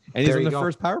Fiala, and he's on the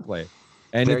first power play.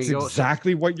 And it's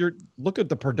exactly what look at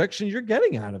the production you're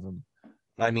getting out of him.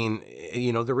 I mean,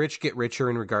 the rich get richer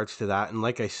in regards to that. And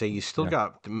like I say, you still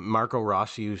got Marco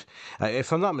Rossi, who's,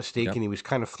 if I'm not mistaken, he was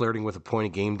kind of flirting with a point a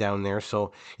game down there.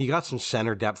 So you got some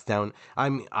center depth down.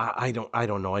 I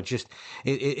don't know.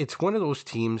 It's one of those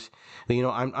teams,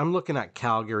 I'm looking at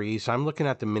Calgary. So I'm looking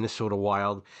at the Minnesota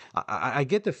Wild. I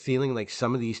get the feeling like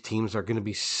some of these teams are going to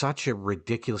be such a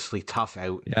ridiculously tough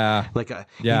out. Yeah.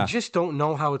 You just don't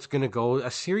know how it's going to go.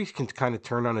 A series can kind of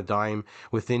turn on a dime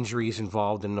with injuries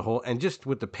involved in the whole, and just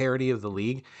with the parity of the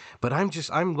league. But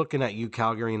I'm looking at you,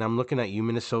 Calgary, and I'm looking at you,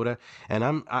 Minnesota,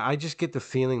 and I just get the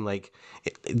feeling like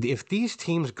if these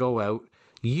teams go out,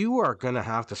 you are going to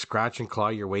have to scratch and claw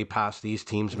your way past these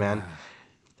teams, man.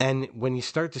 Yeah. And when you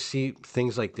start to see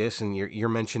things like this, and you're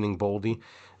mentioning Boldy,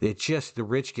 it's just the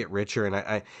rich get richer,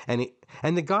 and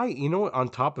the guy, on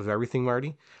top of everything,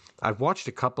 Marty, I've watched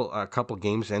a couple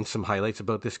games and some highlights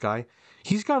about this guy.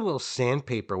 He's got a little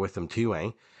sandpaper with him too, eh?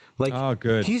 Like, oh,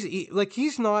 good.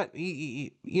 He's not,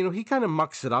 he kind of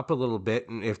mucks it up a little bit.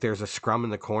 And if there's a scrum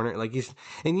in the corner,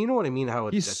 and you know what I mean?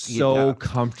 He's so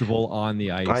comfortable on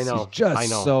the ice. I know. He's just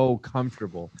so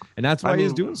comfortable. And that's why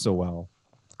he's doing so well.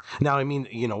 Now, I mean,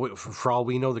 for all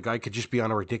we know, the guy could just be on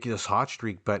a ridiculous hot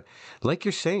streak. But like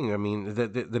you're saying, I mean,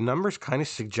 the numbers kind of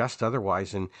suggest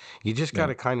otherwise. And you just got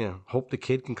to kind of hope the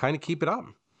kid can kind of keep it up.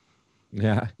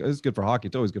 Yeah, it's good for hockey.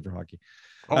 It's always good for hockey.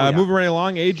 Moving right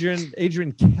along,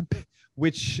 Adrian Kemp,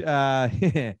 which all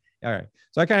right.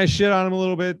 So I kind of shit on him a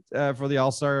little bit for the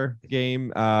All-Star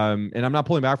game. And I'm not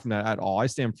pulling back from that at all. I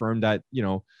stand firm that,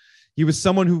 he was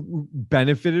someone who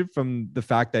benefited from the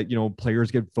fact that,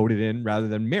 players get voted in rather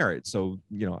than merit. So,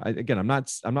 I'm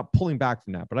not pulling back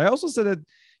from that, but I also said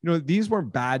that, these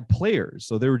weren't bad players.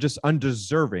 So they were just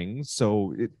undeserving.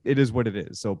 So it is what it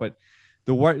is. So, but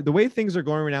the way things are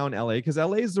going right now in LA, because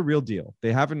LA is the real deal.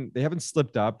 They haven't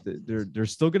slipped up. They're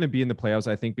still going to be in the playoffs,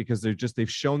 I think, because they've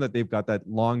shown that they've got that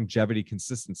longevity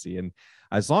consistency. And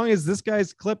as long as this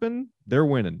guy's clipping, they're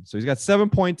winning. So he's got 7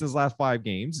 points in his last 5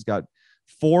 games. He's got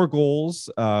 4 goals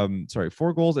in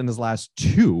his last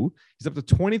 2. He's up to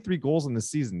 23 goals in the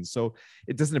season. So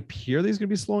it doesn't appear that he's going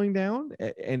to be slowing down.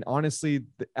 And honestly,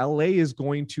 the LA is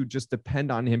going to just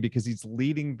depend on him because he's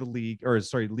leading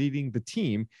the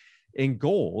team in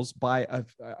goals by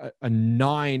a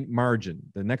 9 margin.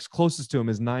 The next closest to him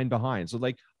is 9 behind. So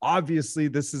obviously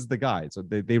this is the guy. So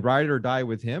they ride or die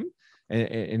with him,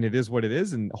 and it is what it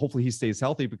is. And hopefully he stays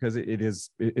healthy because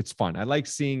it's fun. I like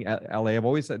seeing LA. I've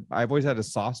always had a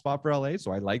soft spot for LA.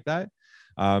 So I like that.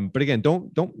 But again,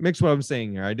 don't mix what I'm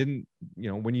saying here. I didn't,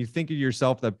 when you think of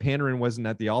yourself that Panarin wasn't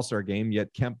at the All-Star game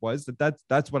yet Kemp was,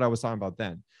 that's what I was talking about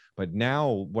then. But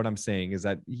now what I'm saying is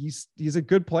that he's a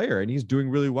good player and he's doing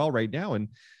really well right now. And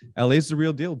LA's the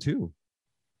real deal too.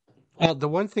 The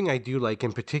one thing I do like,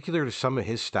 in particular to some of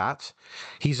his stats,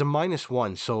 he's a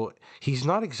 -1, so he's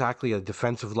not exactly a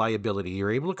defensive liability.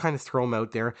 You're able to kind of throw him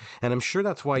out there, and I'm sure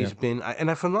that's why Yeah. he's been. And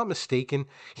if I'm not mistaken,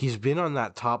 he's been on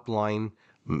that top line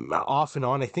off and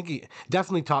on. I think he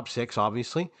definitely top six,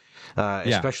 obviously, Yeah.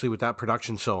 especially with that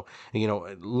production. So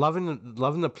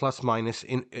loving the plus minus.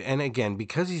 And again,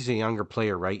 because he's a younger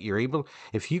player, right? You're able,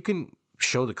 if you can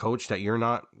show the coach that you're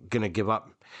not going to give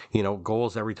up,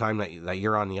 goals every time that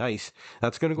you're on the ice,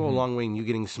 that's going to go a Mhm. long way in you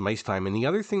getting some ice time. And the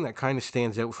other thing that kind of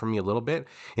stands out for me a little bit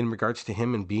in regards to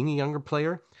him and being a younger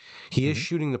player, he is Mhm.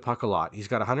 shooting the puck a lot. He's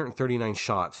got 139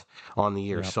 shots on the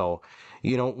year. Yeah. So,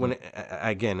 Yeah.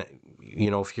 again,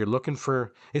 if you're looking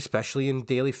for, especially in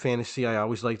daily fantasy, I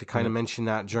always like to kind Yeah. of mention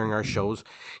that during our shows.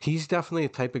 He's definitely a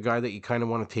type of guy that you kind of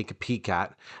want to take a peek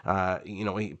at.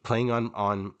 Playing on,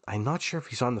 I'm not sure if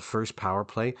he's on the first power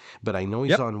play, but I know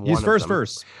he's Yep. on He's one of first them.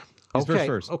 first. He's first Okay,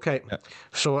 first. okay. Yeah.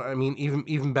 So I mean,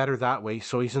 even better that way.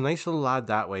 So he's a nice little lad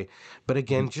that way. But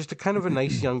again, just a kind of a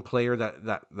nice young player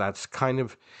that's kind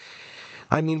of,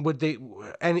 I mean, would they?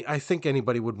 Any, I think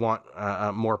anybody would want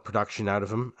more production out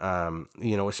of him.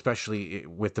 Especially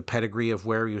with the pedigree of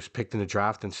where he was picked in the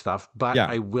draft and stuff. Yeah. But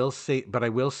I will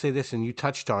say this, and you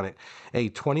touched on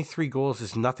it. 23 goals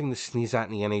is nothing to sneeze at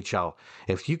in the NHL.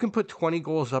 If you can put 20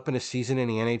 goals up in a season in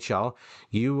the NHL,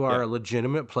 you Yeah. are a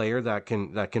legitimate player that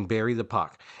can bury the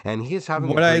puck. And he is having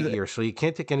a What great I year, so you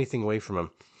can't take anything away from him.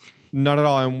 Not at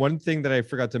all. And one thing that I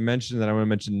forgot to mention that I want to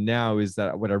mention now is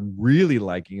that what I'm really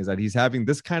liking is that he's having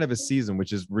this kind of a season,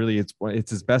 which is really it's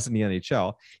his best in the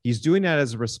NHL. He's doing that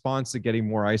as a response to getting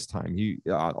more ice time. He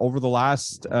over the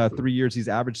last 3 years, he's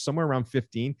averaged somewhere around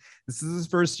 15. This is his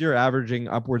first year averaging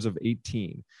upwards of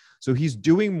 18. So he's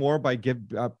doing more by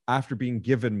after being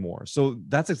given more. So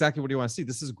that's exactly what you want to see.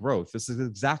 This is growth. This is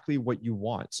exactly what you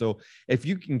want. So if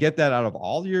you can get that out of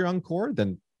all your young core,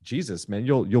 then Jesus, man,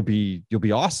 you'll be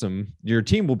awesome. Your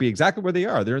team will be exactly where they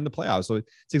are. They're in the playoffs, so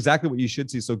it's exactly what you should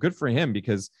see. So good for him,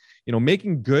 because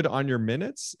making good on your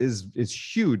minutes is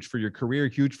huge for your career,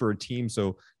 huge for a team.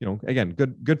 So again,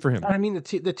 good for him. I mean,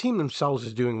 the team themselves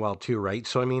is doing well too, right?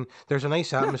 So I mean, there's a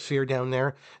nice Yeah. atmosphere down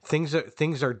there. Things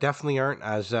are definitely aren't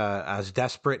as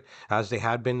desperate as they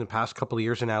had been the past couple of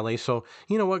years in LA. So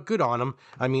you know what? Good on them.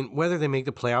 I mean, whether they make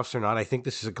the playoffs or not, I think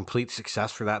this is a complete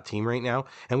success for that team right now.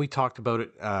 And we talked about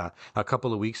it a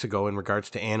couple of weeks ago in regards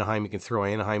to Anaheim. You can throw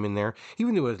Anaheim in there,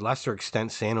 even to a lesser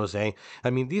extent, San Jose. I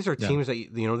mean, these are Yeah. teams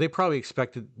that they probably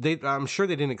expected. I'm sure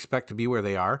they didn't expect to be where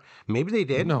they are. Maybe they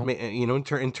did. No.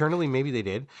 Internally, maybe they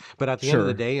did. But at the end of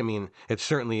the Sure. day, I mean, it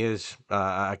certainly is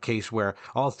a case where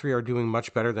all three are doing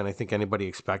much better than I think anybody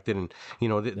expected, and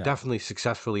Yeah. definitely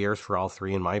successful years for all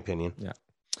three, in my opinion. Yeah.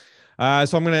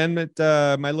 So I'm going to end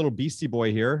with my little beastie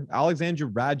boy here, Alexander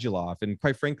Radulov, and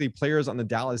quite frankly, players on the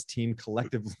Dallas team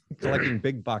collecting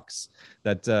big bucks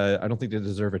that I don't think they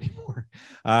deserve anymore.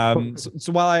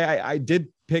 So while I did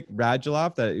pick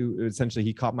Radulov, that essentially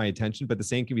he caught my attention, but the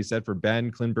same can be said for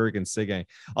Ben Klingberg and Seguin.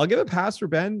 I'll give a pass for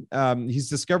Ben. He's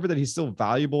discovered that he's still a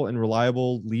valuable and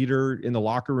reliable leader in the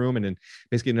locker room and in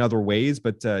basically in other ways,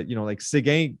 but like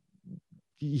Seguin,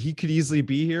 he could easily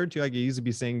be here too. I could easily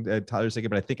be saying Tyler Seguin,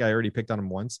 but I think I already picked on him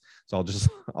once, so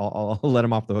I'll let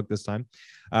him off the hook this time.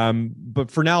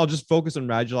 But for now, I'll just focus on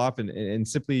Radulov and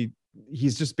simply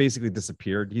he's just basically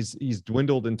disappeared. He's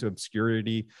dwindled into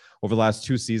obscurity over the last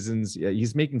 2 seasons.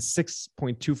 He's making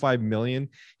 $6.25 million.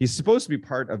 He's supposed to be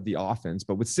part of the offense,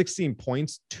 but with 16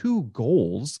 points, 2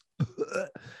 goals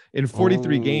in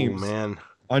 43 Oh games man.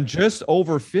 on just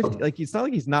over 50. Like it's not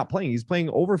like he's not playing. He's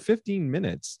playing over 15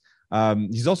 minutes.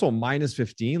 He's also a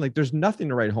 -15. Like there's nothing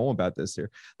to write home about this here.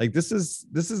 Like this is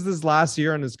his last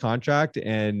year on his contract,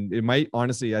 and it might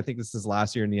honestly, I think this is his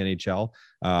last year in the NHL.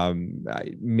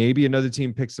 Maybe another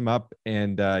team picks him up,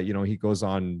 and he goes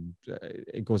on.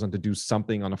 It goes on to do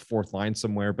something on a 4th line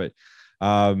somewhere, but.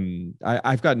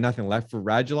 I've got nothing left for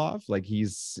Radulov. Like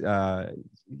he's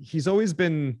always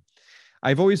been.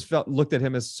 I've always looked at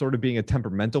him as sort of being a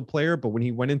temperamental player, but when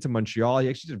he went into Montreal, he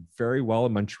actually did very well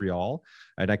in Montreal,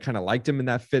 and I kind of liked him in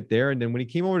that fit there. And then when he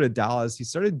came over to Dallas, he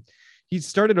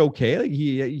started okay. Like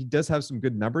he does have some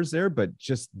good numbers there, but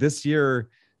just this year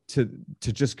to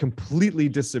just completely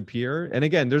disappear. And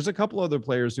again, there's a couple other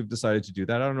players who've decided to do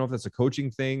that. I don't know if that's a coaching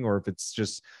thing or if it's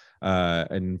just an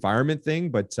environment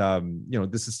thing, but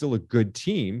this is still a good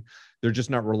team. They're just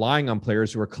not relying on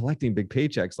players who are collecting big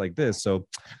paychecks like this. So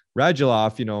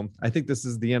Radulov, I think this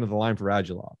is the end of the line for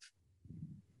Radulov.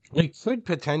 It could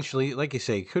potentially, like you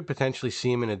say, could potentially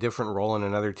see him in a different role in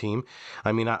another team.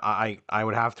 I mean, I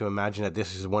would have to imagine that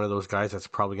this is one of those guys that's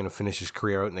probably going to finish his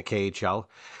career out in the KHL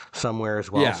somewhere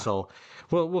as well. Yeah. So,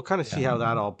 we'll kind of see Yeah. how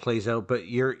that all plays out. But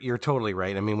you're totally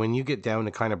right. I mean, when you get down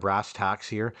to kind of brass tacks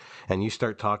here, and you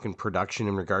start talking production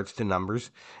in regards to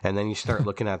numbers, and then you start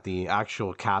looking at the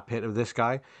actual cap hit of this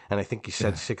guy, and I think you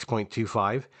said Yeah.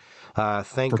 6.25.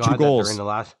 Thank For two God that they're in goals. the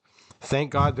last.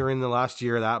 Thank God they're in the last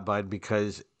year of that, bud,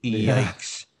 because Yeah.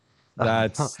 yikes.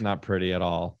 That's not pretty at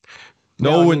all.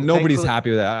 No, No I one, mean, nobody's thankfully, happy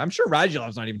with that. I'm sure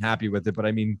Radulov's not even happy with it, but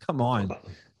I mean, come on.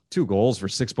 2 goals for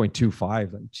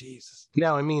 6.25. Like, Jesus.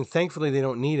 now, I mean, thankfully they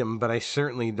don't need him, but I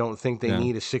certainly don't think they Yeah.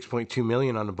 need a 6.2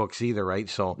 million on the books either, right?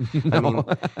 So, I No. mean,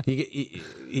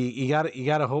 you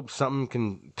got to hope something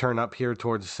can turn up here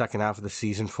towards the second half of the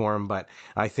season for him. But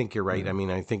I think you're right. Yeah. I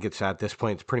mean, I think it's at this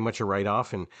point it's pretty much a write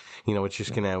off, and it's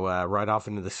just Yeah. going to ride off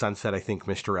into the sunset. I think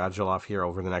Mr. Radulov here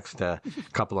over the next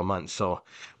couple of months. So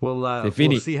C'est we'll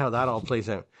fini. see how that all plays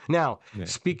out. Now, Yeah.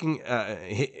 speaking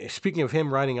of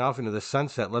him riding off into the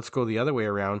sunset, let's go the other way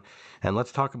around. And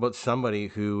let's talk about somebody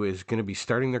who is going to be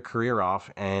starting their career off.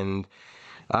 And,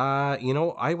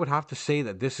 I would have to say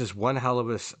that this is one hell of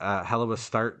a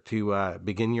start to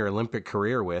begin your Olympic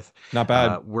career with. Not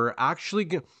bad. We're actually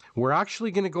going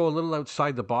to go a little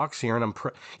outside the box here, and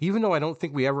even though I don't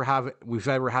think we've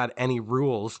ever had any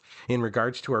rules in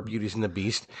regards to our Beauties and the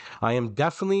Beast, I am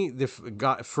definitely the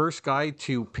first guy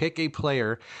to pick a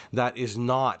player that is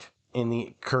not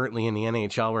currently in the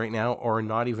NHL right now, or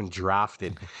not even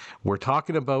drafted. We're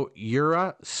talking about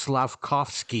Yura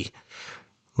Slavkovsky.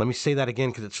 Let me say that again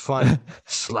because it's fun.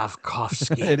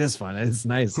 Slavkovsky. It is fun. It's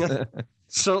nice.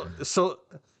 So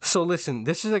listen,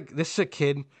 this is a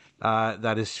kid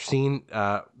that is seen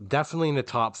definitely in the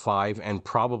top five and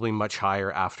probably much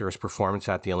higher after his performance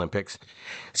at the Olympics.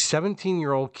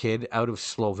 17-year-old kid out of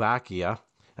Slovakia,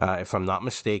 if I'm not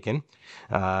mistaken.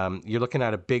 You're looking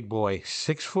at a big boy,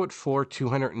 6'4",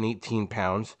 218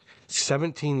 pounds,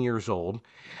 17 years old.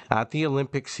 At the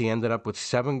Olympics, he ended up with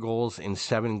 7 goals in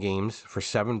 7 games for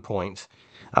 7 points.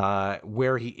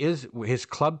 Where his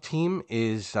club team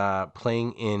is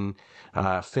playing in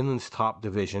Finland's top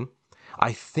division.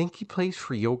 I think he plays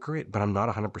for Jokerit, but I'm not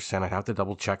 100%. I'd have to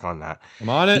double check on that. I'm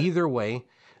on it. Either way,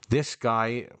 this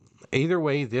guy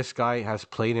has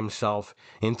played himself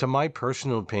into, my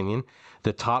personal opinion,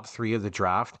 the top 3 of the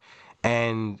draft.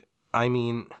 And I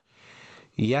mean,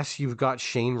 yes, you've got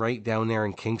Shane Wright down there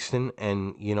in Kingston,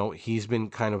 and he's been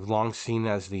kind of long seen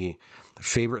as the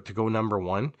favorite to go number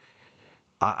 1.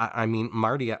 I mean,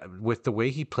 Marty, with the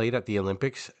way he played at the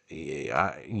Olympics,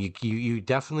 you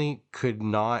definitely could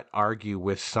not argue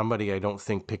with somebody, I don't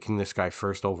think, picking this guy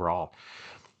first overall.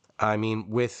 I mean,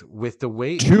 with the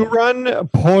way. Turan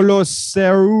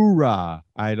Poloserura.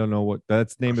 I don't know what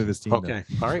that's the name of his team. Okay.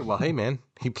 All right. Well, hey, man,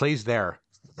 he plays there.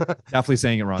 Definitely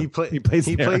saying it wrong. He plays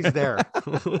there.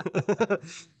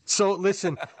 So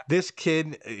listen, this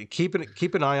kid, keep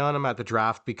an eye on him at the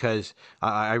draft, because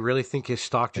I really think his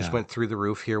stock just went through the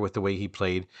roof here with the way he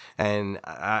played, and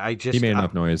he made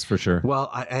enough noise for sure.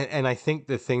 Well, I think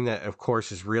the thing that, of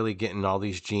course, is really getting all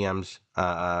these GMs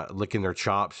licking their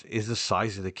chops is the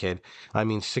size of the kid. I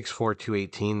mean, 6'4",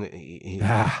 218.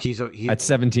 He's at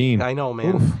 17. I know,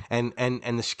 man. Oof.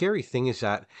 And the scary thing is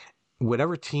that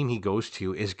whatever team he goes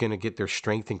to is going to get their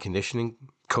strength and conditioning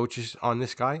coaches on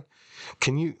this guy.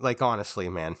 Can you, honestly,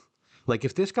 man,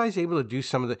 if this guy's able to do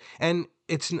some of and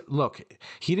look,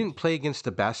 he didn't play against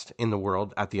the best in the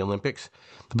world at the Olympics,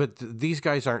 but these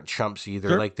guys aren't chumps either.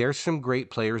 Sure. There's some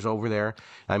great players over there.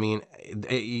 I mean,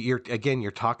 you're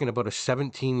talking about a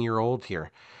 17-year-old here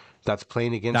that's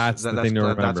playing against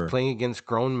that's playing against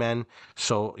grown men.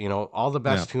 So all the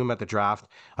best to him at the draft.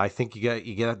 I think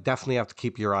you definitely have to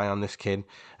keep your eye on this kid.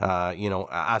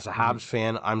 As a Habs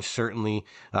fan, I'm certainly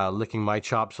licking my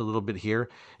chops a little bit here.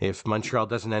 If Montreal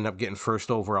doesn't end up getting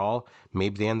first overall,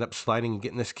 maybe they end up sliding and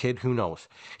getting this kid. Who knows?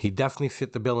 He definitely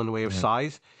fit the bill in the way of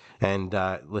size. And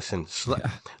listen.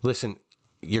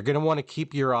 You're going to want to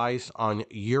keep your eyes on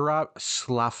Yura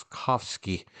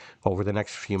Slavkovsky over the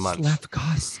next few months.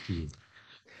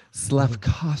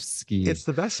 Slavkovsky. It's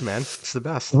the best, man. It's the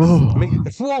best.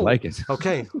 Whoa. Like it.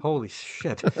 Okay. Holy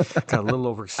shit. Got a little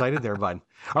overexcited there, bud.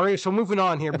 All right. So moving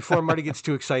on here before Marty gets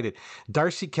too excited.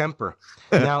 Darcy Kemper.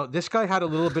 Now, this guy had a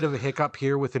little bit of a hiccup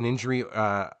here with an injury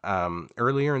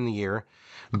earlier in the year.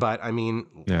 But, I mean,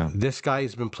 this guy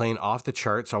has been playing off the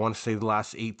charts. I want to say the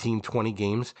last 18, 20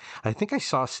 games. I think I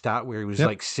saw a stat where he was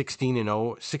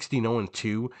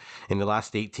 16-0-2 in the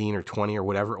last 18 or 20 or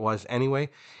whatever it was.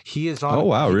 Anyway, he is on. Oh,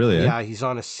 wow, really? Yeah, he's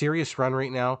on a serious run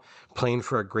right now, playing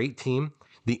for a great team.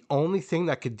 The only thing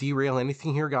that could derail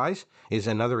anything here, guys, is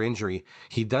another injury.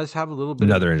 He does have a little bit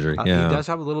Another injury. he Yeah. does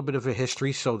have a little bit of a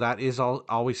history, so that is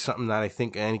always something that I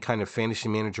think any kind of fantasy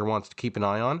manager wants to keep an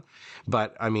eye on.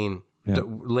 But I mean, Yeah.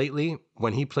 lately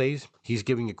when he plays, he's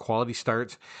giving you quality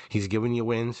starts. He's giving you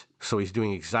wins, so he's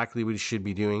doing exactly what he should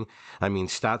be doing. I mean,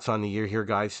 stats on the year here,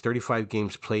 guys: 35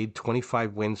 games played,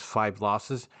 25 wins, 5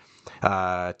 losses.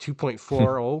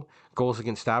 2.40 goals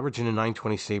against average and a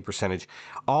 920 save percentage.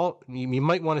 All you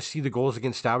might want to see the goals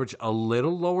against average a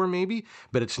little lower, maybe,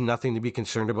 but it's nothing to be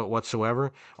concerned about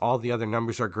whatsoever. All the other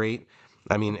numbers are great.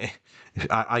 I mean,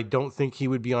 I don't think he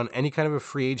would be on any kind of a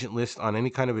free agent list on any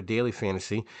kind of a daily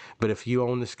fantasy. But if you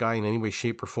own this guy in any way,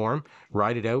 shape, or form,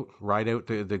 ride out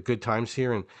the good times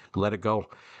here and let it go.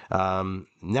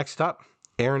 Next up,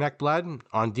 Aaron Ekblad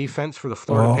on defense for the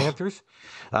Florida Panthers.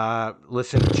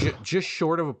 Listen, just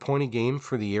short of a point a game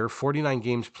for the year, 49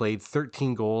 games played,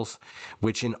 13 goals,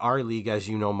 which in our league, as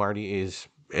you know, Marty, is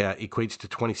equates to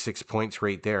 26 points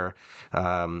right there,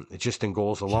 just in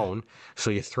goals alone.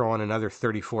 So you throw on another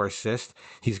 34 assists.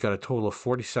 He's got a total of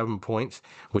 47 points,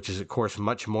 which is, of course,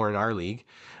 much more in our league.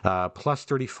 Plus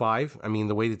 35. I mean,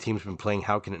 the way the team's been playing,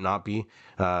 how can it not be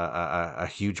a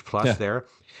huge plus there?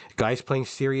 Guys playing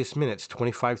serious minutes,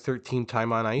 25-13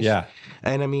 time on ice. Yeah.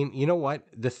 And I mean, you know what?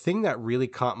 The thing that really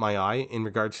caught my eye in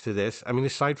regards to this, I mean,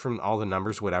 aside from all the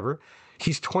numbers, whatever,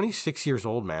 he's 26 years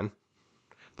old, man.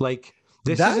 Like,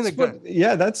 this isn't a good.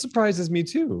 Yeah, that surprises me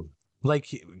too. Like,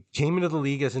 he came into the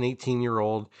league as an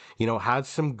 18-year-old, had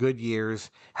some good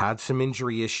years, had some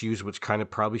injury issues, which kind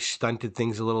of probably stunted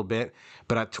things a little bit.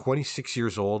 But at 26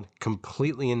 years old,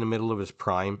 completely in the middle of his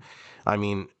prime, I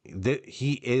mean,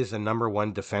 he is a number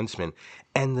one defenseman.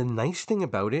 And the nice thing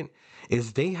about it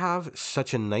is they have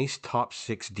such a nice top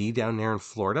 6D down there in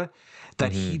Florida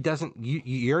that he doesn't,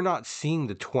 you're not seeing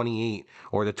the 28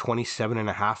 or the 27 and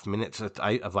a half minutes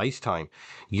of ice time.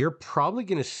 You're probably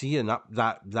going to see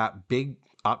that big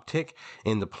uptick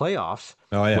in the playoffs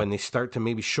when they start to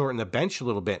maybe shorten the bench a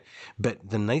little bit. But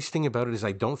the nice thing about it is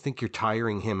I don't think you're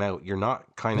tiring him out. You're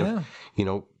not kind of,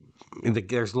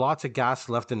 there's lots of gas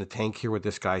left in the tank here with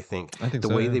this guy, I think the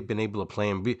way they've been able to play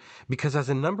him. Because as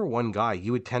a number one guy,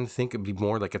 you would tend to think it'd be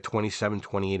more like a 27,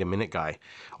 28 a minute guy,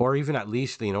 or even at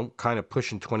least, kind of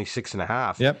pushing 26 and a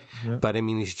half. Yep. But I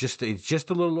mean, he's just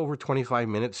a little over 25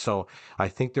 minutes. So I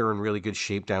think they're in really good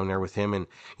shape down there with him. And,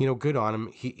 good on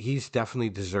him. He's definitely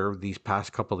deserved these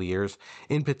past couple of years,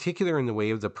 in particular in the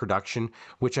way of the production,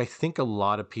 which I think a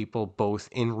lot of people, both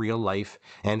in real life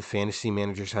and fantasy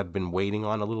managers, had been waiting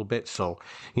on a little bit. So,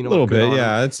 a little bit,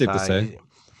 yeah, that's safe to say.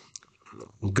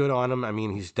 Good on him. I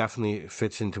mean, he's definitely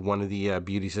fits into one of the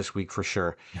beauties this week for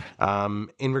sure.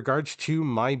 In regards to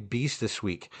my beast this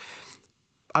week,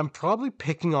 I'm probably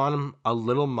picking on him a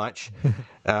little much,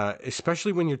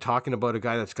 especially when you're talking about a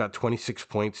guy that's got 26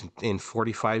 points in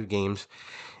 45 games.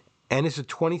 And is a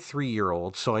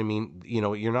 23-year-old. So, I mean,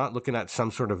 you're not looking at some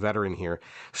sort of veteran here.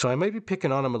 So I might be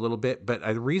picking on him a little bit, but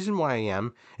the reason why I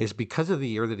am is because of the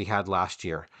year that he had last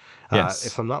year. Yes.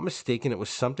 If I'm not mistaken, it was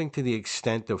something to the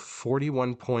extent of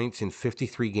 41 points in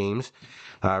 53 games,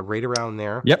 right around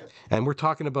there. Yep. And we're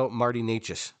talking about Marty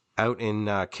Necas out in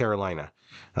Carolina.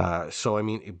 So, I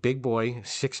mean, big boy,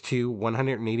 6'2",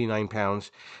 189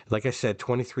 pounds. Like I said,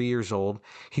 23 years old.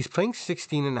 He's playing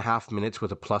 16 and a half minutes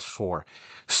with a +4.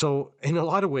 So, in a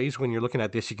lot of ways, when you're looking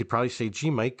at this, you could probably say, gee,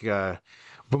 Mike,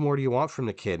 what more do you want from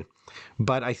the kid?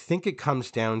 But I think it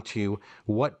comes down to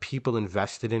what people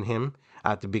invested in him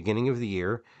at the beginning of the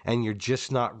year, and you're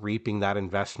just not reaping that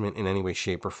investment in any way,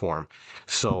 shape, or form.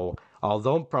 So,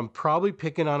 although I'm probably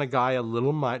picking on a guy a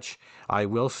little much, I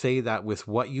will say that with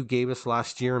what you gave us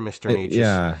last year, Mr.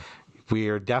 Necas,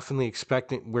 we're definitely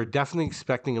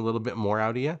expecting a little bit more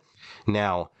out of you.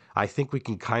 Now, I think we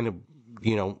can kind of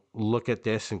look at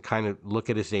this and kind of look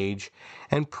at his age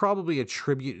and probably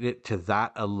attribute it to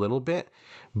that a little bit.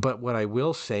 But what I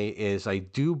will say is I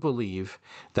do believe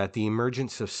that the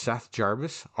emergence of Seth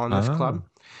Jarvis on this club,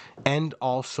 and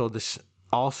also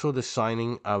the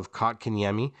signing of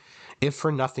Kotkaniemi, if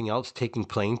for nothing else, taking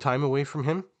playing time away from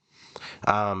him,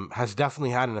 has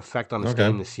definitely had an effect on his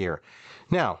game this year.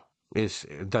 Now, is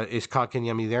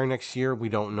Kotkaniemi there next year? We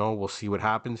don't know. We'll see what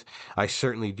happens. I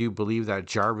certainly do believe that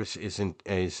Jarvis is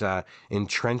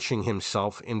entrenching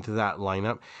himself into that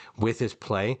lineup with his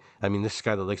play. I mean, this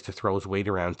guy that likes to throw his weight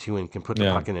around too and can put the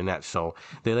puck in the net. So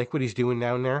they like what he's doing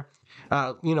down there.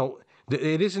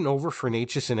 It isn't over for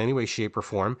Necas in any way, shape, or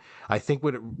form. I think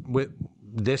what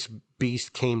this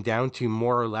beast came down to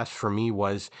more or less for me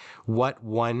was what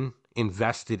one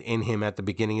invested in him at the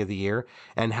beginning of the year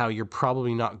and how you're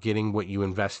probably not getting what you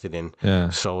invested in. Yeah.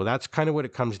 So that's kind of what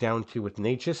it comes down to with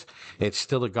Natchez. It's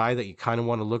still a guy that you kind of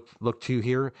want to look to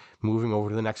here moving over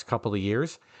to the next couple of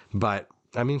years. But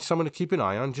I mean, someone to keep an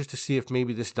eye on just to see if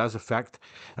maybe this does affect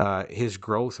his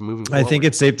growth moving forward. I think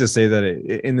it's safe to say that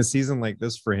in the season like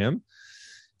this for him,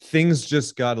 things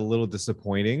just got a little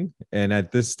disappointing. And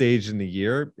at this stage in the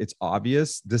year, it's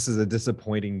obvious this is a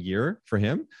disappointing year for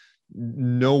him.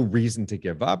 No reason to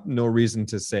give up, no reason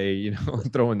to say,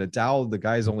 throw in the towel. The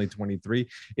guy's only 23.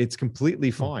 It's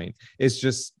completely fine. It's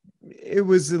just, it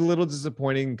was a little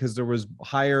disappointing because there was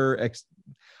higher,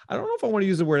 I don't know if I want to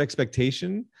use the word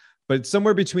expectation, but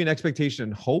somewhere between expectation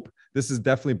and hope. This is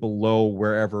definitely below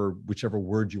whichever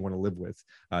word you want to live with.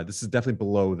 This is definitely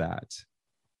below that.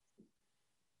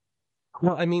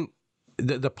 Well, I mean,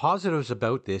 the positives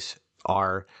about this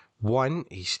are, one,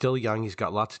 he's still young. He's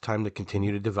got lots of time to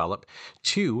continue to develop.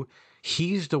 Two,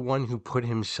 he's the one who put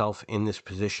himself in this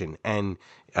position. And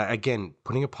again,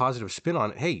 putting a positive spin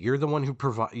on it. Hey, you're the one who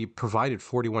provided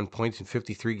 41 points in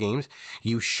 53 games.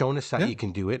 You've shown us that you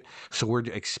can do it. So we're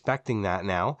expecting that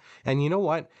now. And you know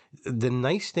what? The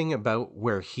nice thing about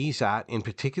where he's at, in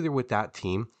particular with that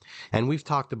team, and we've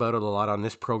talked about it a lot on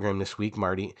this program this week,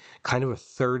 Marty, kind of a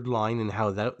third line and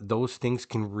how those things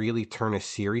can really turn a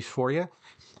series for you.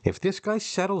 If this guy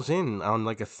settles in on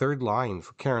like a third line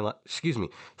for Carolina,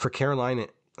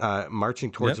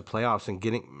 marching towards the playoffs and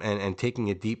getting and taking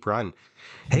a deep run,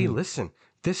 hey, listen,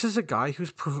 this is a guy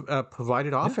who's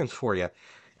provided offense for you.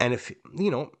 And if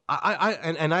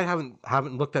I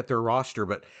haven't looked at their roster,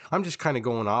 but I'm just kind of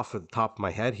going off at the top of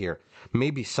my head here.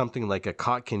 Maybe something like a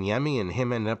Kotkaniemi and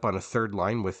him end up on a third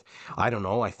line with, I don't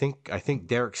know. I think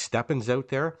Derek Stepan's out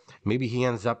there. Maybe he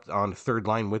ends up on a third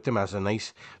line with them as a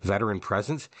nice veteran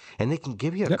presence, and they can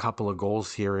give you a couple of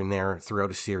goals here and there throughout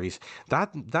a series.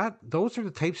 Those are the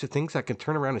types of things that can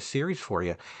turn around a series for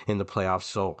you in the playoffs.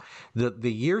 So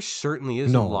the year certainly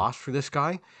isn't lost for this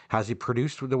guy. Has he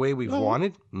produced the way we've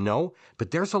wanted? No,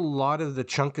 but there's a lot of the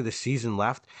chunk of the season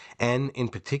left, and in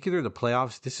particular the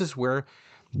playoffs. This is where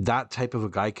that type of a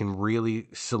guy can really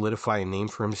solidify a name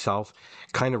for himself,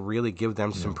 kind of really give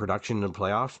them some production in the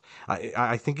playoffs.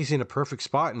 I think he's in a perfect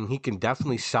spot, and he can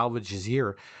definitely salvage his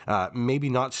year. Maybe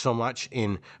not so much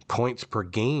in points per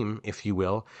game, if you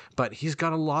will, but he's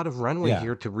got a lot of runway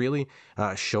here to really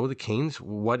show the Canes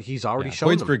what he's already shown.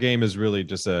 Points per game is really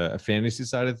just a fantasy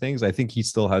side of things. I think he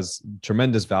still has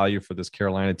tremendous value for this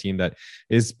Carolina team that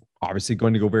is obviously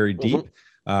going to go very deep.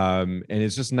 And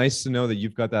it's just nice to know that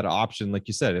you've got that option, like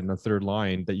you said, in the third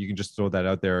line, that you can just throw that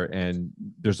out there and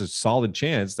there's a solid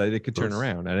chance that it could turn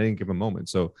around at any given moment.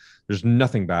 So there's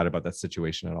nothing bad about that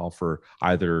situation at all for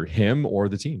either him or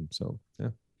the team. So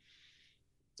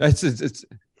it's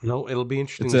no, it'll be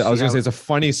interesting. I was gonna say it's a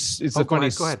funny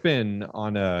spin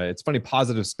on it's funny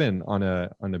positive spin on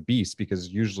a beast, because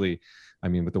usually, I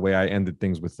mean, with the way I ended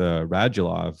things with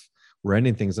Radulov, we're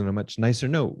ending things on a much nicer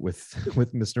note with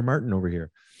Mr. Martin over here.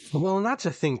 Well, and that's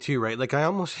a thing too, right? Like I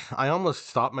almost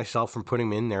stopped myself from putting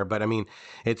him in there, but I mean,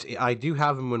 I do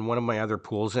have him in one of my other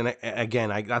pools, and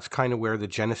that's kind of where the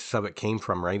genesis of it came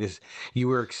from, right?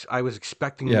 I was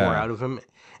expecting more out of him,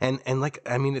 and like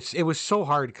I mean, it was so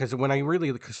hard because when I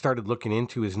really started looking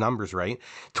into his numbers, right,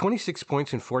 26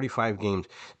 points in 45 games,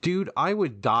 dude, I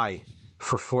would die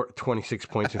for 26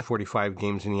 points in 45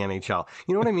 games in the NHL.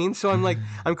 You know what I mean? So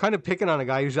I'm kind of picking on a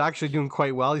guy who's actually doing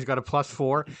quite well. He's got a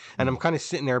 +4, and I'm kind of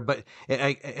sitting there. But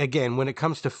again, when it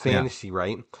comes to fantasy,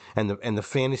 right, and the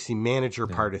fantasy manager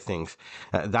part of things,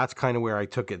 that's kind of where I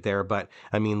took it there. But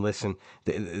I mean, listen,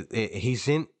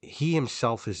 he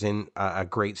himself is in a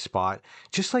great spot,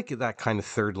 just like that kind of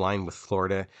third line with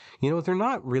Florida. They're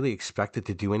not really expected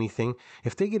to do anything.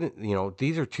 If they get,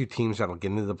 these are two teams that'll get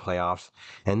into the playoffs,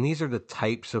 and these are the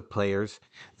types of players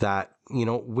that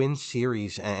win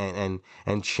series and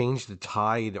change the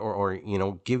tide, or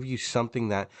give you something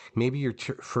that maybe your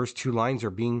first two lines are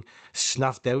being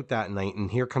snuffed out that night,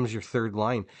 and here comes your third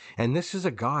line. And this is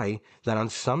a guy that on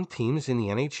some teams in the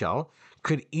NHL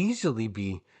could easily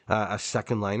be a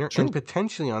second liner, and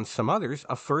potentially on some others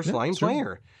a first line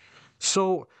player.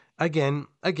 So again,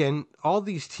 all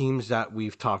these teams that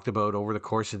we've talked about over the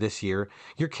course of this year,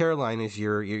 your Carolinas,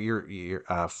 your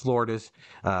Floridas,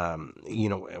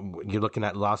 you're looking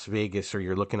at Las Vegas, or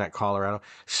you're looking at Colorado,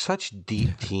 such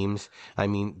deep teams. I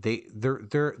mean,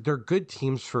 they're good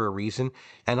teams for a reason,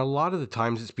 and a lot of the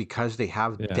times it's because they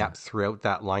have depth throughout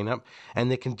that lineup,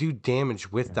 and they can do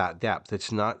damage with that depth.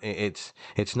 It's not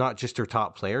just their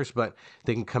top players, but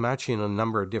they can come at you in a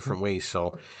number of different ways.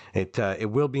 So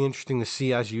it will be interesting to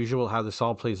see, as usual, how this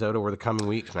all plays out over the coming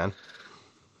weeks, man.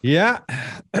 Yeah.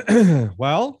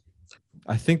 Well,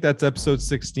 I think that's episode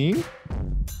 16.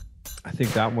 I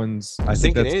think that one's. I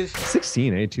think it that's is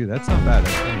 16, eh? Too. That's not bad.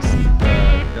 That's nice.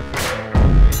 Definitely a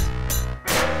long ways.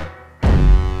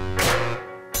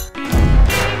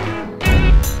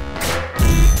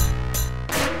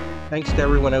 Thanks to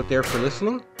everyone out there for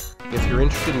listening. If you're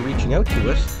interested in reaching out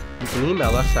to us, you can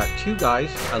email us at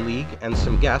 2guys, a league, and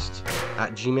some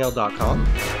guests@gmail.com.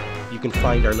 You can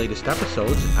find our latest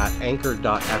episodes at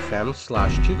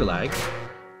anchor.fm/2galag,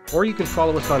 or you can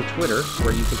follow us on Twitter,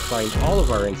 where you can find all of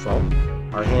our info.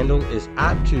 Our handle is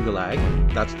 @2galag,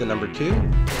 that's the number 2,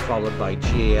 followed by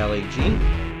GALAG.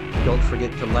 Don't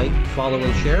forget to like, follow,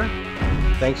 and share.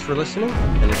 Thanks for listening,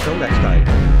 and until next time.